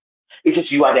 It says,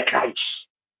 you are the Christ.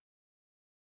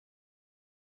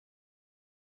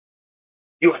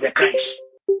 You are the Christ.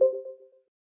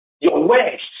 Your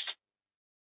words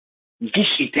gives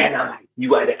eternal life.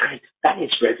 You are the Christ. That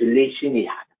is revelation he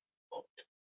had.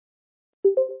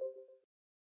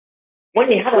 When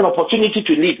he had an opportunity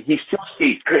to leave, he still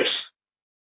stayed. Grace.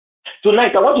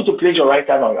 Tonight, I want you to place your right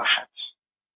hand on your heart.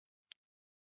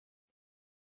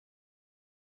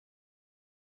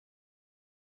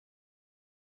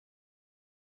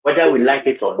 Whether we like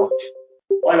it or not,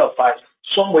 all of us,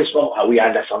 some way, somehow, we are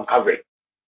under some covering.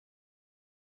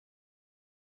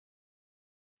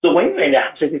 So when you're in the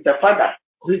house, it's a father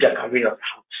Who is the covering of the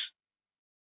house?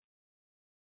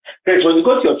 Because when you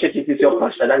go to your church, it is your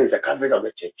pastor that is the covering of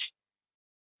the church.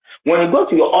 When you go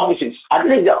to your offices, at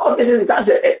least the offices,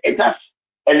 it has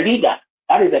a leader.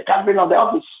 That is the covering of the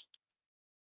office.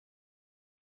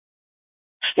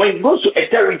 When you go to a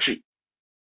territory,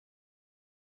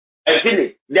 a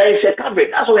village, there is a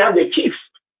covering. That's why we have the chief.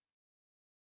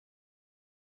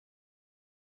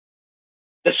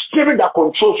 The spirit that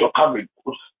controls your covering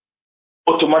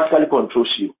automatically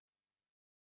controls you.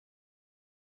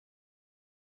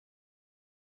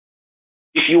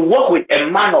 If you walk with a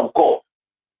man of God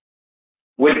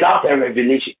without a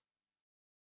revelation,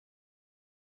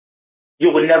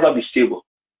 you will never be stable.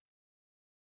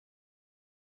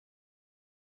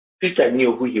 Peter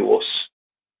knew who he was.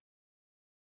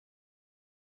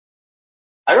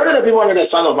 I don't know the people under the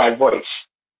sound of my voice.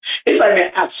 If I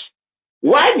may ask,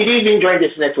 why did you even join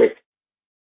this network?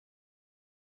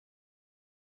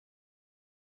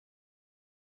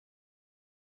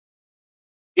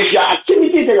 If your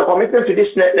activities and your commitment to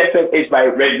this network is by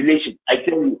revelation, I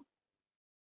tell you,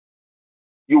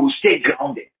 you will stay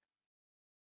grounded.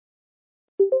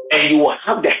 And you will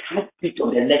have the heartbeat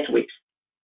of the network.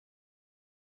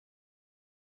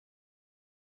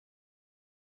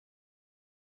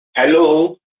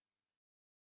 Hello?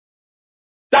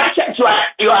 That church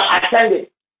you are attending.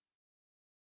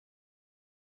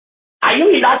 Are you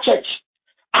in that church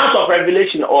out of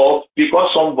revelation or because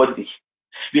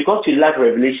you lack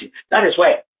revelation? That is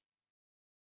why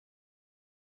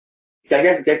you can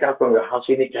just get out from your house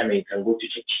anytime and you can go to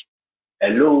church.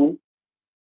 Hello?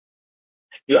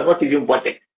 You are not even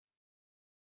bothered.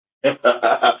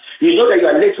 You know that you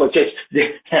are late for church.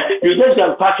 You just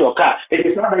can park your car. It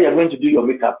is not that you are going to do your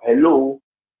makeup. Hello?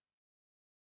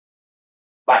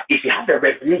 But if you have the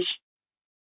revelation,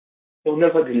 you'll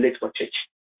never be late for church.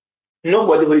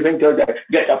 Nobody will even tell that,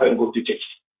 get up and go to church.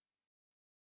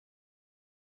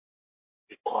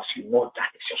 Because you know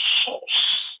that is your source.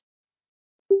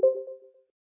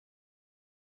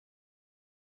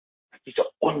 That is the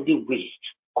only way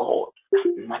God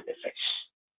manifests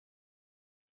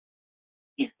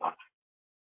in our life.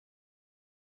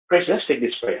 Praise, let's take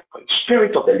this prayer point.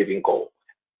 Spirit of the living God.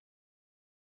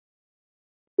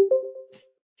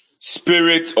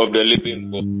 Spirit of the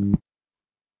living God.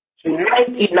 Tonight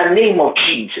in the name of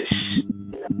Jesus.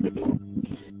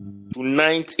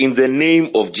 Tonight in the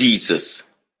name of Jesus.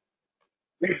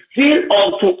 Reveal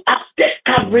unto us the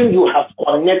covering you have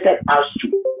connected us to.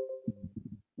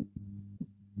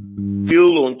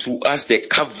 Reveal unto us the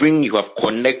covering you have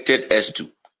connected us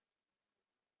to.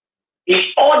 In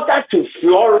order to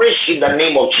flourish in the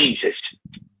name of Jesus.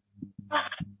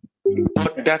 In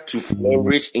order to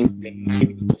flourish in the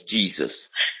name of Jesus.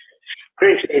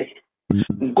 Praise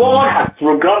God has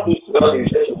programmed this world in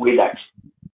such a way that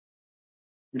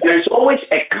there is always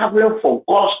a covering for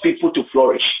God's people to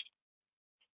flourish.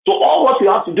 So all what you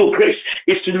have to do, Grace,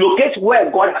 is to locate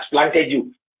where God has planted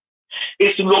you.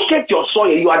 Is to locate your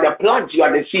soil. You are the plant, you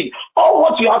are the seed. All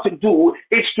what you have to do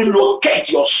is to locate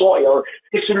your soil.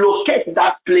 Is to locate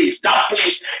that place that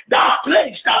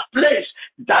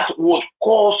would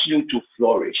cause you to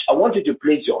flourish. I want you to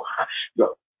place your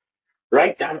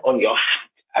right hand on your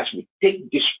heart as we take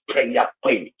this prayer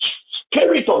point.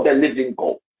 Spirit of the living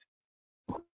God.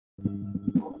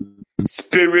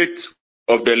 Spirit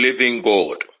of the living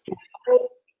God.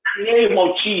 In the name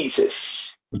of Jesus.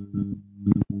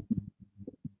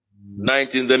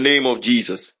 Tonight in the name of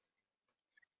Jesus.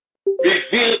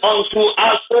 Reveal unto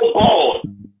us, O God.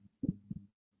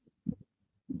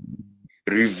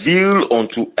 Reveal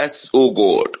unto us, O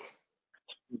God.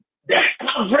 The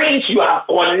coverings you have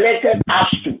connected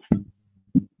us to.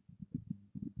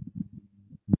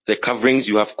 The coverings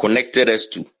you have connected us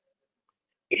to.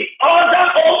 In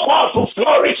order, O God, to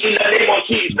flourish in the name of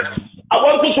Jesus. I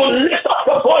want you to lift up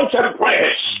the voice and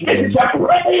pray. This is a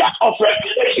prayer of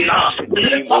revelation.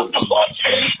 Lift up the voice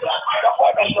and cry the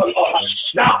word of the Lord.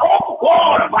 Now, oh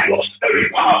God, by your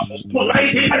spirit,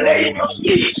 tonight in the name of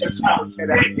Jesus,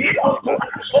 reveal unto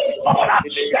us, oh God,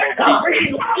 that covering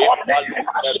you are on the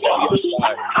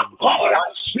God,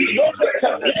 we know there's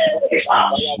a place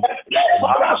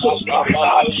for us to speak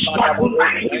about, but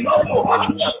tonight we know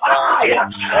I am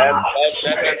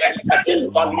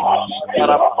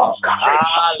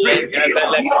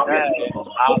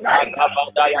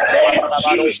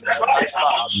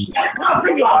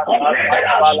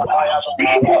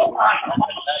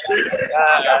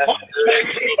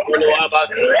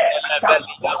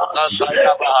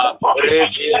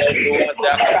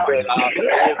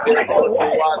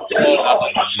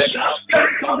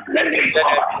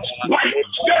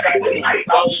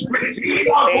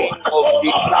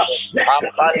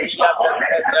Abalia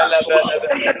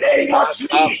Telebelebe,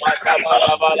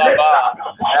 Akapatabalaba,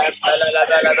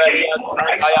 Empelebelebelia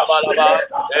Santayabalaba,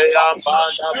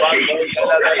 Eyambanda Bato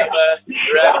Telebelebe,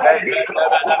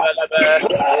 Reketelebelebe,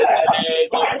 in the name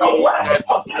of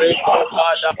Jesus, great O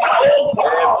Father,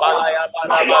 Empalaya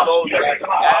Balabadosa,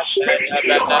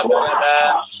 Empelebelebe,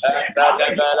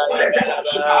 Empelebelebe,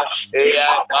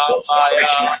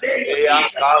 Eyakambaya,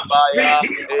 Eyakambaya,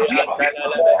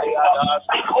 Eyatelebeliada,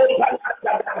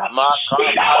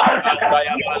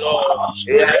 Makapasandayabalo.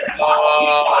 Yes,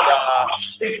 Lord.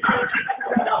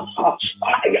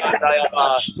 Sandayaba,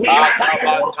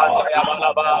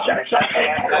 Akabashandayabalaba,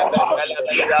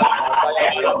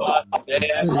 Rebebebelebeliasandayaba,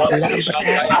 Labra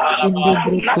shende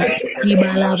brokos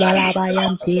ibala bala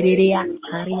bayan terere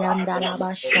karianda la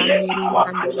ba shandere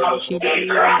andele bo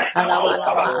shedere antala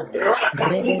bala ba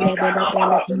rebele bele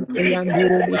bele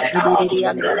itrianduro bo shedere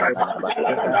andala bala bala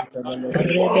bala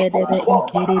rebedebe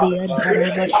ikerere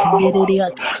andara ba shindere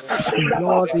ata.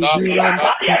 Lord, reveal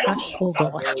unto us, oh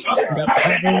God, the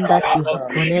covering that you have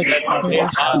connected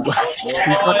us to.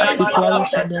 We want us to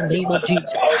flourish in the name of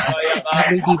Jesus.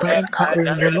 Every divine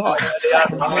covering, oh Lord,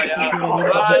 connect us in the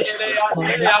name of Jesus.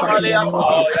 Connect us in the name of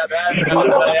Jesus.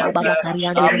 Riba baba baba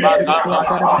kariandoro moshiri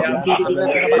andara basindiri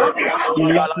andara ba.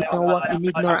 Let me not walk in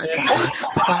ignorance.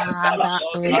 Father,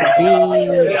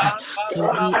 unveil to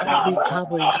me every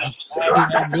covering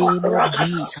in the name of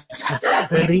Jesus.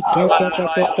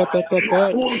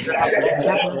 Riketeketeketekete.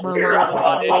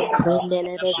 Yamamamamamam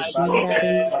prendelebe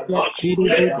shindari yaskuru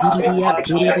budiriya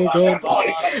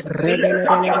turibezente.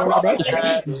 Rebelebelebelebe.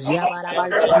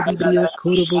 Yabalabal shidibrios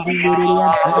kuru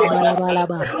buzindiriyan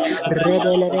tarabalabalaba.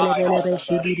 Redelebelebelebe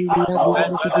shidiriyan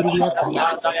durumusikiriyan taya.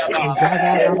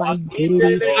 Yababa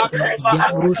interior.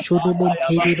 Yambro shodomon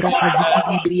terebra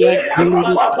kazikidi brian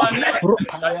turubusa.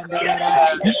 Ropayandarara.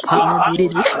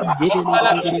 Ipayandirere.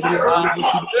 Yebelebelebelebele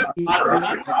turubushidiriyan.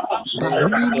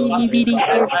 Baruni mini vidi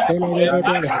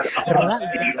entelebelebele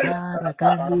razakara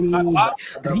kandiri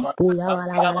ripo ya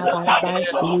wala wala bala bala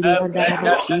shiri andara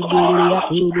bashindiri ya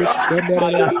turubu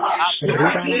shenderele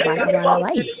ribala bala bala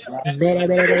bai bele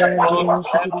bele bele anduru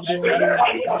shikiri bri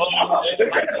anduru bele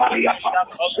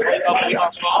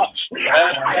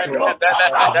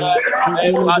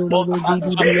bono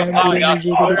mojidi bri anduru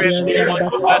mojigiri bri andara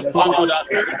bashindiri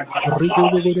rigo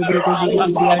zogo broko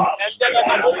jigiri bri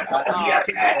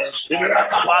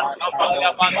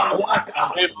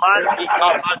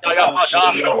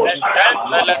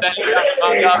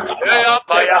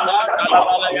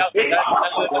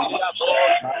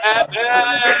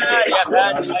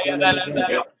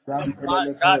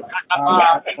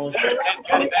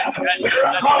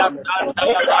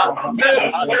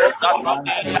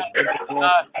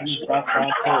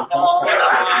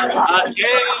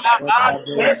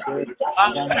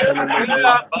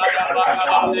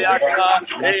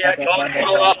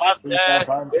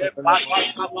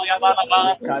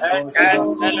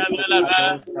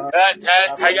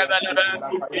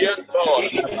Yes, Lord.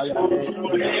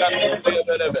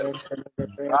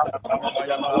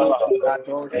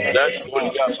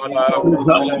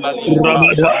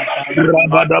 Rabada,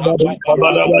 Rabadabada,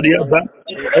 Kabadabadiaba,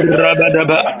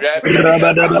 Rabadaba,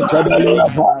 Rabadaba,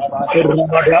 Kabaliaba,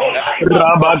 Rabada,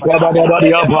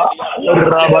 Rabakabadabadiaba,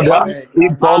 Rabada,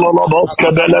 Ipololobos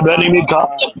Kabelebenimika,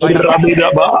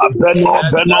 Rabidaba,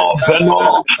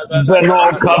 Beno,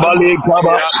 Kabali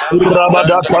Kaba,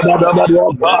 Rabada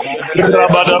Kabadabadiaba,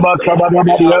 Rabadaba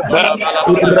Kabadabadiaba,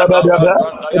 Rabadaba,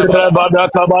 Rabada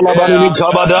Kabalabanimi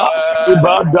Kabada,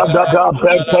 Ibadada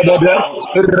Bekabada,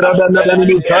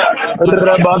 Rabanabanimika,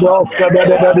 Rabada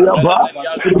Kabadabadiaba,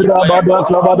 Rabada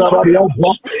Kabadabadiaba,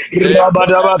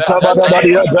 Rabadaba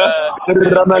Kabadabadiaba,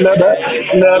 Ramalaba,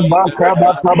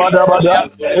 Lebakaba Kabadabada,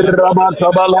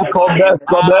 Ramakabala Kobe,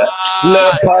 Kobe,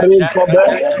 Le Paris Kobe,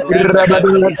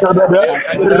 Rabada Kabada,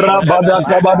 Rabada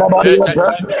Kabadabadiaba,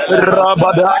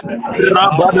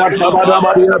 Rabada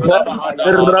Kabadabadiaba,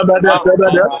 Rabada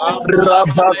Kabada,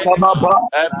 Rabba Kababa,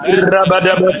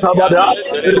 Rabada Kabada,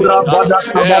 Rabada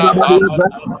Kabadabadiaba,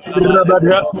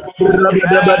 Rabada,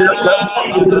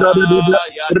 Rabada,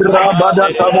 Rabada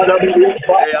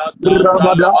Kabadabadiaba,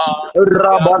 Rabada,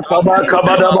 Rabakaba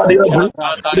Kabadabadiaba,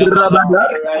 Rabada,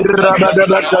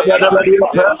 Rabada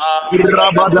Kabadabadiaba,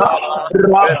 Rabada,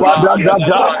 Rabada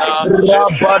Gada,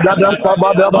 Rabada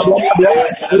Kabadabadiaba,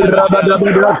 Rabada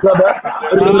Kabada,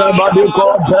 Rabadiko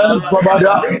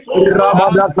Kabada,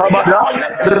 Rabada Kabada,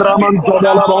 Raman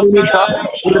Kabala Banika,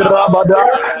 Rabada,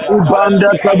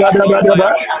 Ibanda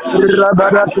Kabadabadaba,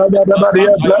 Rabada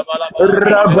Kabadabadiapa,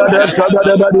 Rabada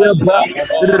Kabadabadiapa,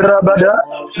 Rabada,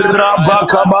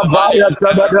 Rabakababaya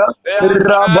Kabada,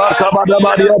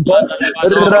 Rabakabadabadiapa,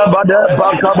 Rabada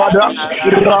Bakabada,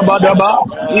 Rabadaba,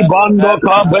 Ibando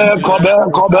Kabe, Kobe,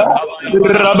 Kobe,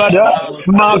 Rabada,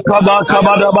 Makada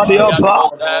Kabadabadiapa,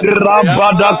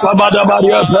 Rabada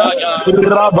Kabadabadiapa,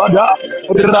 Rabada,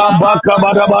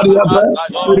 Rabakabadabadiapa,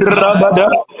 Rabada,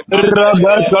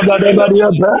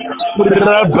 Rabakabadabadiapa,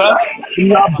 Rabba,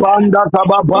 Labanda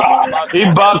Kababa,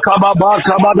 Iba Kababa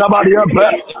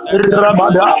Kabadabadiapa,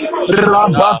 Rabada,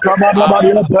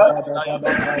 Rabakabadabadiapa,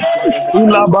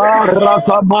 Ilaba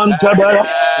Rakamantaba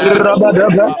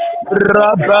Rabadaba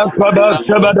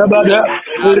Rabakabakabadabada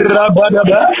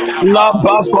Rabadaba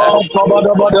Labako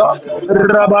Kabadabada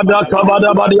Rabada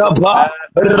Kabadabadiapa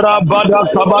Rabada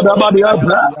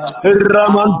Kabadabadiapa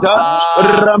Ramanta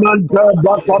Ramanta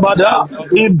Bakabada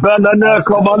Ibelane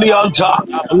Kabalianta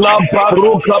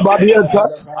Labaruka Badiata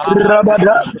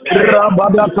Rabada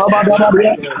Rabada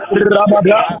Kabadabadia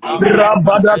Rabada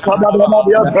Rabada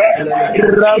Kabadabadia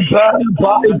Rabba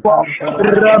Baipa,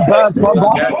 Rabba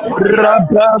Kaba,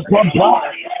 Rabba Kaba,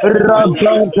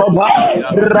 Rabba Kaba,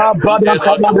 Rabada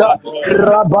Kabada,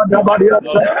 Rabada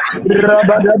Badiata,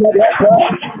 Rabada Badiata,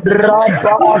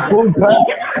 Rabba Akumpa,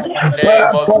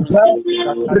 Bakopa,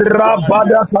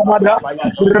 Rabada Kabada,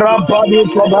 Rabadi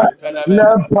Kaba,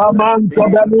 Lepaman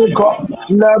Kabaliko,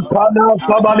 Lepana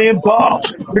Kabaliko,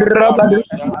 Rabada,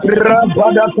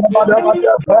 Rabada Kabada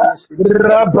Badiata,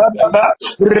 Rabada,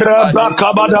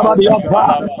 Rabakabadabadiapa,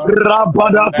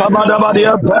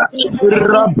 Rabadakabadabadiapa,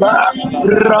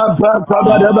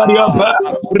 Rabakabadabadiapa,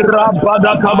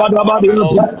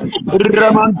 Rabadakabadabadiapa,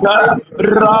 Ramanta,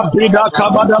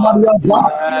 Rabidakabadabadiapa,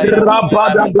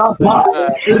 Rabadagapa,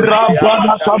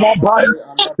 Rabadakababaya,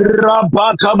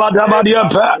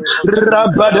 Rabakabadabadiapa,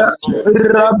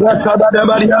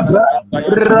 Rabakabadabadiapa,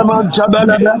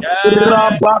 Ramantabalaba,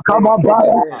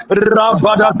 Rabakababaya,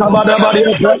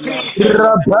 Rabadakabadabadiapa,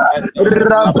 Rabba,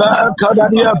 Rabba,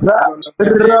 Kabadiapa,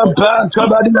 Rabba,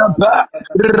 Kabadiapa,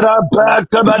 Rabba,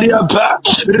 Kabadiapa,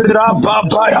 Rabba,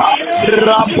 Baya,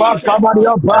 Rabba,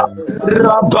 Kabadiapa,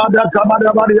 Rabba,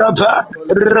 Kabadiapa,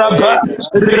 Rabba,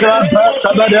 Rabba,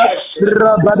 Kabada,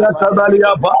 Rabba,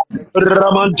 Kabadiapa,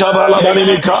 Ramantabala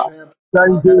Baninika.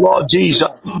 Thank you, Lord Jesus.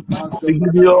 We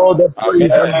give you all the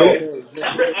praise and glory.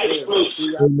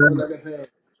 Amen.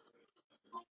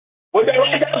 With the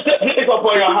right hand, put it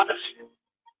upon your heart.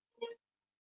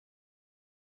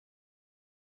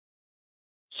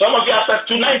 Some of you after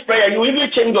tonight's prayer, you even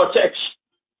change your text.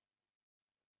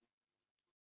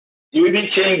 You even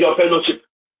change your fellowship.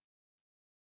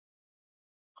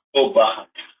 Oh, God.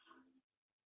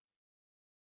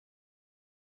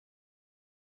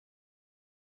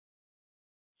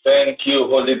 Thank you,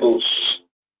 Holy Ghost.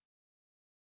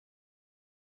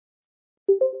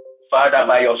 Father,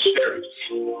 by your Spirit,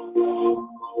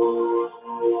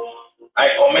 I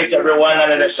commit everyone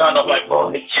under the sound of my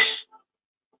voice.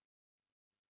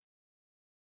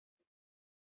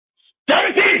 There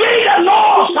is indeed a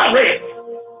law, Sarah.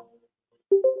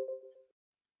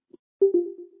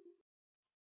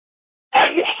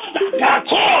 And that can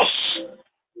cause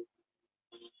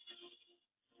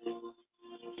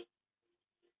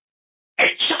a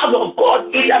child of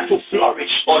God either to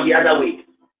flourish or the other way.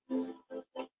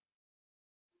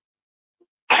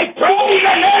 I pray in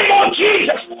the name of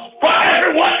Jesus for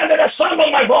everyone under the sound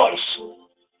of my voice.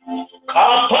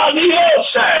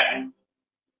 Kapaliose.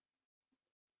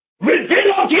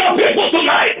 Reveal unto your people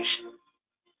tonight.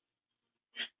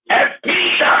 And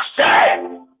Peter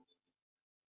said,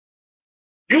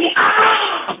 you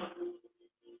are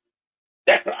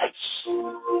the Christ.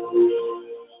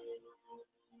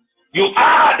 You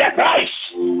are the Christ.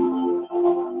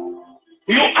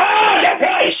 You are the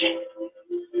Christ.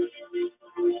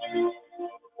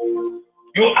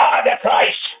 You are the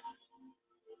Christ.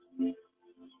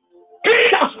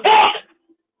 Peter spoke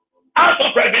out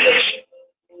of revelation.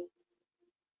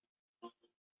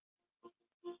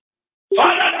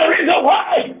 Father, the reason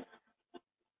why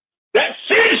there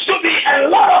seems to be a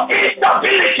lot of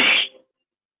instability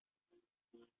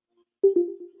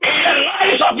in the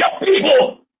lives of your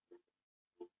people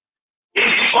is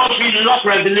because we lack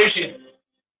revelation.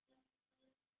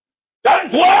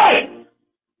 That's why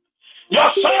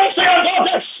your sons and your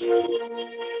daughters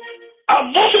are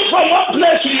moving from one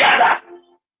place to the other.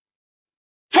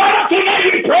 Father, tonight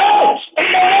we pray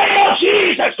in the name of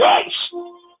Jesus Christ.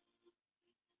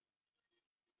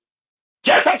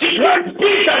 Just as you grant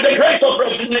peace and the grace of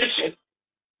resignation.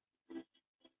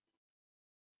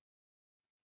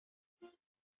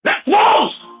 The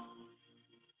 12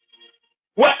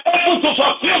 were able to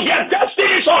fulfill their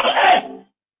destinies on earth,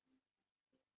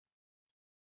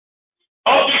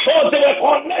 or because they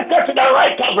were connected to the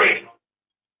right covering.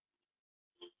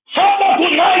 Father,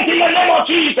 tonight in the name of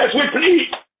Jesus, we plead,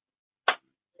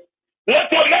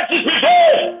 let your message be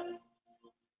there.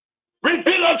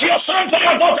 Reveal unto your sons and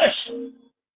your daughters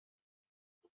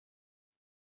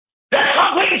the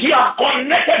coverings you are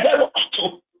connected them to.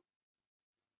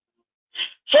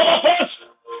 Some of us,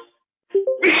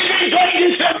 we enjoy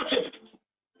this fellowship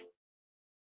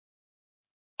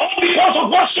all because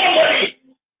of what somebody,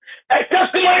 a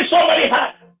testimony somebody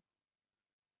had.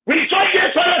 We join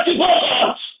this fellowship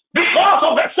because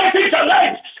of the settings of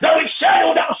life that we share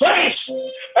with our friends,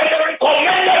 and they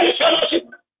recommended this fellowship.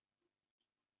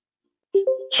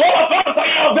 Some of us are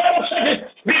in our very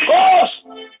settings because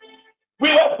we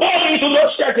were born into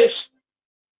those settings.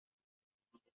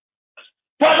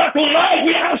 Father, tonight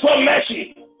we ask for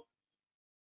mercy.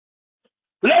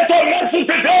 Let your mercy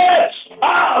prevail.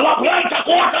 La planta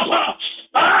quarta.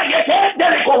 You can't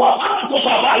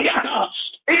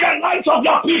in the lives of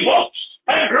your people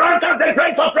and grant us the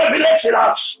grace of revelation.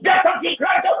 Get us the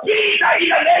grace of Peter in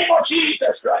the name of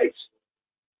Jesus Christ.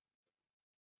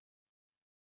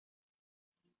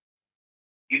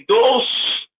 If those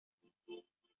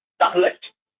that left,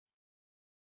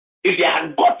 if they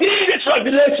had gotten this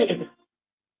revelation,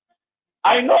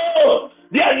 I know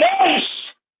their names,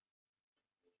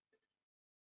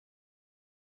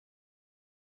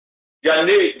 their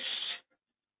names,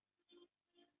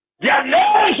 their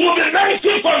names will be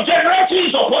mentioned from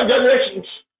generations upon generations.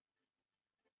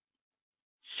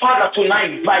 Father,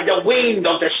 tonight, by the wind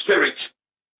of the Spirit,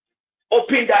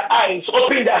 open the eyes,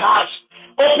 open the hearts,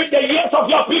 open the ears of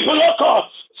your people, Lord God.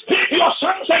 Speak to your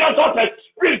sons and your daughters.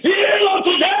 Reveal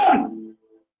unto them.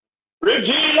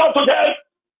 Reveal unto them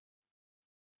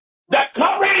the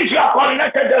courage you have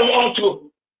connected them unto.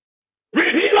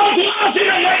 Reveal unto us in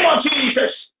the name of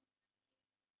Jesus.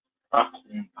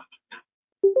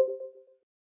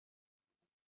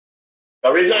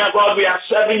 The reason God we are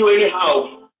serving you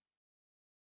anyhow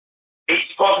is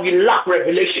because we lack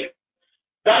revelation.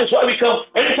 That is why we come.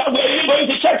 Anytime we are even going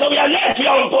to church, we are late, we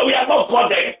are not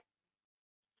God there.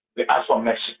 We ask for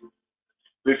mercy.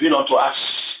 Reveal unto us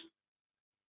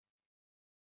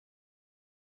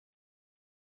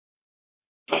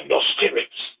by your Spirit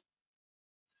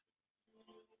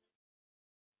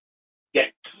the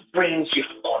brings you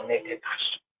have connected us.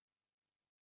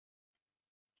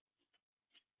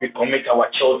 We commit our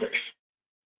children.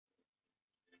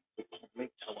 We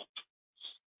commit our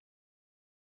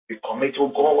we commit, oh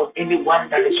God, anyone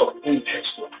that is of interest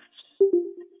to us.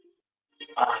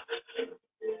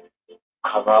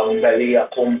 Karambelia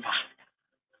Kumpa.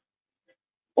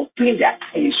 Open the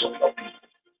eyes of your people.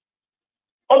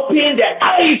 Open the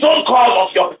eyes, oh God,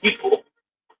 of your people.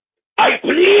 I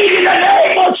plead in the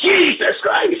name of Jesus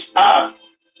Christ.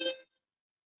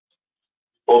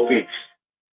 Open.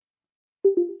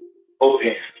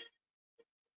 Open.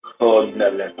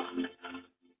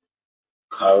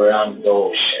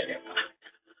 Karando Sheneba.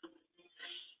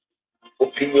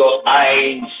 Open your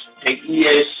eyes, the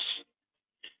ears,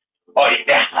 or in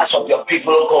the hearts of your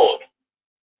people, oh God,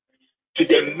 to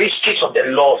the mysteries of the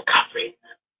Lord covering.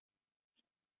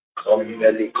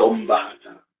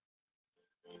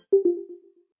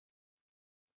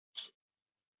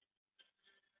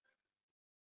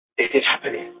 It is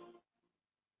happening.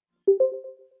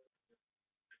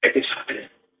 It is happening.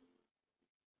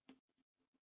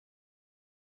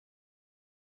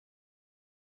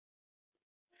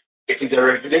 It is a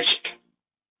revelation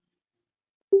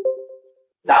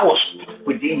that was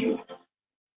within you,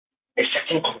 a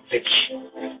certain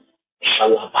conviction.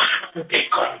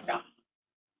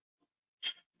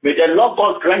 May the Lord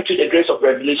God grant you the grace of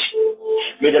revelation.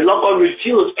 May the Lord God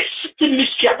reveal a certain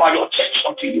mystery about your church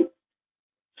unto you.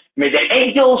 May the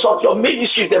angels of your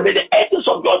ministries, may the angels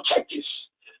of your churches,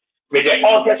 may the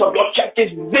altars of your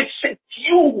churches visit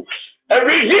you and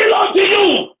reveal unto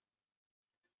you.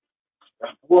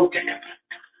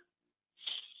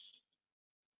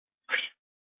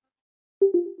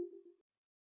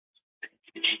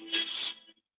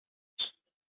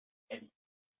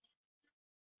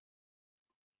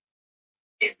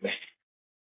 Amen.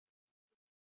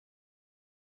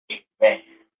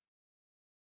 Amen.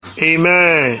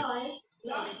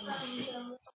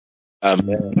 Amen.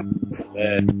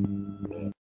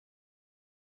 Amen.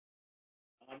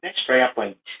 Our next prayer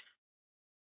point.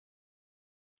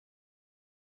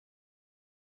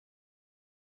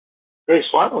 There is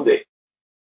one of the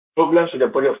problems with the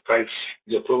body of Christ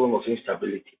is a problem of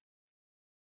instability.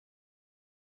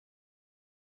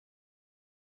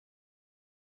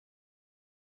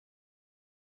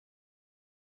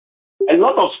 A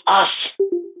lot of us,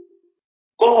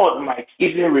 God might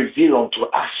even reveal unto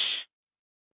us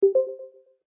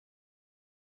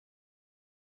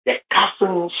the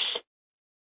coffins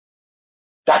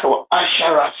that will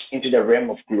usher us into the realm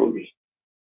of glory.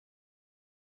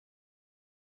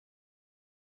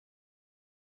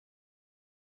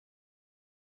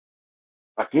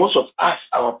 But most of us,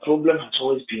 our problem has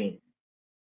always been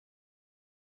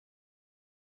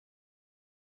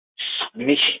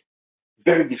submission.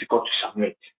 Very difficult to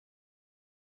submit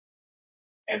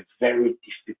and very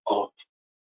difficult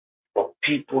for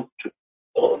people to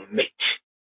commit.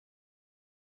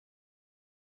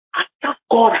 After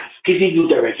God has given you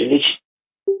the revelation,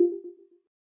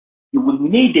 you will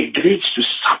need the grace to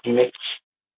submit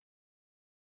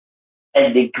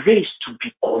and the grace to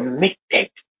be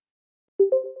committed,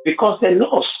 because the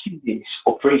law of seasons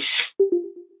operates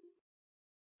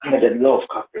under the law of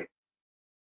covering.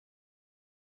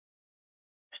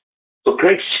 So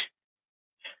grace,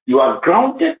 you are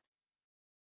grounded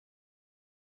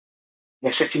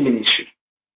in a certain ministry.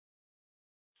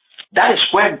 That is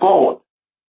where God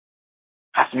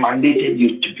has mandated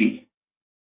you to be.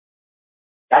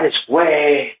 That is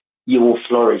where you will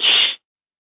flourish.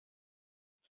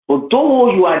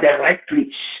 Although you are at the right place,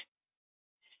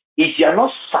 if you are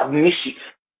not submissive,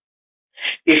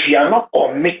 if you are not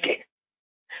committed,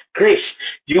 grace,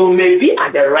 you may be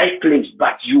at the right place,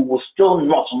 but you will still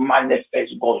not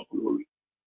manifest God's glory.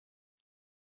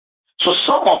 So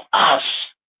some of us,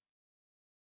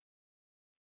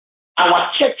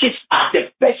 our churches are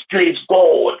the best place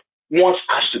God wants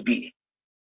us to be.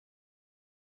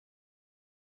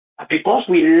 Because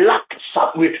we lack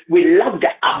the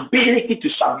ability to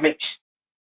submit.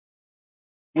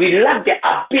 We lack the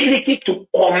ability to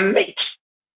commit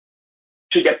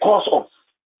to the cause of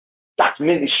that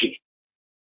ministry.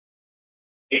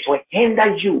 It will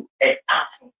hinder you and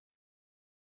us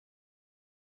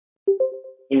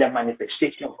in the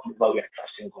manifestation of what we are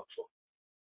trusting God for.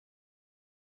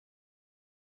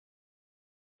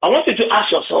 I want you to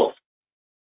ask yourself,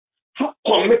 how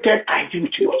committed are you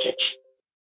to your church?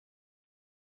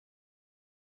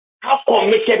 How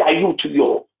committed are you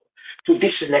to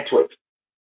this network?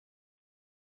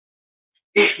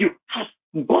 If you have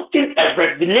gotten a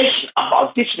revelation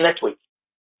about this network,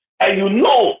 and you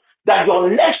know that your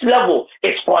next level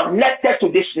is connected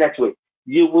to this network,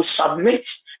 you will submit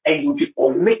and you'll be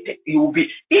committed. You will be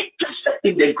interested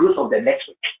in the growth of the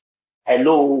network.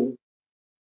 Hello.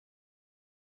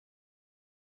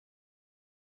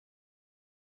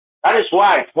 That is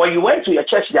why when you went to your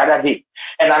church the other day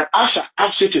and an usher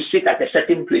asked you to sit at a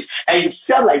certain place and you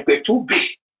felt like you're too big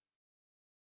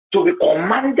to be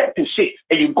commanded to sit,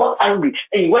 and you got angry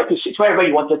and you went to sit wherever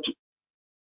you wanted to,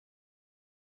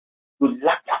 you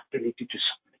lack the ability to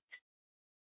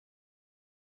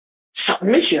submit.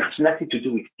 Submission has nothing to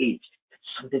do with age. It's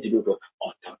something to do with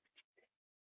authority.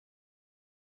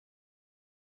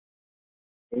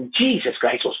 And Jesus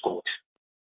Christ was God.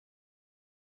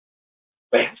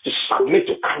 But he has to submit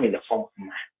to come in the form of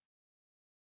man.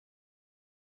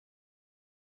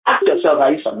 Ask yourself,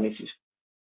 are you submissive?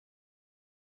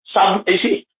 You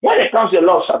see, when it comes to the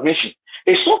law of submission,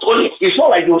 it's not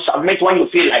like you submit when you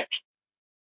feel like.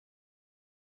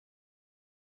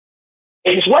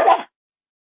 It is whether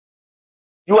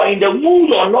you are in the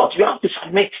mood or not, you have to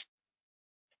submit.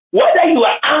 Whether you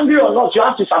are angry or not, you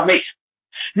have to submit.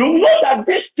 You know that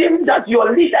this thing that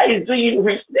your leader is doing,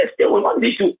 this thing will not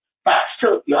lead to, but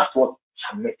still you have to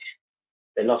submit.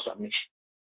 The law of submission.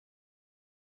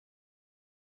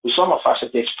 To some of us,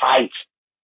 it is pride.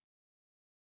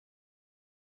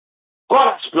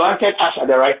 God has planted us at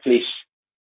the right place.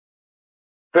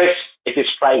 Grace, it is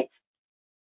pride.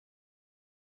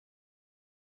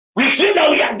 We see that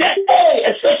we are dead,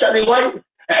 especially when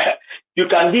you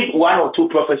can lead one or two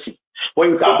prophecies. When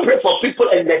you can pray for people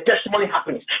and their testimony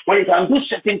happens. When you can do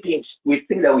certain things, we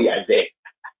think that we are there.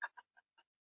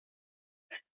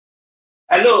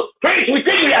 Hello, praise, we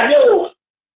think we are there.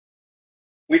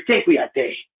 We think we are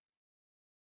there.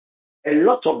 A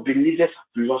lot of believers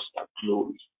have lost their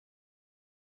glory,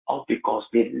 all because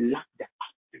they lack the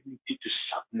ability to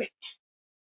submit.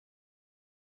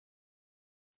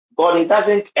 God, He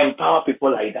doesn't empower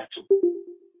people like that too.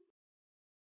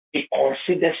 He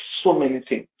considers so many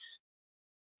things.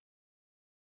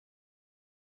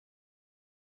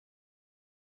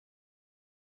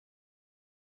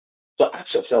 So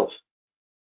ask yourself,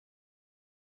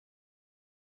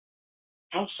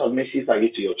 how submissive are you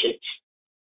to your church?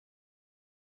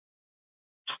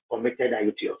 How committed are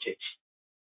you to your church?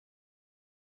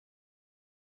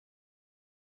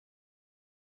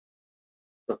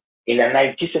 So in the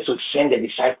night, Jesus would send the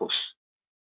disciples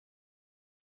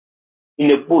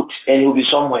in a boat and he'll be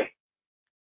somewhere.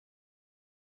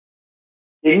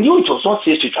 They knew it was not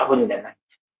safe to travel in the night.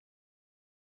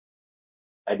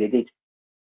 But they did.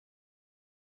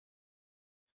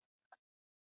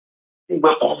 They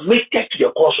were committed to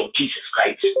the cause of Jesus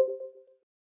Christ.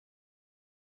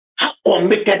 How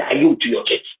committed are you to your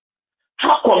church?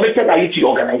 How committed are you to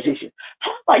your organization?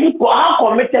 How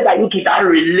committed are you to that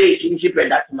relationship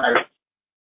and that marriage?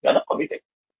 You're not committed.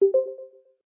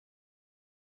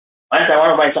 One time,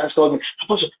 one of my sons told me,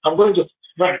 Apostle, I'm going to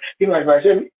marry. He was my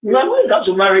son. When it comes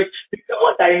to marriage,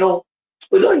 what I know,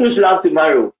 we don't use love to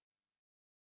marry.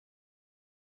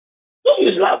 Don't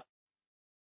use love.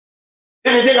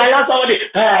 If you think I love somebody,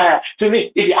 to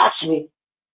me, if you ask me,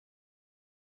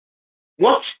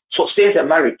 what sustains a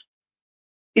marriage?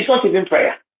 It's not even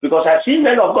prayer. Because I've seen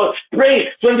men of God pray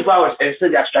 24 hours and still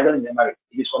they are struggling in their marriage.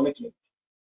 It is commitment.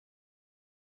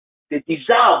 The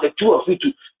desire of the two of you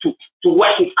to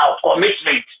work it out.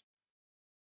 Commitment.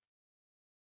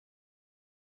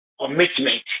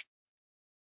 Commitment.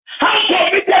 How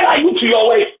committed are you to your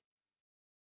way?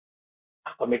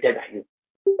 How committed are you?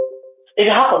 And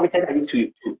how committed are you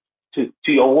to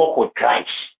your walk with Christ?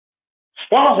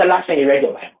 When was the last time you read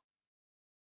your Bible?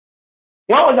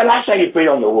 When was the last time you prayed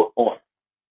on your own?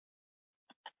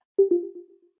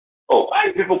 Oh, why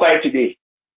are people quiet today?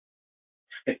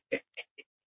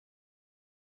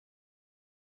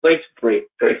 Going to pray,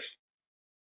 Chris.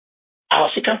 Our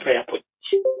second prayer point.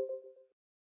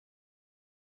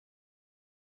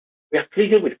 We are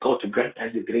pleading with God to grant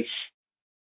us the grace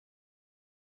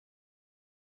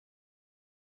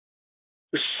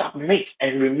to submit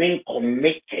and remain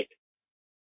committed.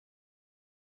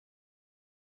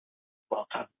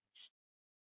 Welcome.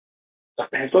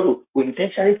 Sometimes God will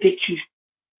intentionally take you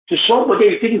to somebody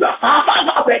you think you are far, far,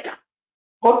 far better.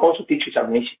 God also teach you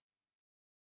submission.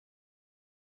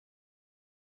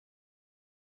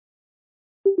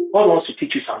 God wants to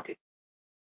teach you something.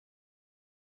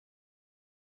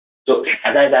 So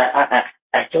as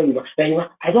I tell you,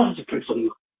 I don't have to pray for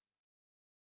you.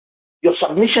 Your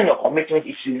submission, your commitment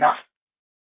is enough.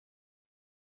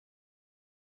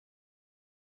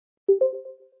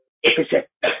 It is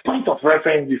a point of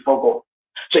reference before God.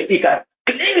 So he can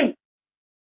claim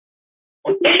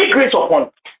on any grace upon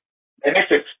the next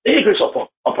step, any grace upon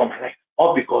my life,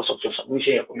 all because of your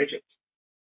submission, your commitment.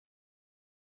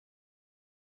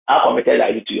 How committed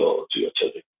are you to your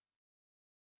children?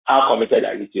 How committed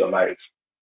are you to your marriage?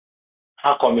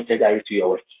 How committed are you to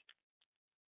your work?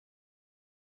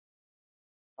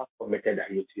 How committed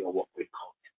are you to your work with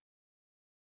God?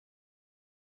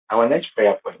 Our next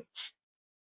prayer point.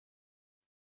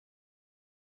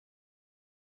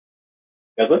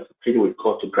 We are going to pray with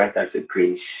God to grant us the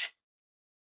grace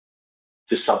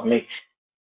to submit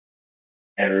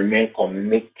and remain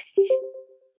committed.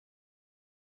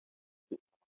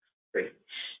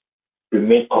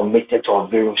 Remain committed to our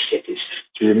various cities,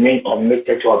 to remain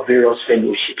committed to our various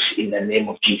fellowships in the name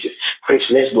of Jesus. Praise,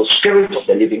 let's go. Spirit of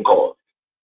the living God,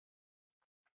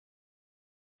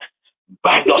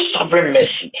 by your sovereign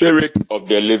mercy. Spirit of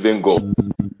the living God,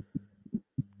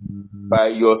 by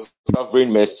your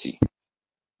sovereign mercy,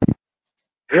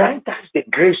 grant us the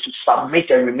grace to submit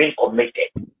and remain committed.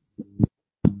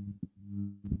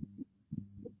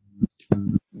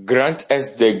 grant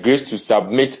us the grace to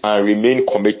submit and remain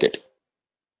committed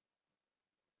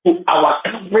To our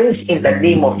coverings in the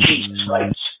name of Jesus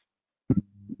Christ.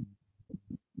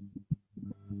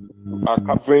 our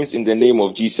coverings in the name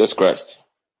of Jesus Christ.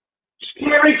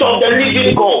 Spirit of the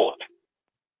living God,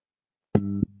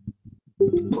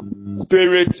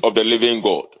 Spirit of the living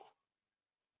God,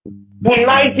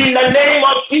 tonight in the name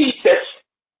of Jesus,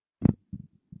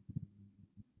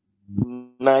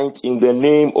 tonight in the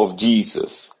name of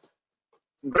Jesus,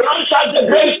 grant us the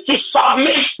grace to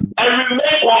submit and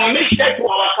remain committed to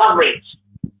our coverings.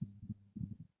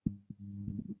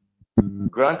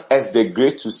 grant us the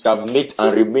grace to submit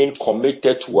and remain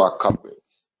committed to our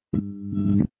coverings.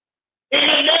 In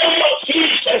the name of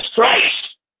Jesus Christ.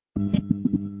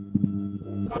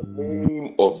 In the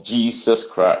name of Jesus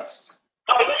Christ.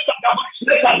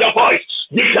 Lift up your voice.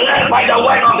 Declare by the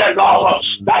word of the Lord,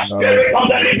 the Spirit of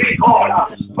the living God,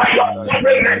 by your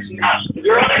sovereign mercy,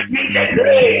 grant me the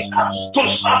grace to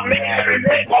submit and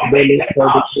remain committed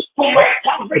to my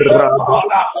covering, oh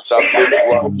God. In the Submit to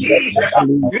name our of Jesus,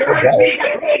 grant me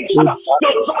the grace to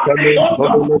submit, oh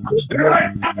God.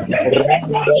 Grant us the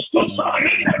grace to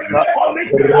submit and remain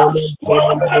committed to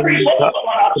our covering, oh God.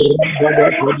 In the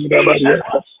name of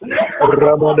Jesus,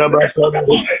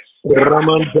 let us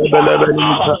Raman Rabada,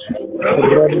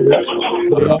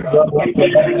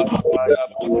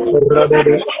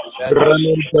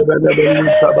 Raman Kabadabari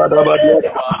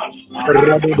Kabadabadiapa,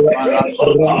 Rabada,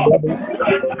 Rabada,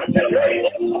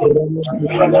 Raman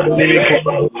Kabadabari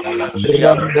Kabada,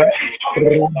 Rabada,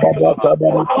 Rabada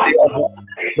Kabadabadiapa,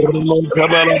 Raman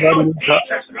Kabadabadiapa,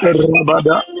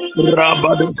 Rabada,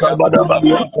 Rabada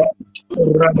Kabadabadiapa,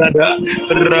 Rabada,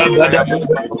 Rabada,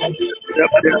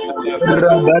 Rabada,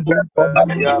 Rabada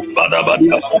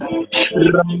Kabadabadiapa,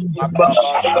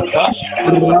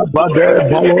 Rabade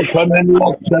Balo Kamenia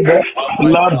Sebe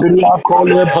Labria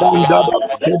Kole Branda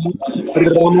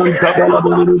Roman Tabala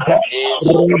Bonita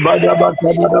Rabada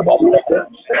Bakabada Badiate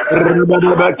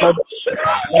Rabada Bakabada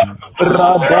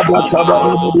Rabada Kabada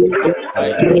Badiate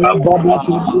Rabada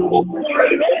Kabada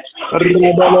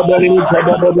Rabada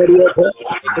Kabada Badiate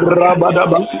Rabada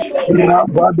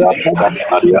Rabada Kabada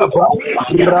Badiapa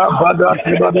Rabada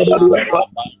Kabada Badiapa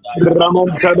Ramon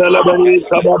Kabala Bani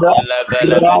Kabada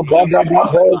Rabada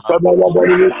Baba Kabala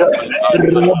Banita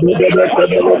Rabada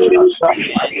Kabala Banita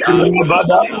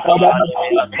Rabada Kabada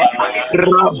Badiapa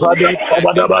Rabada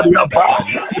Kabada Badiapa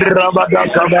Rabada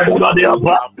Kabada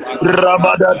Badiapa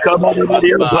Rabada Kabada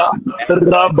Badiapa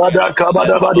Rabada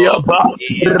Kabada Badiapa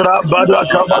Rabada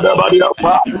Kabada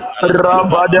Badiapa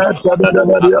Rabada Kabada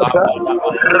Badiapa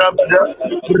Rabada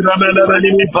Ramela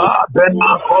Banipa Bena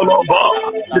Kolobo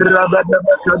Rabada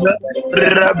Bakada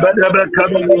Rabada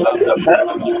Bakada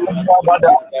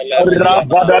Rabada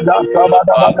Rabada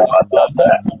Kabada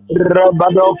Bada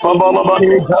Rabada Kabala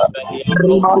Banita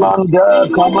Rimalanda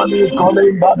Kamani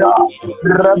Kolimbada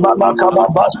Rabada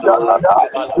Kababasta Gada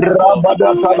Rabada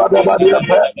Kabada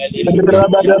Badiapa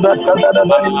Rabada Bakada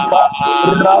Banita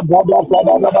Rabada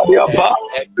Kabada Badiapa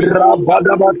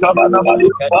Rabada Bakada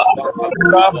Badiapa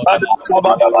Rabada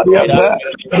Kabada Badiapa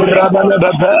Rabada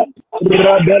Baba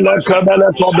Rabada Kabala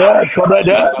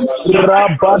Kabada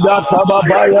Rabada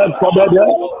Kababaya Kabada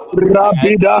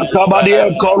Rabida Kabadia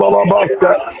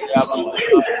Kolobasta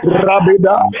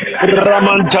Rabida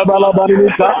Ramantabala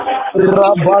Banika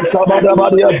Rabatabada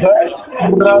Badiapa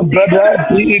Rabada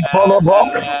Di Kolobo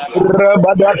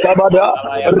Rabada Kabada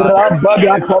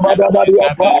Rabada Kabada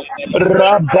Badiapa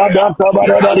Rabada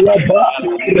Kabada Badiapa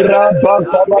Rabba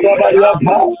Kabada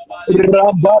Badiapa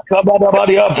Rabba Kabada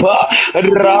Badiapa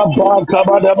Rabba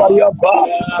Kabada Badiapa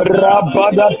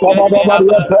Rabada Kabada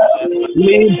Badiapa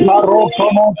Limparo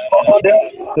Como Komode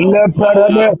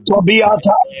Lepereme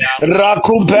Tobiata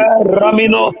Rakupe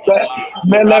Raminose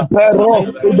Melepero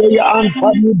Subeya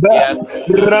Antanibe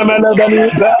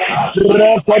Ramelebenibe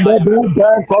Rekodebu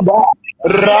Bekoda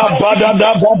Rabada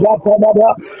Bada Kabada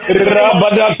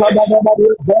Rabada Kabada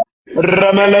Badiapa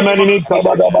Ramelemeni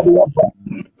Kabada Badiapa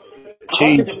I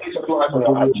want you to place your two hands on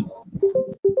your heart.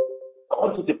 I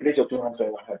want you to place your two hands on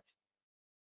your heart.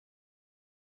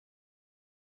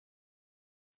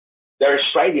 There is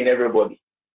pride in everybody.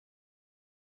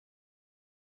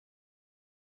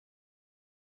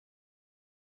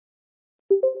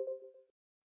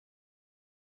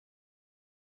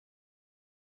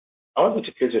 I want you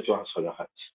to place your two hands on your heart.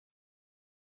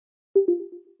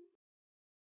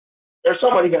 There's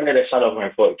somebody here under the sound of my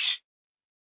voice.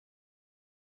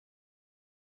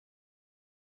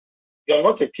 You're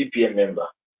not a TPM member.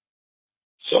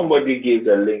 Somebody gave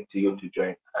the link to you to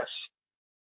join us.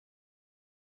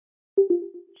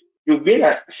 You've been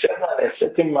a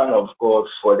certain man of God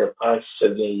for the past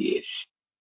 7 years.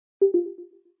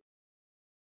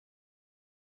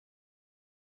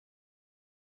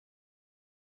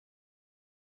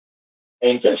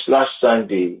 And just last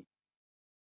Sunday,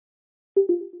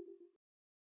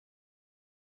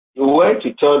 you went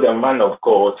to tell the man of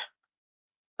God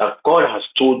that God has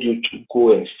told you to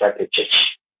go and start a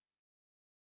church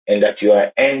and that you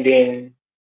are ending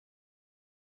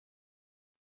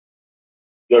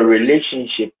your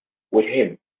relationship with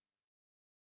him.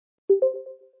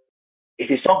 It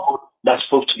is not God that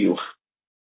spoke to you.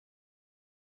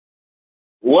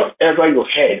 Whatever you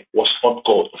heard was not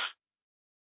God.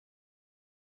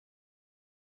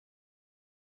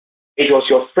 It was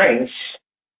your friends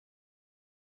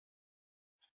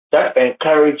that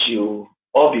encouraged you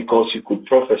all because you could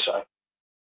prophesy.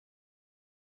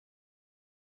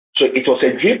 So it was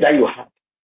a dream that you had.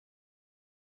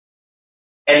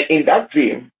 And in that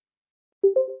dream,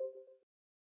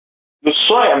 you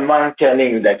saw a man telling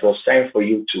you that it was time for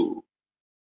you to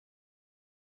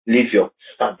leave your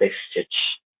father's church.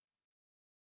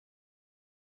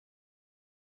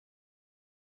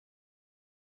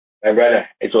 My brother,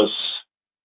 it was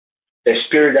the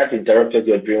spirit that interrupted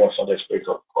your dream was not the spirit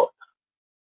of God.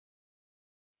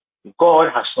 God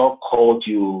has not called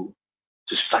you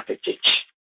to start a church.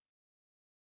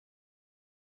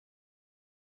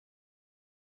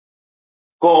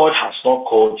 God has not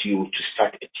called you to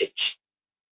start a church.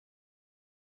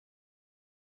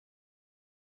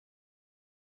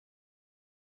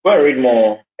 Go and read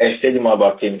more and study more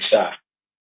about King Sir.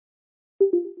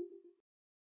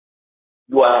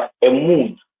 You are a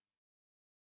moon.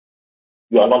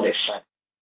 You are not the sun.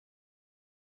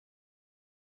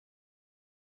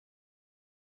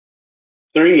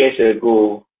 3 years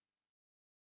ago,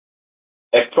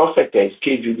 a prophetess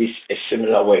gave you this a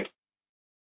similar word.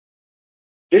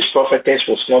 This prophetess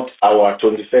was not our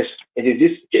 21st.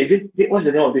 What's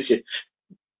the name of this?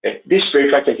 This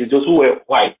spiritual church is those who were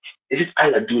white. Is it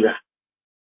Aladura?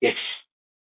 Yes.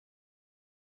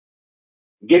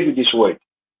 Gave you this word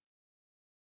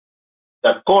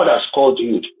that God has called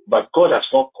you, but God has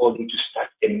not called you to start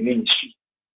a ministry.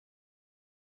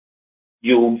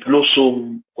 You will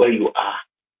blossom where you are.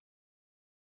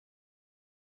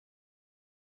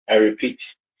 I repeat,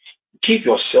 give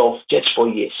yourself just 4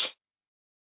 years.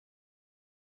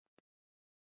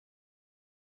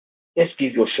 Just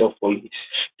give yourself 4 years.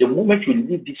 The moment you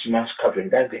leave this man's covering,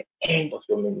 that's the end of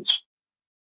your ministry.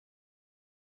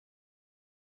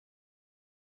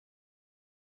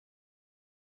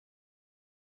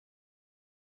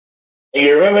 And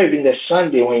you remember even the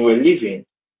Sunday when you were leaving,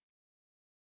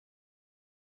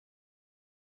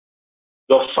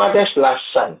 your father's last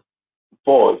son,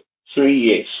 boy, 3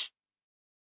 years,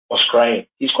 was crying.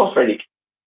 He's called Frederick.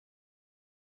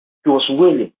 He was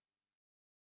wailing.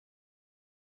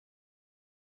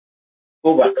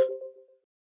 Go back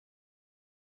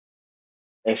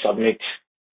and submit.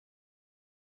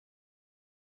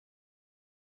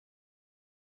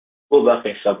 Go back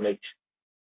and submit.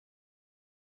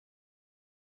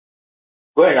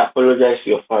 Go and apologize to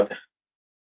your father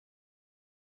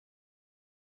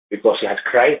because he had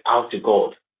cried out to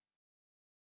God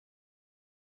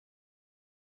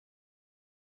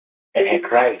and her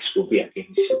cries will be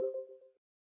against you.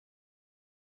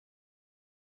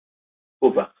 Go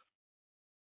back.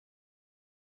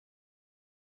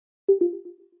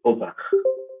 Go back.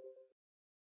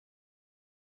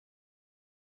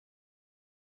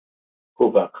 Go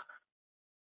back.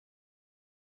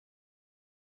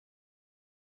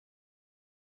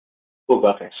 Go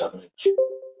back and submit.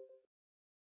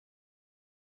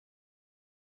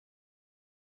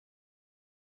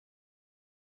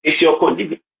 It's your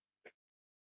colleague,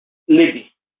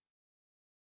 lady,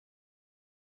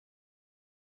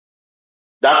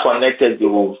 that connected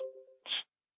you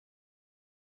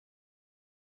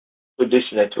to this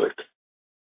network.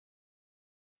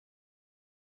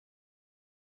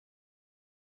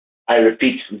 I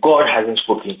repeat, God hasn't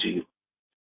spoken to you.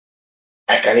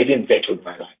 I can even bet with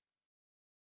my life.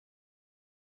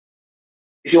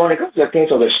 You see, when it comes to the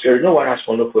things of the spirit, no one has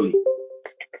monopoly.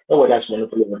 Nobody has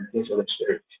monopoly on the things of the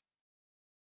spirit.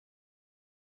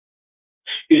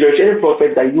 If there's any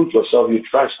prophet that you yourself you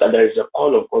trust that there is a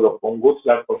call of God upon, go to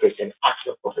that prophet and ask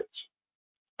the prophet.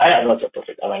 I am not a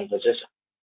prophet, I'm an intercessor.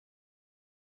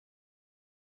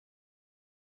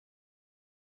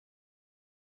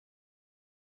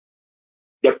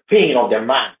 The pain of the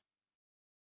man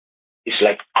is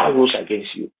like arrows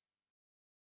against you.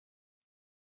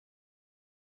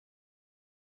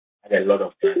 And a lot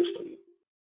of times for you.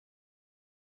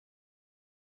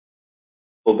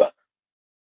 Go back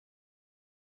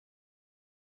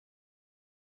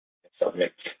and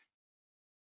submit.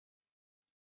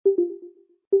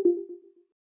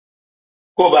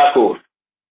 Go back home.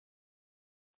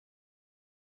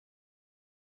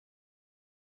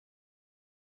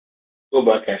 Go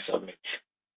back and submit.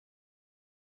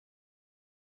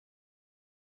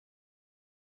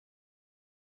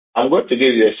 I'm going to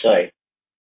give you a sign.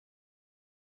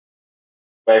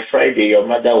 By Friday, your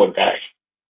mother will die.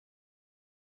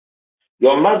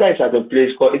 Your mother is at a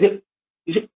place called, is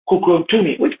it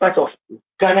Kukrontumi? Which part of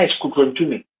Ghana is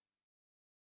Kukrontumi?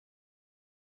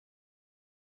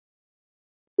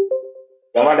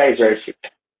 Your mother is very sick.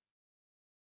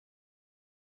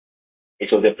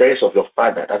 It was the presence of your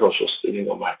father that was sustaining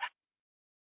your mother.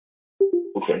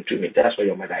 Kukrontumi. That's where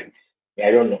your mother is.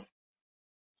 I don't know.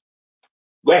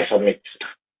 Go and submit.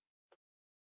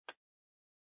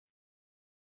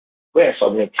 Go and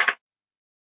submit.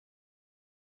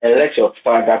 And let your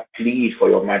father plead for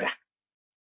your mother.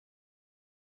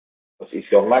 Because if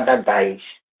your mother dies,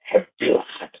 her blood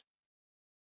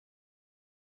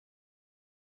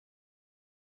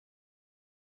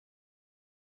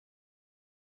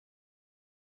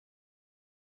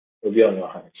will be on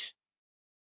your hands.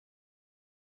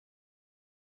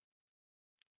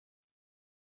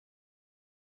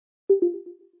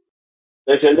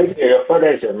 There's a lady, your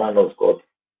father is a man of God.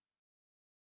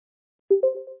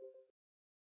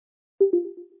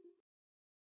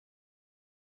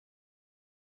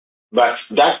 But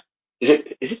that is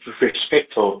it with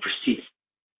respect or prestige?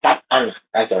 That honor,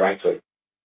 that's the right word.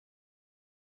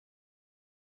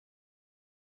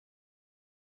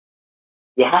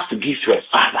 You have to give to a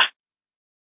father.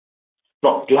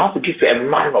 No, you have to give to a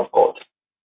man of God.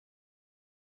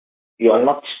 You are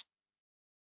not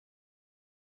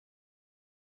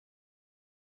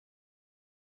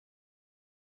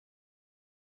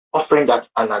offering that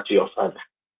honor to your father.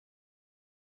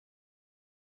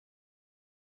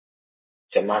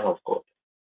 It's a man of God.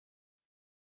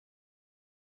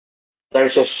 There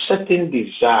is a certain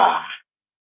desire.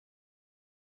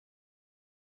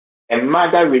 A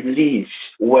mother release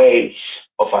words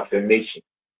of affirmation.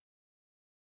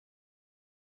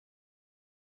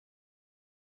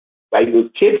 But you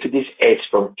came to this earth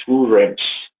from two realms.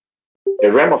 The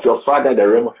realm of your father, the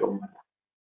realm of your mother.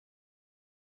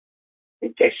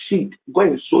 It's a seed. Go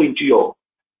and sow into your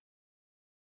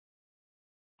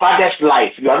father's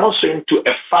life. You are not sowing to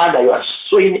a father, you are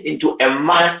sowing into a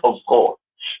man of God.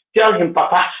 Tell him,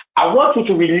 Papa, I want you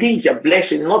to release a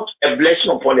blessing, not a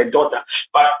blessing upon a daughter,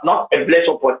 but not a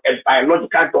blessing upon a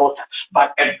biological daughter,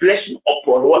 but a blessing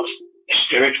upon what? A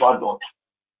spiritual daughter.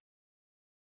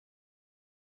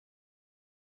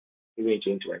 Even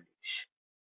into it,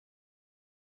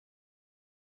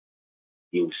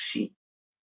 you will see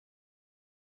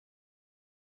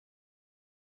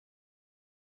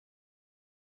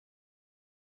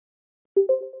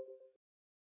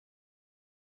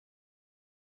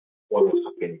what will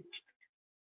happen.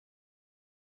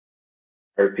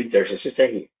 I repeat, there's a sister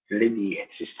here, lady and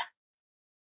sister.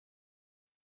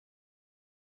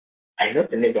 I know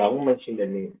the name, but I won't mention the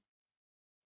name.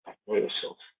 But know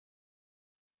yourself.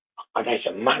 Father is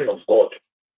a man of God.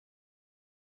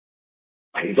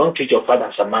 And you don't treat your father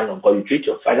as a man of God. You treat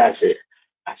your father as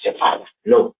a father.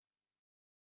 No.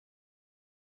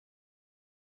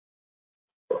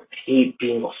 From he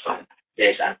being your father,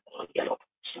 there's an oil of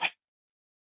his life.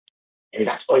 And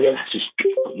that oil has to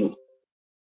speak for you.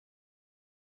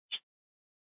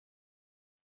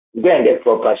 Go and get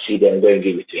proper seed and go and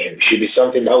give it to him. It should be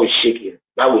something that will shake him.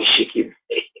 That will shake him.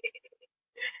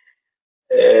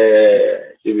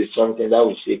 It should be something that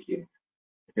will shake him.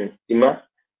 Ima,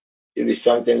 it should be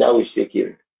something that will shake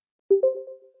him.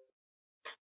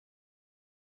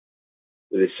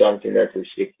 It will be something that will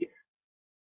shake him.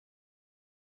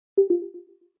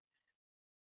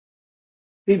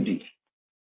 Bibi.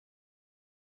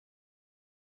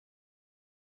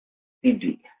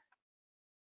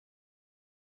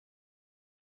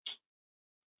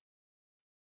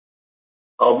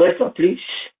 Alberta, please.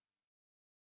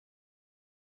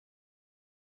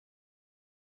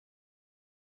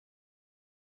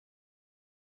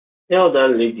 Tell that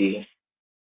lady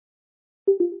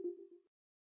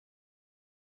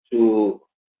to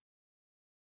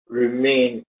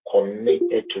remain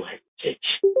committed to her church.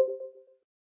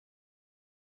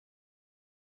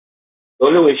 The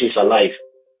only way she's alive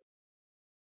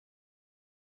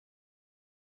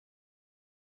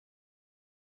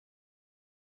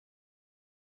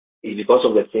is because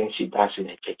of the things she does in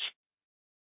the church.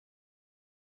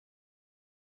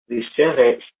 Please tell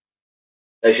her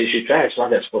that she should try as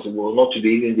much as possible not to be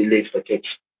even delayed for church.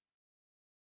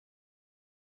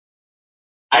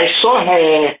 I saw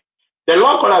her, the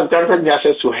Lord God has granted me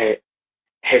access to her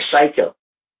cycle.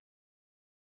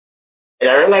 And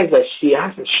I realized that she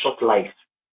has a short life.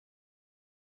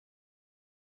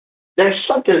 There's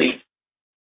certainly,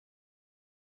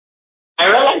 I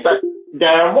realized that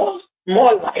there are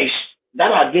more lives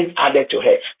that are being added to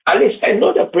her. At least I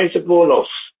know the principle of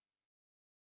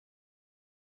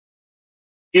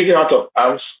giving out of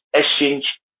arms, exchange,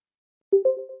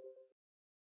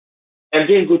 and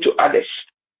being good to others.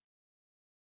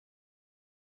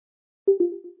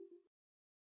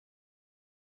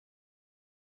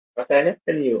 But I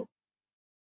never knew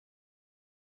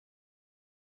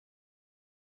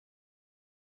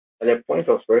at a point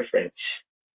of reference,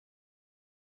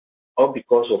 all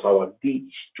because of our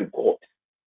deeds to God,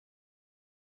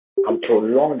 and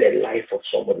prolong the life of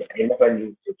somebody. I never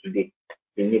knew till today.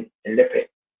 I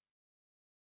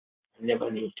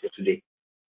never knew till today.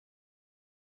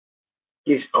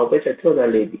 Please, I'll better tell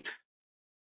that lady.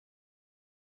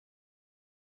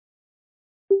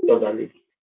 Tell that lady.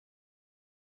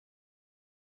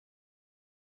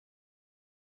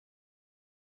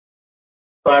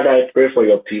 Father, I pray for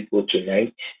your people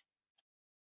tonight.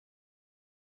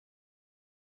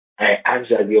 I ask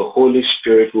that your Holy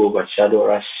Spirit will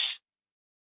overshadow us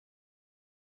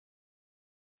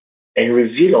and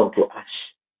reveal unto us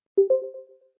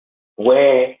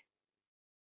where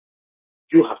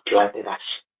you have planted us,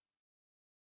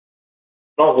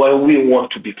 not where we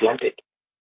want to be planted.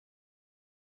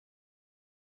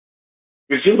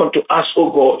 Reveal unto us,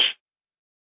 O God,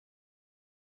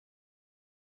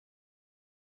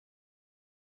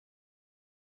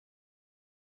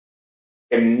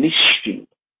 the mystery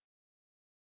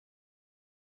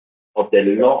of the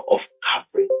law of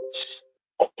coverings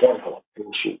upon our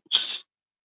souls.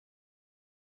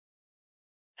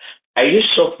 I use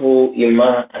Sofu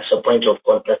Ima as a point of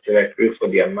contact and I pray for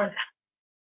their mother.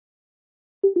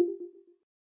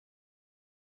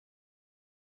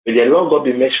 May the Lord God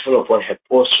be merciful upon her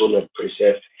poor soul and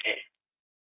preserve her.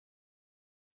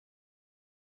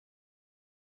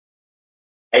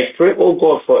 I pray, O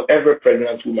God, for every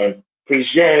pregnant woman,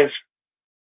 preserve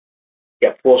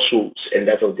their poor souls and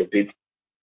that of the baby.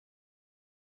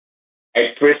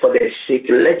 I pray for the sick.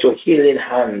 Let your healing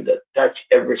hand touch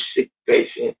every sick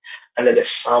person under the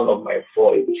sound of my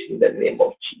voice in the name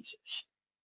of Jesus.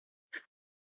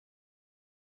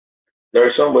 There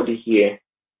is somebody here.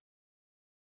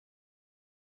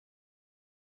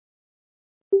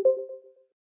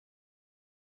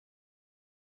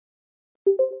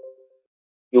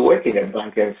 You work in a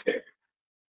bank and fair.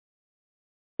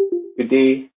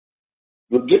 Today,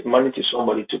 you give money to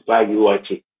somebody to buy you a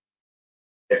check.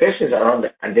 The person is around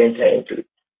and then enter into it.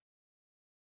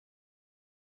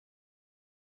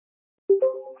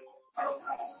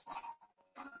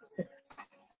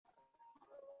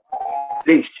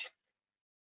 Please,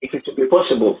 if it will be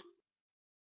possible,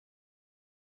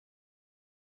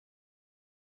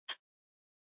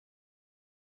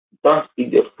 don't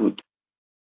eat the food.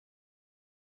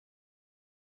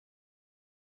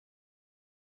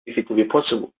 If it will be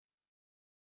possible,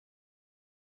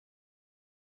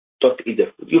 don't eat the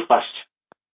food. You fast.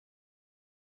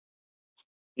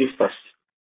 You fast.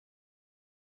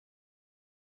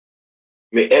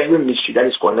 May every mystery that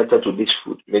is connected to this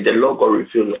food, may the Lord God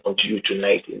reveal unto you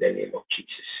tonight in the name of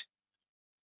Jesus.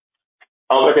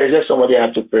 But is there somebody I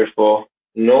have to pray for?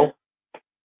 No?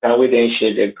 Can we then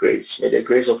share the grace? May the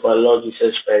grace of our Lord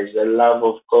Jesus Christ, the love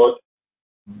of God,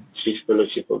 sweet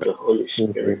fellowship of the Holy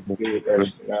Spirit be with us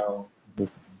now.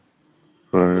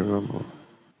 Forevermore.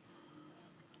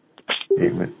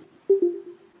 Amen.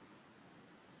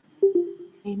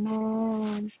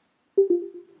 Amen.